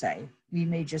per se. We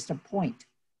may just appoint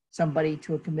somebody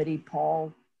to a committee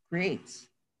Paul creates.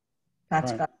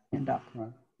 Pat's Right. got to end up.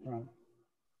 Right.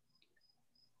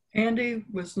 Andy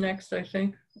was next, I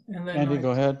think, and then Andy, I-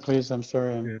 go ahead, please. I'm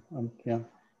sorry. Yeah.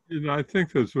 You know, I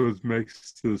think that's what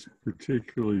makes this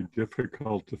particularly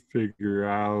difficult to figure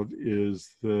out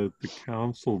is that the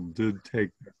council did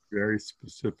take a very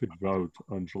specific vote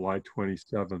on July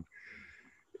 27th.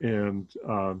 And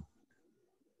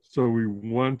so we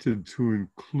wanted to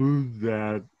include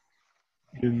that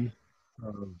in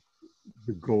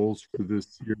the goals for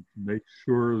this year to make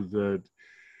sure that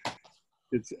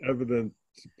it's evident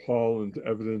to Paul and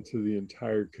evident to the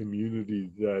entire community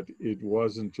that it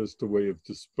wasn't just a way of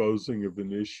disposing of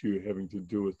an issue having to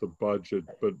do with the budget,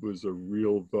 but was a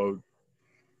real vote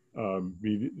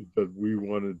that we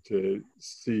wanted to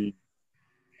see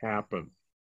happen.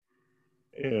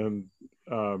 And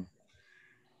the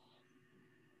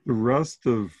rest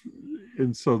of,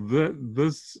 and so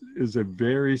this is a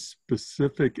very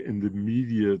specific and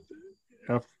immediate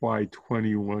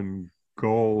FY21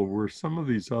 goal, where some of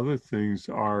these other things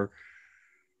are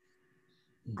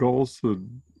goals that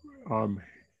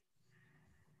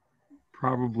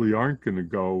probably aren't going to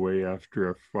go away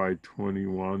after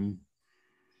FY21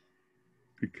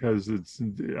 because it's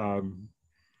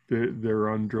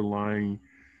they're underlying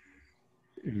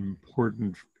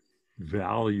important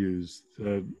values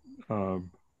that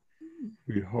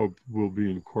we hope will be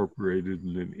incorporated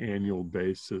in an annual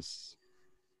basis.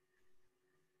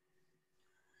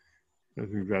 I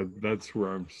think that's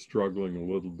where I'm struggling a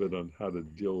little bit on how to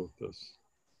deal with this.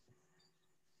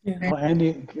 yeah. Well,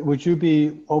 Andy, would you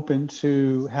be open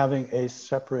to having a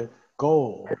separate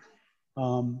goal,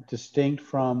 distinct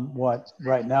from what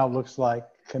right now looks like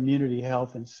community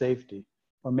health and safety,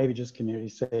 or maybe just community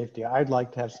safety? I'd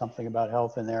like to have something about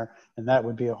health in there, and that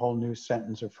would be a whole new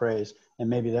sentence or phrase, and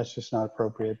maybe that's just not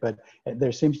appropriate, but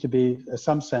there seems to be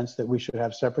some sense that we should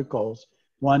have separate goals.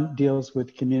 One deals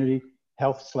with community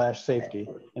health/safety,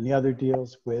 and the other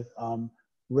deals with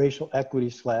racial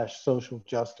equity/social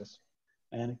justice.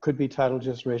 And it could be titled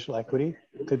just racial equity.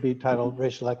 It could be titled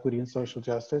racial equity and social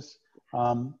justice.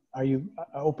 Are you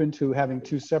open to having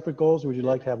two separate goals, or would you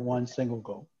like to have one single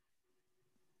goal?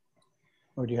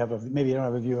 Or do you have maybe you don't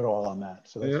have a view at all on that,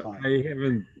 so that's fine. I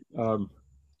haven't,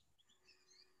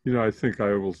 you know, I think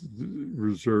I will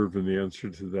reserve an answer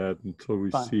to that until we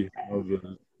Fine. see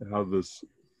how this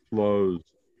flows.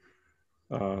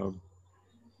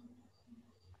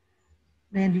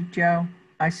 Mandy, Joe,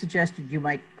 I suggested you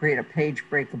might create a page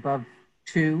break above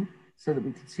 2 so that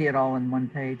we can see it all in one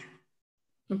page.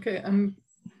 Okay,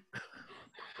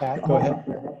 Pat, go ahead.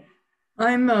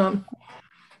 I'm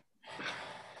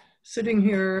sitting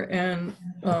here and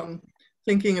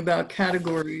thinking about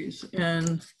categories,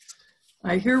 and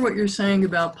I hear what you're saying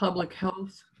about public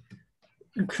health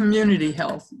and community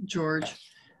health, George.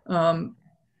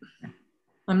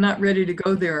 I'm not ready to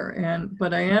go there,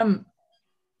 but I am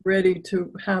ready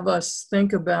to have us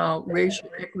think about racial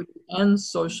equity and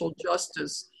social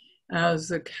justice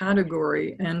as a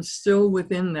category, and still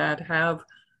within that have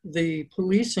the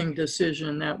policing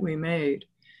decision that we made.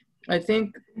 I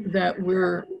think that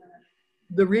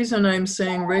the reason I'm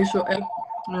saying racial equity,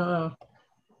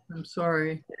 I'm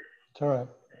sorry. It's all right.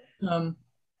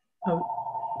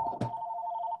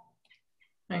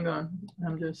 Hang on,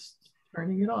 I'm just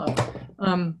turning it off.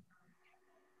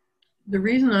 The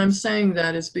reason I'm saying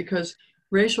that is because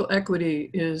racial equity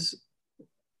is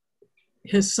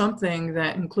something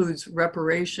that includes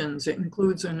reparations. It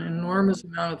includes an enormous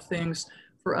amount of things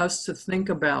for us to think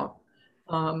about.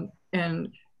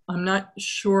 And I'm not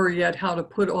sure yet how to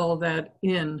put all that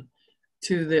in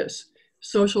to this.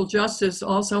 Social justice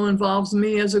also involves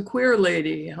me as a queer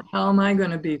lady. How am I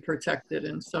going to be protected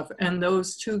and stuff? And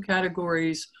those two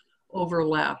categories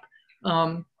overlap.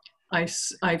 I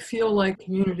feel like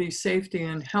community safety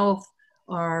and health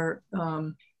are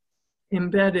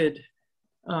embedded,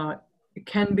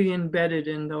 can be embedded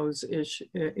in those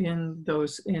in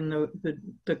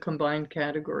the combined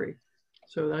category.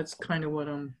 So that's kind of what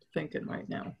I'm thinking right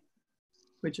now,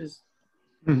 which is.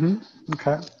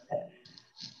 Okay.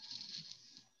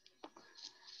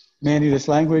 Mandy, this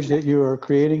language that you are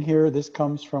creating here, this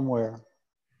comes from where?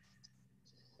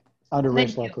 Under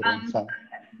racial equity.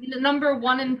 Number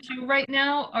 1 and 2 right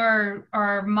now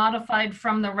are modified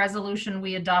from the resolution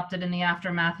we adopted in the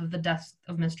aftermath of the death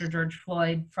of Mr. George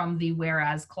Floyd, from the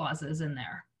whereas clauses in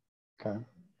there. Okay.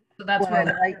 So that's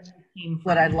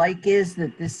What I like is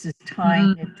that this is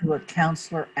tying into a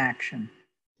counselor action.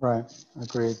 Right.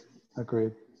 Agreed.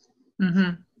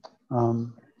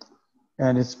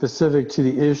 And it's specific to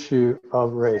the issue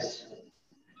of race.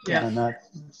 Yeah. And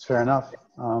that's fair enough.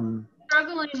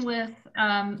 Struggling with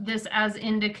this as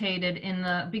indicated in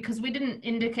the, because we didn't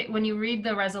indicate, when you read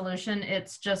the resolution,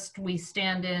 it's just we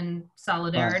stand in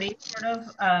solidarity, sort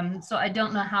of. So I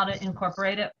don't know how to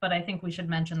incorporate it, but I think we should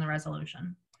mention the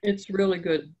resolution. It's really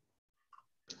good.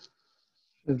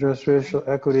 Address racial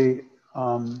equity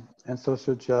and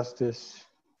social justice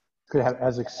could have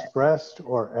as expressed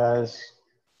or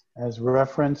as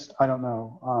referenced. I don't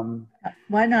know.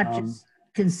 Why not just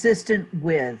consistent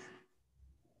with?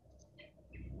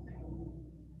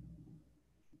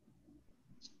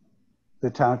 The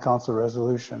town council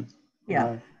resolution.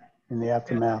 Yeah. In the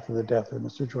aftermath of the death of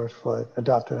Mr. George Floyd,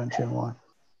 adopted on June 1.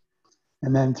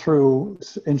 And then through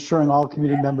ensuring all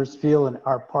community members feel and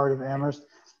are part of Amherst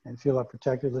and feel are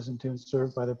protected, listened to, and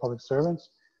served by their public servants,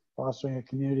 fostering a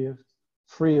community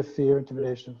free of fear,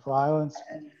 intimidation, and violence,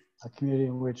 a community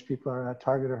in which people are not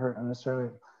targeted or hurt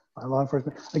unnecessarily by law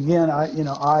enforcement. Again,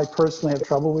 I personally have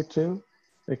trouble with two,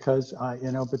 because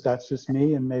but that's just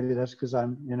me, and maybe that's because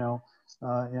I'm,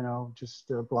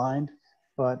 just blind.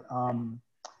 But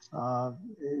the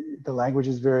language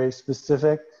is very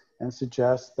specific and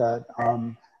suggests that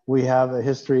we have a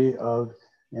history of,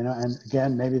 and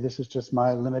again, maybe this is just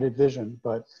my limited vision,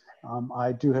 but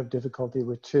I do have difficulty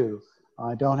with two.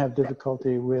 I don't have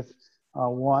difficulty with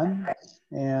one,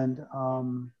 and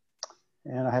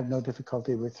I have no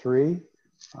difficulty with three.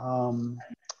 I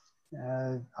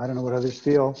don't know what others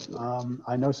feel.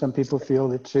 I know some people feel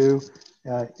that two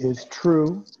is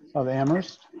true of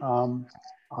Amherst.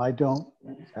 I don't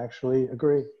actually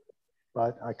agree,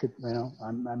 but I could,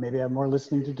 I maybe have more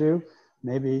listening to do,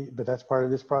 maybe, but that's part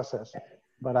of this process.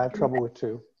 But I have trouble with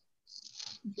two.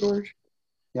 George?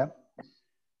 Yep.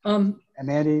 And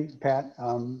Andy, Pat?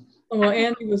 well,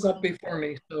 Andy was up before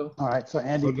me, so. All right, so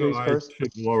Andy, please first. I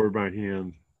should lower my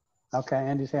hand. Okay,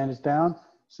 Andy's hand is down.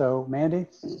 So Mandy?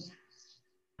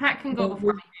 Pat can go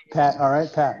before me. Pat, all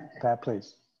right, Pat,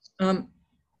 please.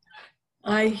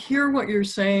 I hear what you're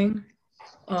saying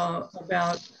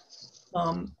about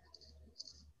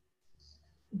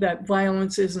that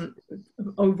violence isn't,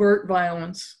 overt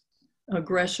violence,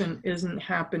 aggression isn't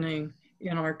happening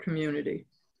in our community.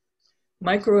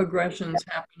 Microaggressions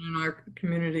happen in our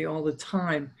community all the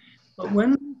time. But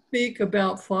when we speak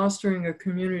about fostering a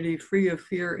community free of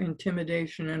fear,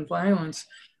 intimidation, and violence,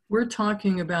 we're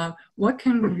talking about what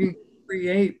can we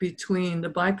create between the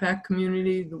BIPAC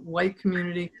community, the white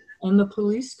community, and the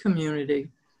police community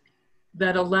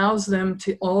that allows them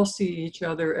to all see each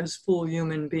other as full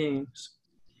human beings.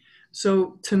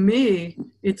 So to me,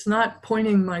 it's not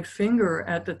pointing my finger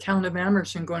at the town of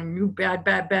Amherst and going, you bad,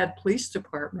 bad, bad police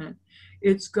department.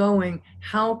 It's going,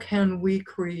 how can we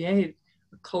create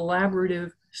a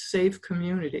collaborative, safe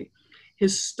community?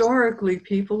 Historically,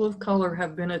 people of color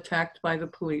have been attacked by the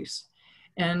police.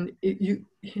 And it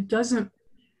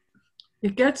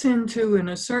gets into, in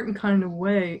a certain kind of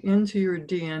way, into your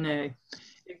DNA.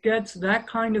 It gets, that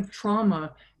kind of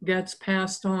trauma gets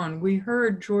passed on. We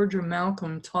heard Georgia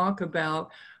Malcolm talk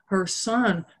about her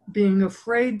son being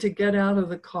afraid to get out of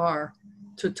the car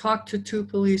to talk to two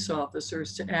police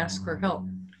officers to ask for help.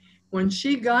 When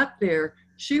she got there,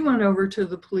 she went over to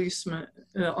the policeman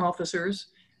officers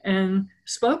and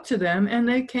spoke to them, and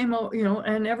they came out,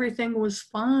 and everything was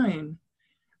fine.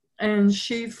 And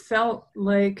she felt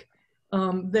like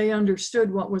they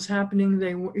understood what was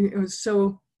happening.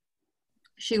 So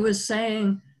she was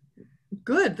saying,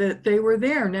 good that they were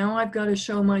there. Now I've got to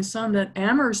show my son that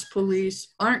Amherst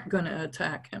police aren't going to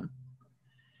attack him.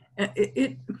 Pat,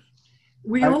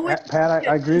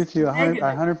 I agree with you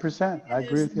 100%. I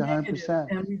agree with you 100%.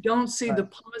 And we don't see the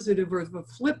positive or the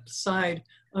flip side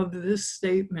of this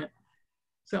statement.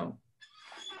 So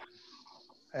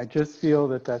I just feel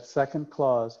that second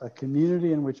clause, a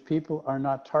community in which people are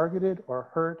not targeted or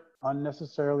hurt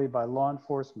unnecessarily by law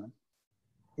enforcement,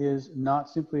 is not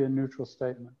simply a neutral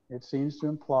statement. It seems to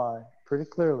imply pretty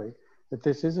clearly that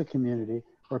this is a community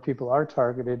where people are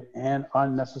targeted and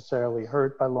unnecessarily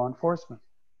hurt by law enforcement.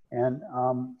 And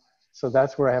so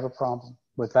that's where I have a problem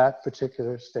with that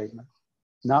particular statement.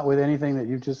 Not with anything that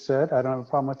you just said. I don't have a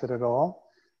problem with it at all.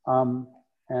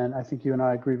 And I think you and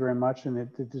I agree very much in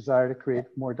the desire to create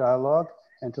more dialogue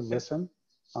and to listen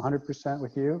 100%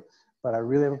 with you. But I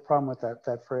really have a problem with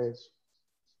that phrase.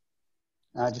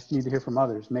 I just need to hear from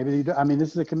others. Maybe you do. I mean, this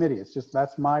is a committee. It's just,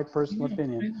 that's my personal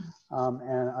opinion.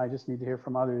 And I just need to hear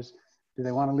from others. Do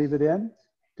they want to leave it in?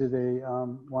 Do they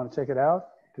want to take it out?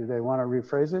 Do they want to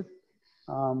rephrase it?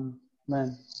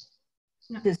 Lynn?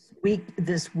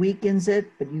 This weakens it,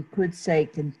 but you could say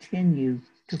continue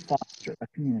to foster a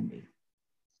community.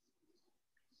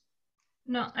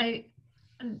 No,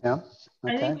 Yeah,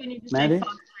 I think okay. we need to say Mandy?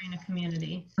 fostering a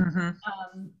community. Mhm.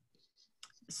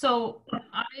 So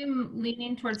I'm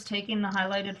leaning towards taking the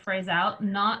highlighted phrase out,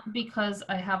 not because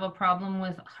I have a problem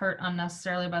with hurt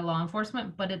unnecessarily by law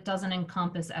enforcement, but it doesn't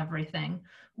encompass everything.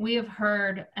 We have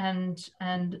heard,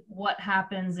 and what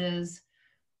happens is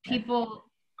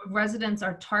residents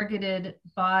are targeted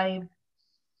by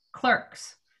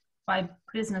clerks, by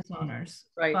business owners,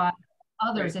 Right. by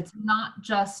others. Right. It's not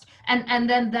just, and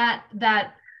then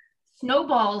that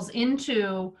snowballs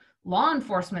into law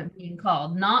enforcement being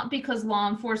called, not because law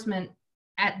enforcement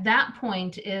at that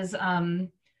point is,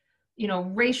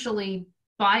 racially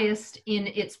biased in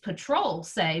its patrol,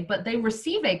 say, but they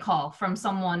receive a call from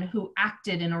someone who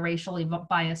acted in a racially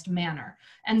biased manner.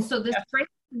 And so this phrase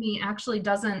to me actually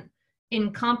doesn't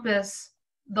encompass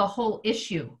the whole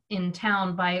issue in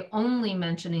town by only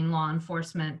mentioning law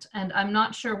enforcement. And I'm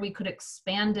not sure we could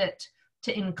expand it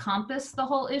to encompass the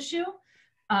whole issue.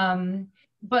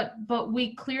 But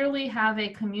we clearly have a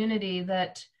community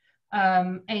that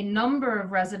a number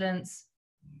of residents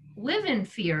live in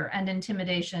fear and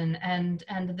intimidation and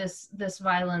this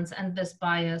violence and this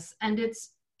bias, and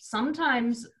it's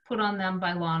sometimes put on them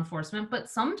by law enforcement, but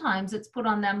sometimes it's put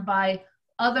on them by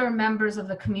other members of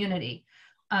the community.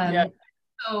 Yeah.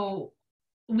 So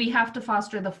we have to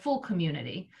foster the full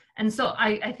community, and so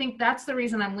I think that's the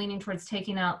reason I'm leaning towards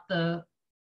taking out the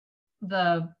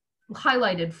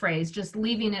highlighted phrase, just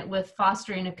leaving it with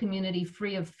fostering a community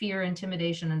free of fear,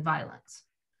 intimidation, and violence.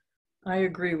 I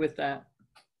agree with that.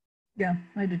 Yeah,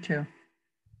 I do too.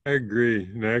 I agree.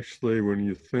 And actually, when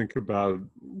you think about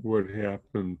what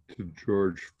happened to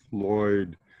George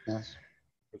Floyd, Yes.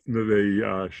 wasn't it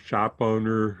a shop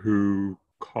owner who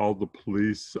called the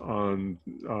police on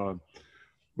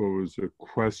what was a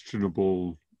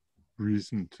questionable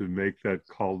reason to make that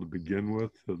call to begin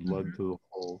with that led to the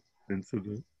whole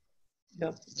incident?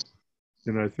 Yep.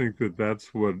 And I think that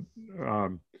that's what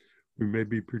we may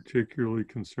be particularly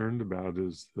concerned about,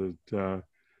 is that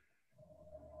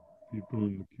people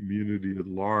in the community at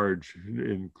large,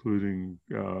 including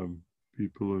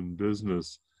people in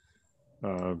business,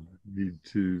 need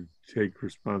to take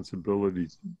responsibility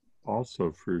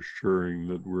also for assuring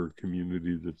that we're a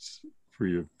community that's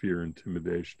free of fear,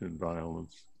 intimidation, and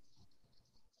violence.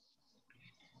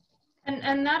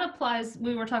 And that applies,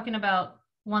 we were talking about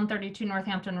 132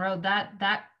 Northampton Road,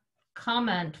 that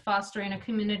comment, fostering a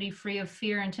community free of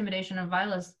fear, intimidation, and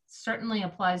violence, certainly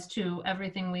applies to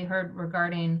everything we heard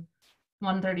regarding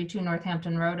 132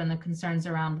 Northampton Road and the concerns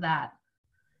around that.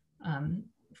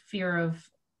 Fear of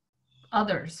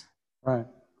others. Right.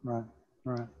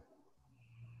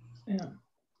 Yeah.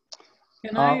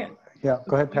 Can I? Yeah,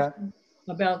 go ahead, Pat.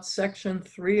 About section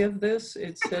 3 of this,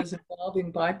 it says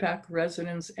involving BIPAC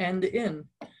residents and in.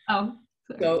 Oh.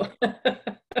 So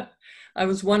I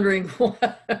was wondering what.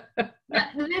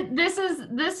 This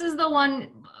is the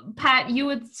one, Pat, you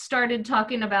had started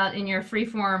talking about in your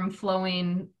freeform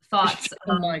flowing thoughts.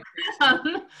 Oh my.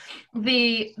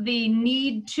 The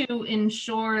need to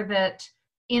ensure that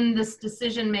in this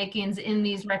decision makings, in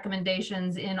these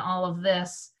recommendations, in all of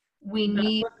this, we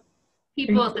need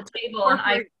people at the table. And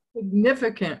I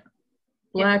significant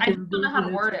Black I don't know how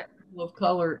to word it. people of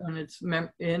color, and it's in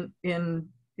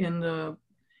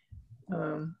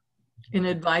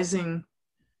advising,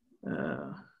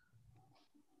 and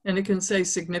it can say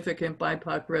significant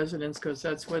BIPOC residents because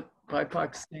that's what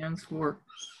BIPOC stands for.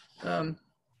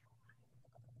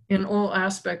 In all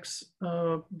aspects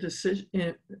of decision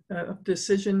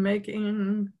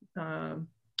making, I'm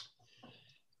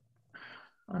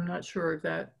not sure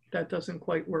that doesn't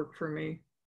quite work for me.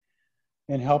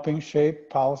 In helping shape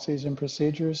policies and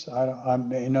procedures,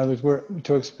 in other words, we're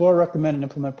to explore, recommend, and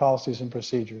implement policies and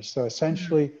procedures. So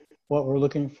essentially, what we're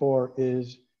looking for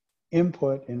is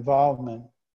input, involvement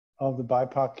of the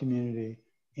BIPOC community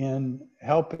in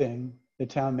helping the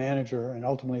town manager and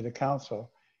ultimately the council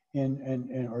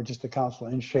or just the council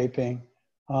in shaping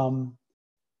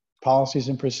policies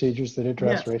and procedures that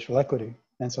address racial equity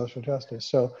and social justice.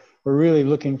 So we're really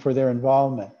looking for their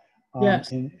involvement.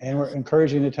 And we're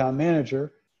encouraging the town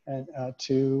manager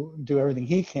to do everything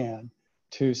he can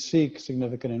to seek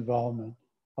significant involvement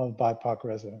of BIPOC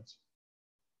residents.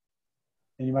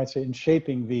 And you might say in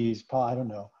shaping these, I don't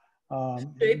know.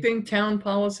 Shaping town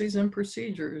policies and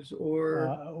procedures,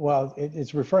 or? Well,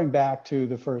 it's referring back to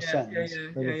the first sentence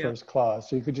or the first clause.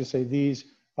 So you could just say these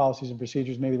policies and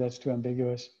procedures. Maybe that's too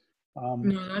ambiguous.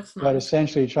 No, that's not. But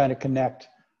essentially trying to connect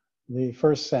the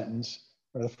first sentence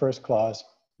or the first clause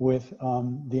with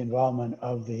the involvement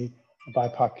of the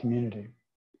BIPOC community.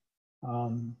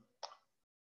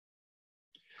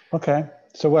 Okay,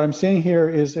 So what I'm seeing here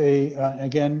is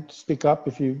again, speak up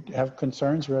if you have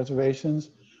concerns, reservations.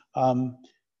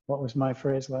 What was my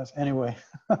phrase last? Anyway,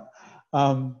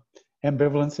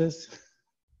 ambivalences.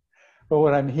 But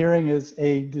what I'm hearing is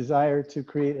a desire to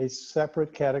create a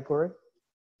separate category.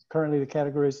 Currently, the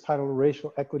category is titled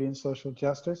Racial Equity and Social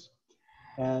Justice.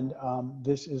 And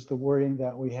this is the wording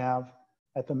that we have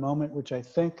at the moment, which I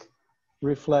think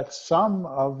reflects some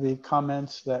of the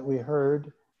comments that we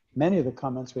heard, many of the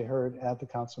comments we heard at the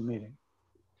council meeting.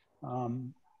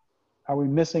 Are we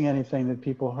missing anything that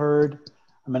people heard?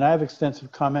 I mean, I have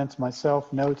extensive comments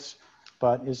myself, notes,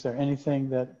 but is there anything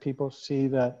that people see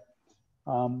that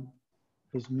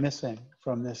is missing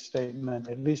from this statement,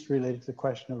 at least related to the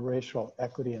question of racial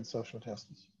equity and social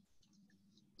justice,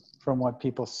 from what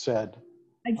people said?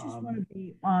 I just want to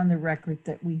be on the record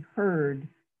that we heard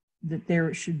that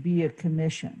there should be a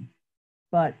commission,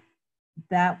 but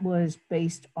that was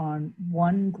based on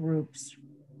one group's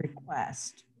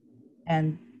request,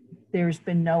 and there's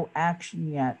been no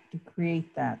action yet to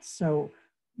create that. So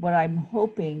what I'm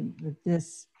hoping that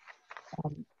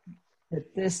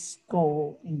this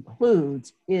goal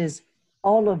includes is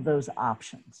all of those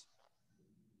options.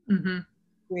 Mm-hmm.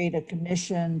 Create a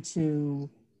commission to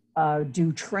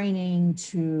do training,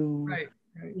 to Right.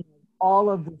 you know, all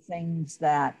of the things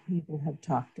that people have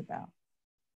talked about.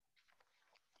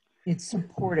 It's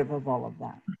supportive of all of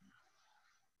that.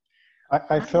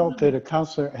 I felt that a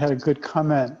counselor had a good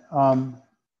comment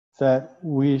that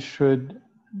we shouldn't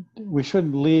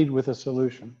lead with a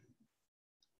solution.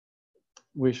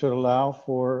 We should allow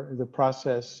for the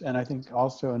process, and I think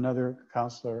also another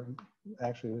counselor,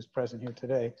 actually who's present here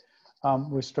today,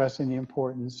 was stressing the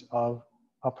importance of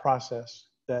a process,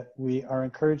 that we are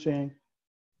encouraging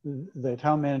the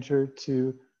town manager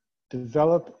to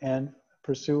develop and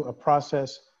pursue a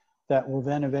process that will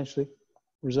then eventually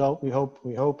result, we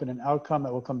hope in an outcome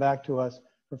that will come back to us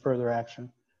for further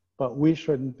action. But we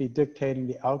shouldn't be dictating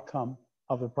the outcome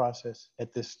of the process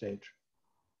at this stage.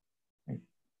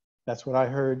 That's what I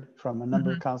heard from a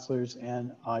number of counselors,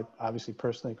 and I obviously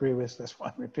personally agree with, that's why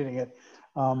I'm repeating it.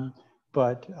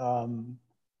 But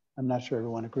I'm not sure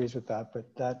everyone agrees with that,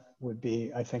 but that would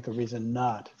be, I think, a reason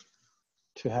not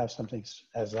to have something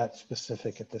as that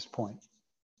specific at this point.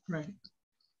 Right.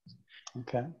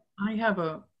 Okay. I have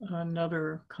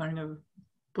another kind of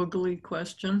boogly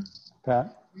question.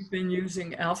 Pat? We've been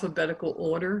using alphabetical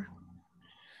order,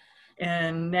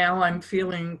 and now I'm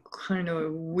feeling kind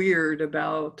of weird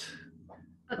about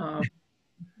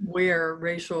where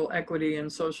racial equity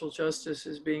and social justice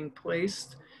is being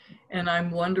placed. And I'm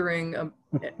wondering,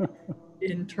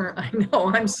 I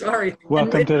know, I'm sorry.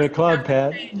 Welcome to the club,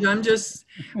 Pat. I'm just,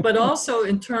 but also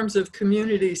in terms of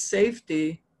community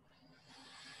safety,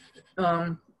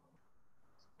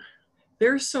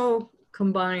 they're so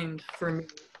combined for me,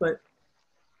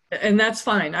 and that's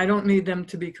fine. I don't need them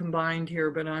to be combined here,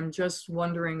 but I'm just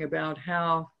wondering about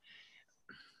how,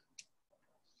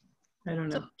 I don't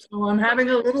know. So I'm having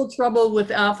a little trouble with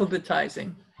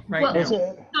alphabetizing right now.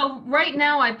 So right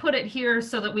now I put it here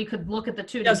so that we could look at the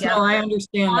two Yes, together. no, I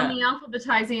understand On that. the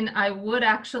alphabetizing, I would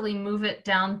actually move it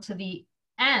down to the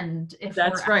end if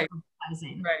That's we're right.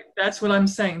 alphabetizing. Right. That's what I'm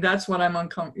saying. That's what I'm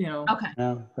uncomfortable, you know. Okay.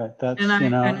 Yeah, but that's, And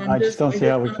I just don't see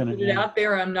how we can can. put it out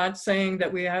there. I'm not saying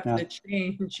that we have Yeah. to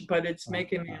change, but it's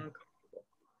making me uncomfortable.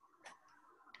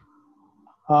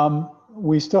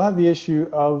 We still have the issue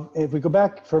of, if we go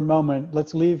back for a moment,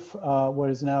 let's leave what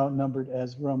is now numbered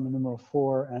as Roman numeral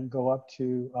 4 and go up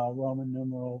to Roman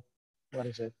numeral, what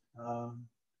is it?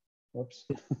 Whoops.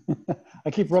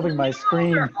 I keep rubbing my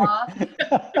screen.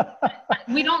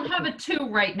 We don't have a 2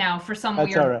 right now for some That's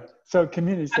weird. all right. So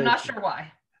community safety. I'm not sure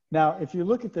why. Now, if you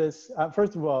look at this,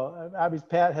 first of all, obviously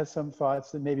Pat has some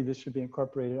thoughts that maybe this should be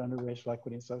incorporated under racial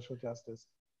equity and social justice,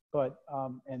 but,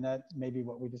 and that may be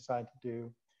what we decide to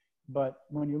do. But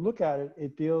when you look at it,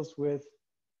 it deals with,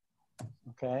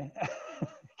 okay,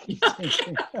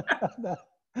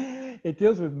 it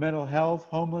deals with mental health,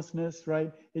 homelessness,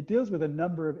 right? It deals with a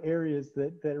number of areas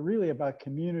that are really about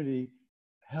community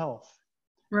health,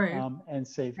 Right. And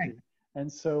safety. Right.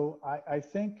 And so I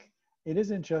think it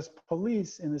isn't just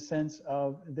police in the sense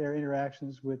of their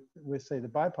interactions with say, the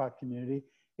BIPOC community.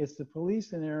 It's the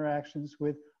police and interactions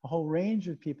with a whole range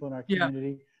of people in our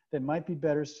community that might be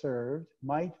better served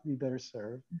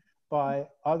by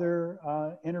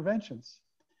other interventions.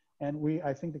 And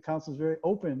I think the council is very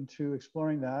open to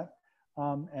exploring that.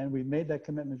 And we've made that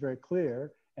commitment very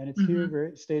clear, and it's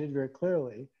here stated very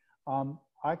clearly.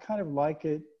 I kind of like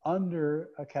it under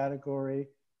a category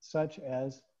such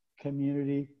as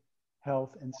community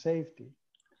health and safety,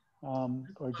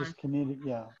 or just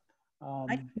community, I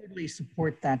totally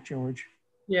support that, George.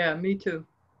 Yeah, me too.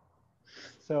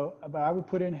 So, but I would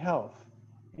put in health.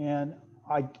 And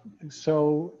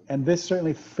and this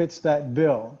certainly fits that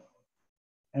bill.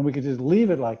 And we could just leave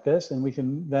it like this and we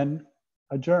can then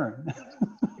adjourn.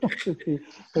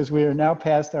 Because we are now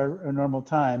past our normal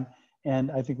time.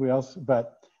 And I think we also,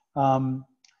 but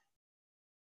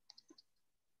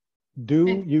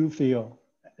do you feel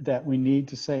that we need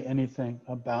to say anything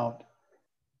about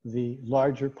the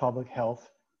larger public health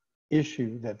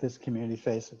issue that this community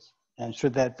faces? And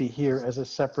should that be here as a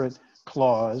separate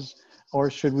clause, or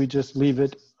should we just leave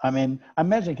it? I mean, I'm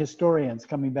imagining historians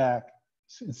coming back,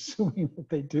 assuming that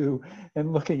they do,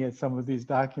 and looking at some of these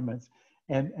documents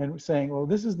and saying, well,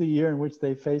 this is the year in which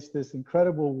they faced this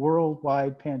incredible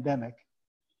worldwide pandemic.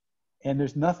 And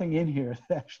there's nothing in here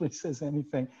that actually says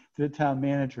anything to the town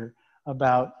manager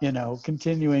about,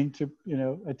 continuing to,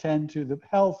 attend to the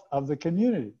health of the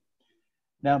community.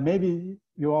 Now, maybe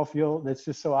you all feel that's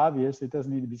just so obvious, it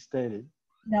doesn't need to be stated.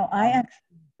 No, I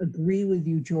actually agree with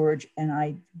you, George, and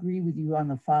I agree with you on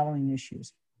the following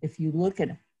issues. If you look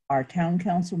at our town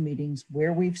council meetings,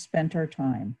 where we've spent our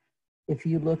time, if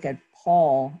you look at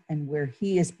Paul and where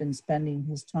he has been spending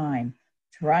his time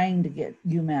trying to get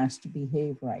UMass to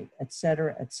behave right, et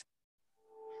cetera,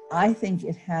 I think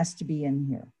it has to be in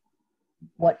here.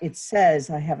 What it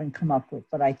says, I haven't come up with,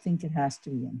 but I think it has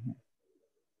to be in here.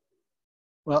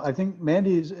 Well, I think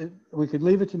we could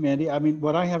leave it to Mandy. I mean,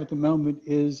 what I have at the moment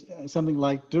is something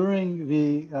like during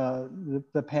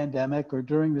the pandemic, or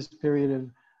during this period of,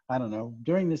 I don't know,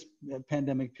 during this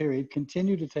pandemic period,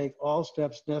 continue to take all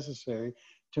steps necessary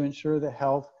to ensure the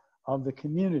health of the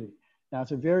community. Now,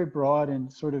 it's a very broad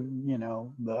and sort of,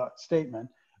 the statement,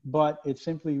 but it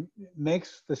simply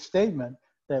makes the statement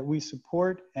that we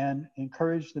support and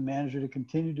encourage the manager to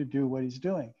continue to do what he's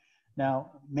doing.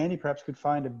 Now, Mandy perhaps could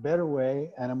find a better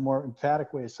way and a more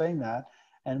emphatic way of saying that,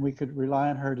 and we could rely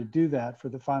on her to do that for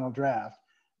the final draft.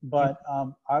 But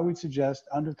I would suggest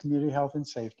under community health and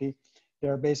safety,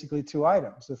 there are basically two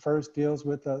items. The first deals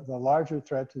with the larger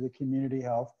threat to the community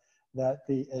health that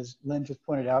as Lynn just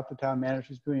pointed out, the town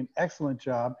manager is doing an excellent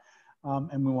job,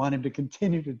 and we want him to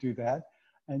continue to do that.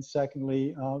 And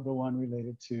secondly, the one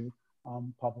related to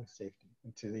public safety,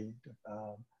 to the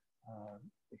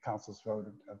council's vote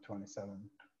of 27.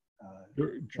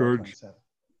 George, 27.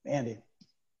 Andy.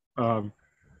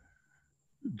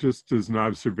 Just as an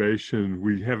observation,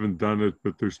 we haven't done it,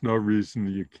 but there's no reason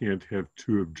you can't have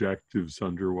two objectives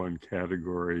under one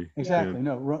category. Exactly.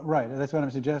 No, right. That's what I'm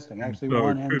suggesting. Actually, so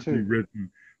one it and could two. be written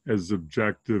as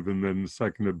objective, and then the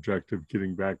second objective,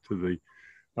 getting back to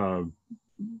the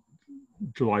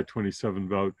July 27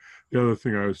 vote. The other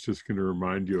thing I was just going to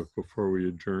remind you of before we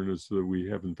adjourn is that we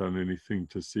haven't done anything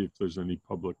to see if there's any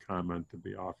public comment to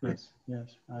be offered.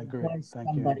 Yes, I agree. Thank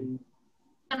you.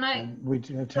 And we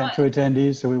have two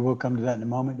attendees, so we will come to that in a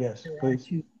moment. Yes, please.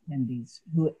 Two attendees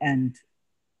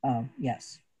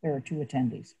yes, there are two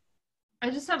attendees. I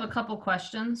just have a couple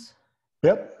questions.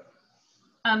 Yep.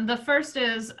 The first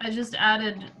is, I just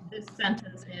added this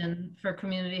sentence in for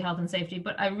community health and safety,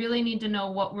 but I really need to know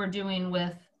what we're doing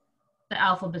with the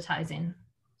alphabetizing.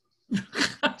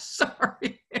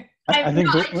 Sorry. I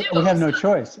think we have no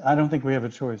choice. I don't think we have a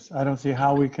choice. I don't see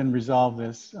how we can resolve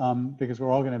this because we're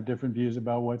all going to have different views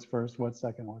about what's first, what's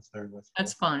second, what's third, what's fourth.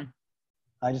 That's fine.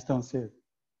 I just don't see it.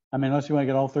 I mean, unless you want to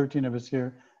get all 13 of us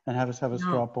here and have us have a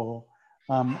straw poll,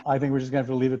 I think we're just going to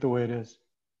have to leave it the way it is.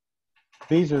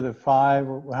 These are the 5,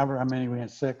 or however many we had,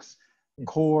 6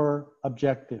 core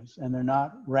objectives, and they're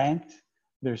not ranked.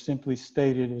 They're simply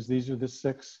stated as these are the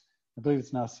 6, I believe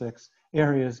it's now 6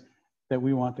 areas that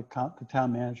we want the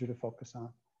town manager to focus on.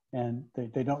 And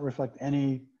they don't reflect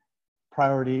any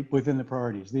priority within the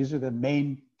priorities. These are the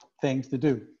main things to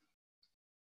do.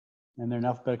 And they're in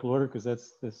alphabetical order because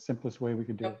that's the simplest way we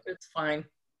could do it. It's fine.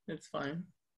 It's fine.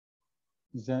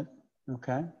 Is that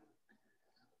okay?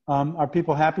 Are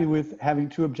people happy with having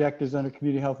 2 objectives under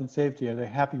community health and safety? Are they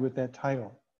happy with that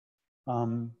title?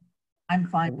 I'm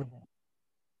fine with it.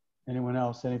 Anyone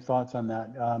else? Any thoughts on that?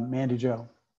 Mandy Jo?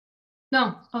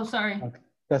 No. Oh, sorry. Okay.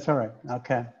 That's all right.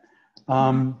 Okay.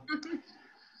 And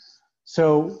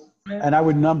I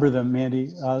would number them,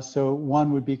 Mandy. So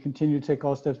 1 would be continue to take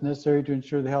all steps necessary to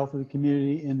ensure the health of the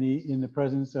community in the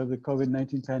presence of the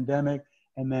COVID-19 pandemic.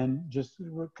 And then just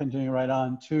continuing right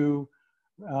on, 2,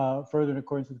 further in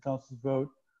accordance with the council's vote,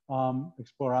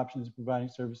 explore options of providing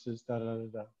services,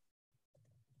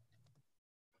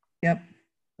 Yep.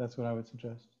 That's what I would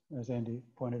suggest. As Andy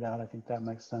pointed out, I think that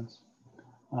makes sense.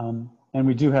 And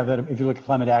we do have that. If you look at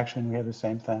climate action, we have the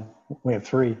same thing. We have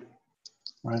 3,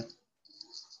 right?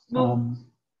 Well,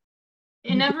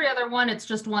 in every other one, it's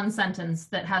just one sentence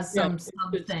that has some It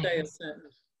should thing. stay a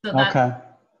sentence. So that Okay.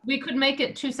 we could make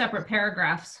it 2 separate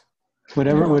paragraphs.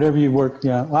 Whatever you work,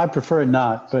 yeah. Well, I prefer it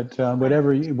not, but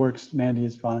whatever works, Mandy,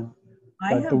 is fine.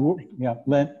 I But have yeah,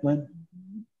 Lynn?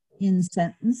 in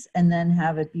sentence and then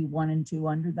have it be 1 and 2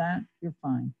 under that, you're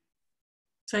fine.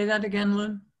 Say that again,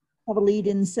 Lynn. Have a lead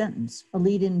in sentence, a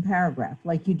lead in paragraph,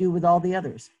 like you do with all the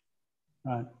others.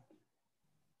 Right.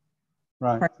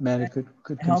 Right. Mandy could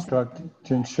Health. construct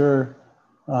to ensure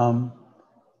the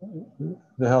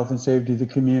health and safety of the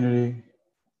community,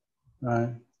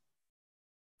 right?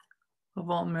 Of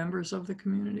all members of the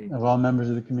community. Of all members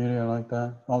of the community, I like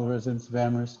that. All the residents of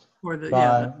Amherst. Or the,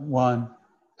 By yeah. 1,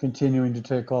 continuing to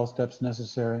take all steps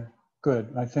necessary.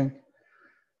 Good. I think,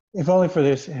 if only for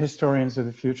the historians of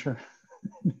the future.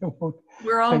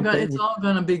 We're all going, it's all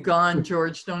going to be gone,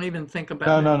 George. Don't even think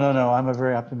about it. No. I'm a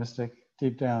very optimistic,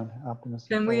 deep down optimistic.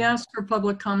 Can we ask for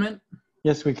public comment?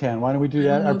 Yes, we can. Why don't we do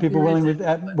that? Are people willing with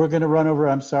that? We're going to run over.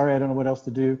 I'm sorry, I don't know what else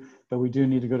to do, but we do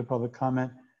need to go to public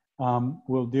comment.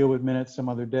 We'll deal with minutes some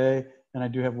other day. And I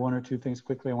do have 1 or 2 things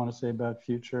quickly I want to say about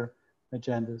future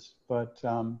agendas. But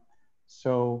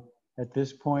so at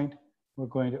this point, we're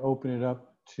going to open it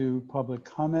up to public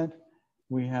comment.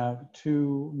 We have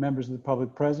 2 members of the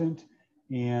public present.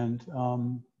 And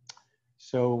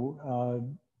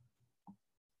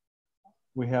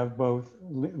we have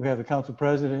the council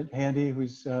president, Handy,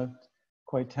 who's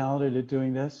quite talented at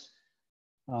doing this.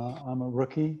 I'm a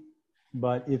rookie,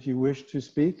 but if you wish to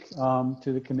speak to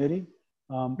the committee,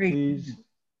 please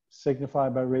signify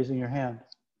by raising your hand.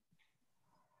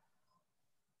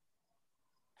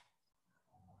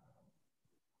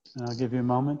 And I'll give you a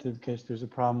moment in case there's a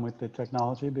problem with the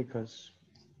technology, because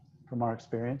from our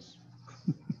experience,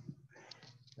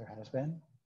 there has been.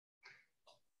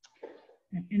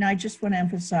 And I just want to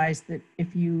emphasize that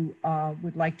if you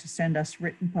would like to send us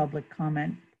written public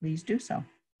comment, please do so.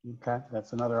 Okay,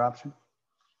 that's another option.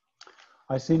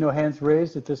 I see no hands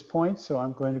raised at this point, so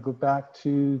I'm going to go back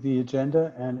to the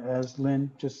agenda. And as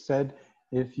Lynn just said,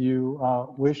 if you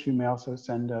wish, you may also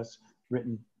send us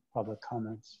written public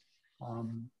comments.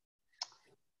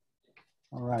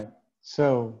 All right,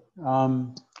 so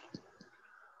I'm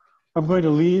going to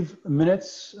leave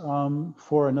minutes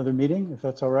for another meeting, if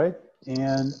that's all right.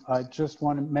 And I just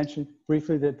want to mention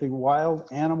briefly that the wild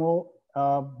animal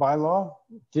bylaw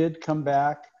did come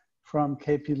back from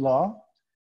KP Law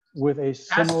with a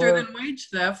similar— Faster than wage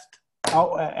theft.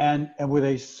 Oh, and with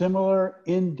a similar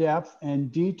in-depth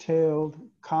and detailed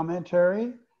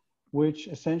commentary, which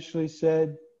essentially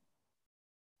said,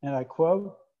 and I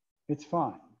quote, "It's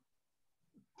fine."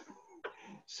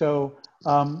 So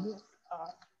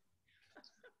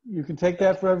you can take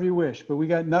that forever you wish, but we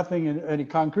got nothing in any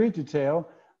concrete detail.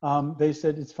 They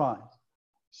said it's fine.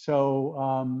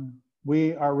 So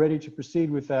we are ready to proceed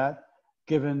with that,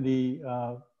 given the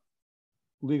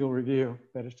legal review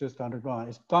that it's just undergone.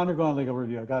 It's undergone legal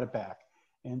review. I got it back.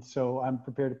 And so I'm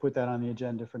prepared to put that on the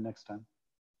agenda for next time.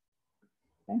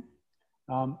 Okay.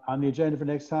 On the agenda for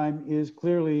next time is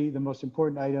clearly the most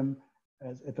important item,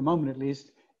 at the moment at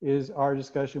least, is our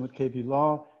discussion with KP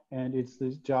Law. And it's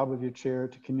the job of your chair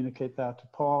to communicate that to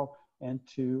Paul and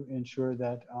to ensure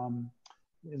that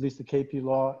at least the KP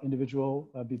Law individual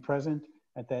be present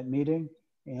at that meeting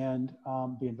and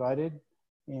be invited.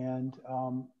 And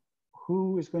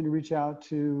who is going to reach out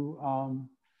to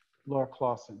Laura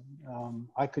Clausen?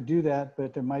 I could do that,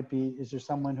 but there might be, is there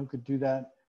someone who could do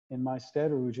that in my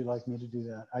stead, or would you like me to do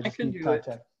that? I just need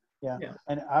contact. Yeah.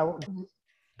 And I will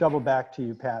double back to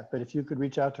you, Pat, but if you could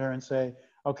reach out to her and say,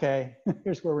 okay,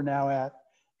 here's where we're now at,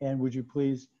 and would you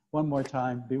please one more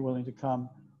time be willing to come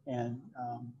and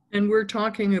we're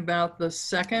talking about the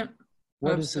 2nd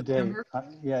what of is September? the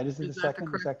date? Yeah, is it the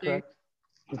 2nd? Is that correct?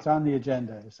 It's on the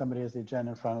agenda. If somebody has the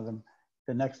agenda in front of them,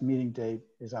 the next meeting date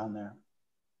is on there.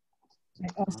 I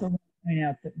also want to point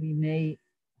out that we may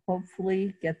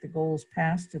hopefully get the goals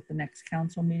passed at the next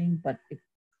council meeting, but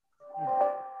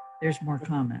there's more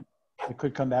comment. It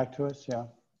could come back to us, yeah.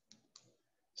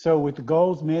 So with the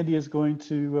goals, Mandy is going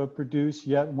to produce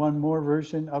yet one more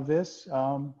version of this,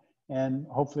 and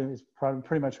hopefully it's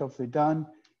pretty much hopefully done.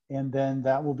 And then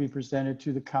that will be presented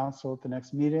to the council at the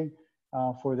next meeting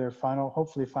for their final,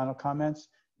 hopefully final comments.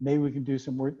 Maybe we can do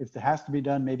some work. If it has to be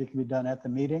done, maybe it can be done at the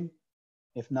meeting.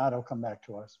 If not, it'll come back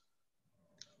to us.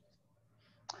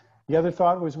 The other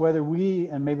thought was whether we,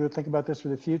 and maybe we'll think about this for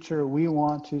the future, we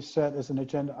want to set as an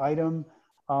agenda item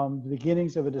the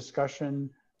beginnings of a discussion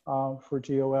for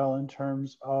GOL in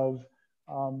terms of,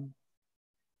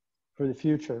 for the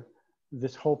future,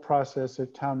 this whole process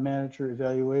of town manager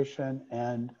evaluation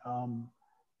and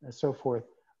so forth,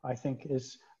 I think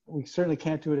is we certainly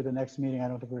can't do it at the next meeting. I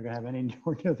don't think we're going to have any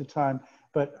more at the time,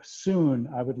 but soon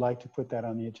I would like to put that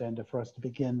on the agenda for us to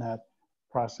begin that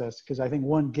process, because I think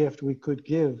one gift we could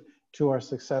give to our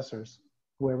successors,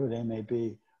 whoever they may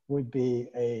be, would be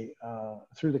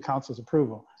through the council's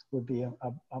approval, would be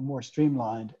a more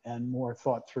streamlined and more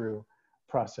thought through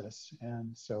process.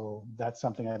 And so that's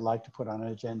something I'd like to put on an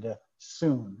agenda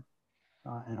soon,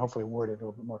 and hopefully word it a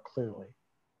little bit more clearly.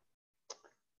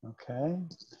 Okay.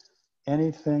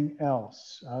 Anything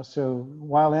else? So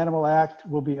Wild Animal Act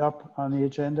will be up on the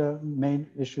agenda. Main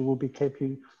issue will be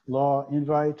KP Law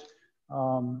invite.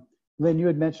 Lynn, you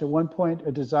had mentioned at one point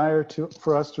a desire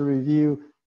for us to review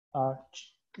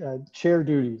chair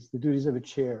duties, the duties of a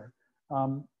chair.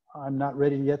 I'm not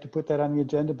ready yet to put that on the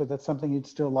agenda, but that's something you'd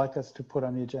still like us to put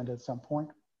on the agenda at some point?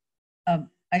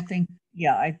 I think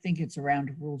it's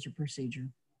around rules of procedure.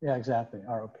 Yeah, exactly.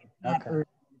 ROP. Not Okay. urgent.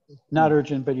 Not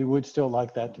urgent, but you would still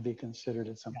like that to be considered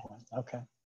at some point. Okay.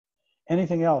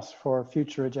 Anything else for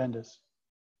future agendas?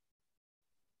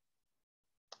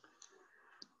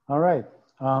 All right.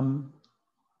 I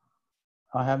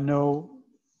have no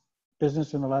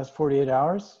business in the last 48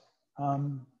 hours.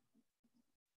 I've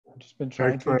just been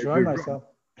trying to enjoy myself.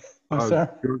 I'm sorry.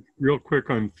 Real quick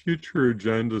on future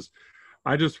agendas,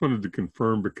 I just wanted to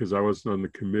confirm, because I wasn't on the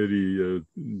committee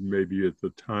maybe at the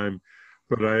time,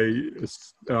 but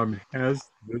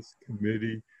has this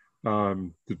committee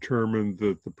determined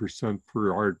that the percent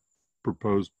for our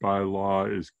proposed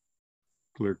bylaw is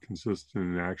clear, consistent,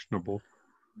 and actionable?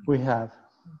 We have.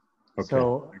 Okay.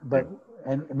 So,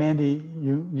 and Mandy,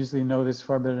 you usually know this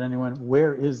far better than anyone.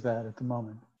 Where is that at the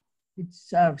moment?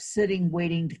 It's sitting,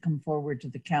 waiting to come forward to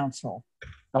the council.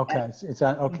 Okay, it's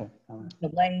on, okay. All right.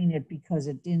 Delaying it because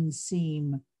it didn't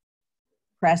seem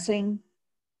pressing,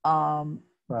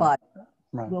 but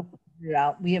Right. we'll figure it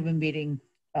out. We have a meeting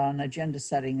on agenda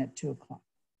setting at 2 o'clock.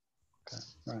 Okay,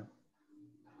 right.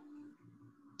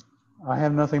 I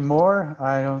have nothing more.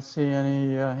 I don't see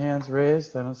any hands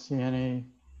raised. I don't see any.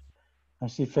 I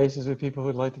see faces of people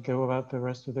who'd like to go about the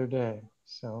rest of their day.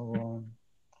 So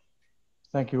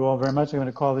thank you all very much. I'm going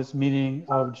to call this meeting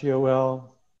of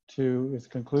GOL to its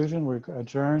conclusion. We're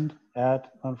adjourned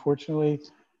at, unfortunately,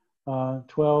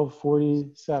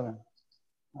 12:47.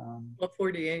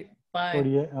 12:48. Bye.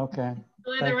 48. Okay.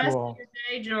 Enjoy Thank the rest you all. of your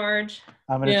day, George.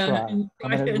 I'm going to try. I'm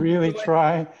going to really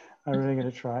try. I'm really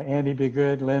going to try. Andy, be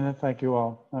good. Lynn, thank you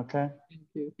all. Okay. Thank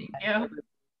you. Thank you.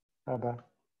 Bye-bye.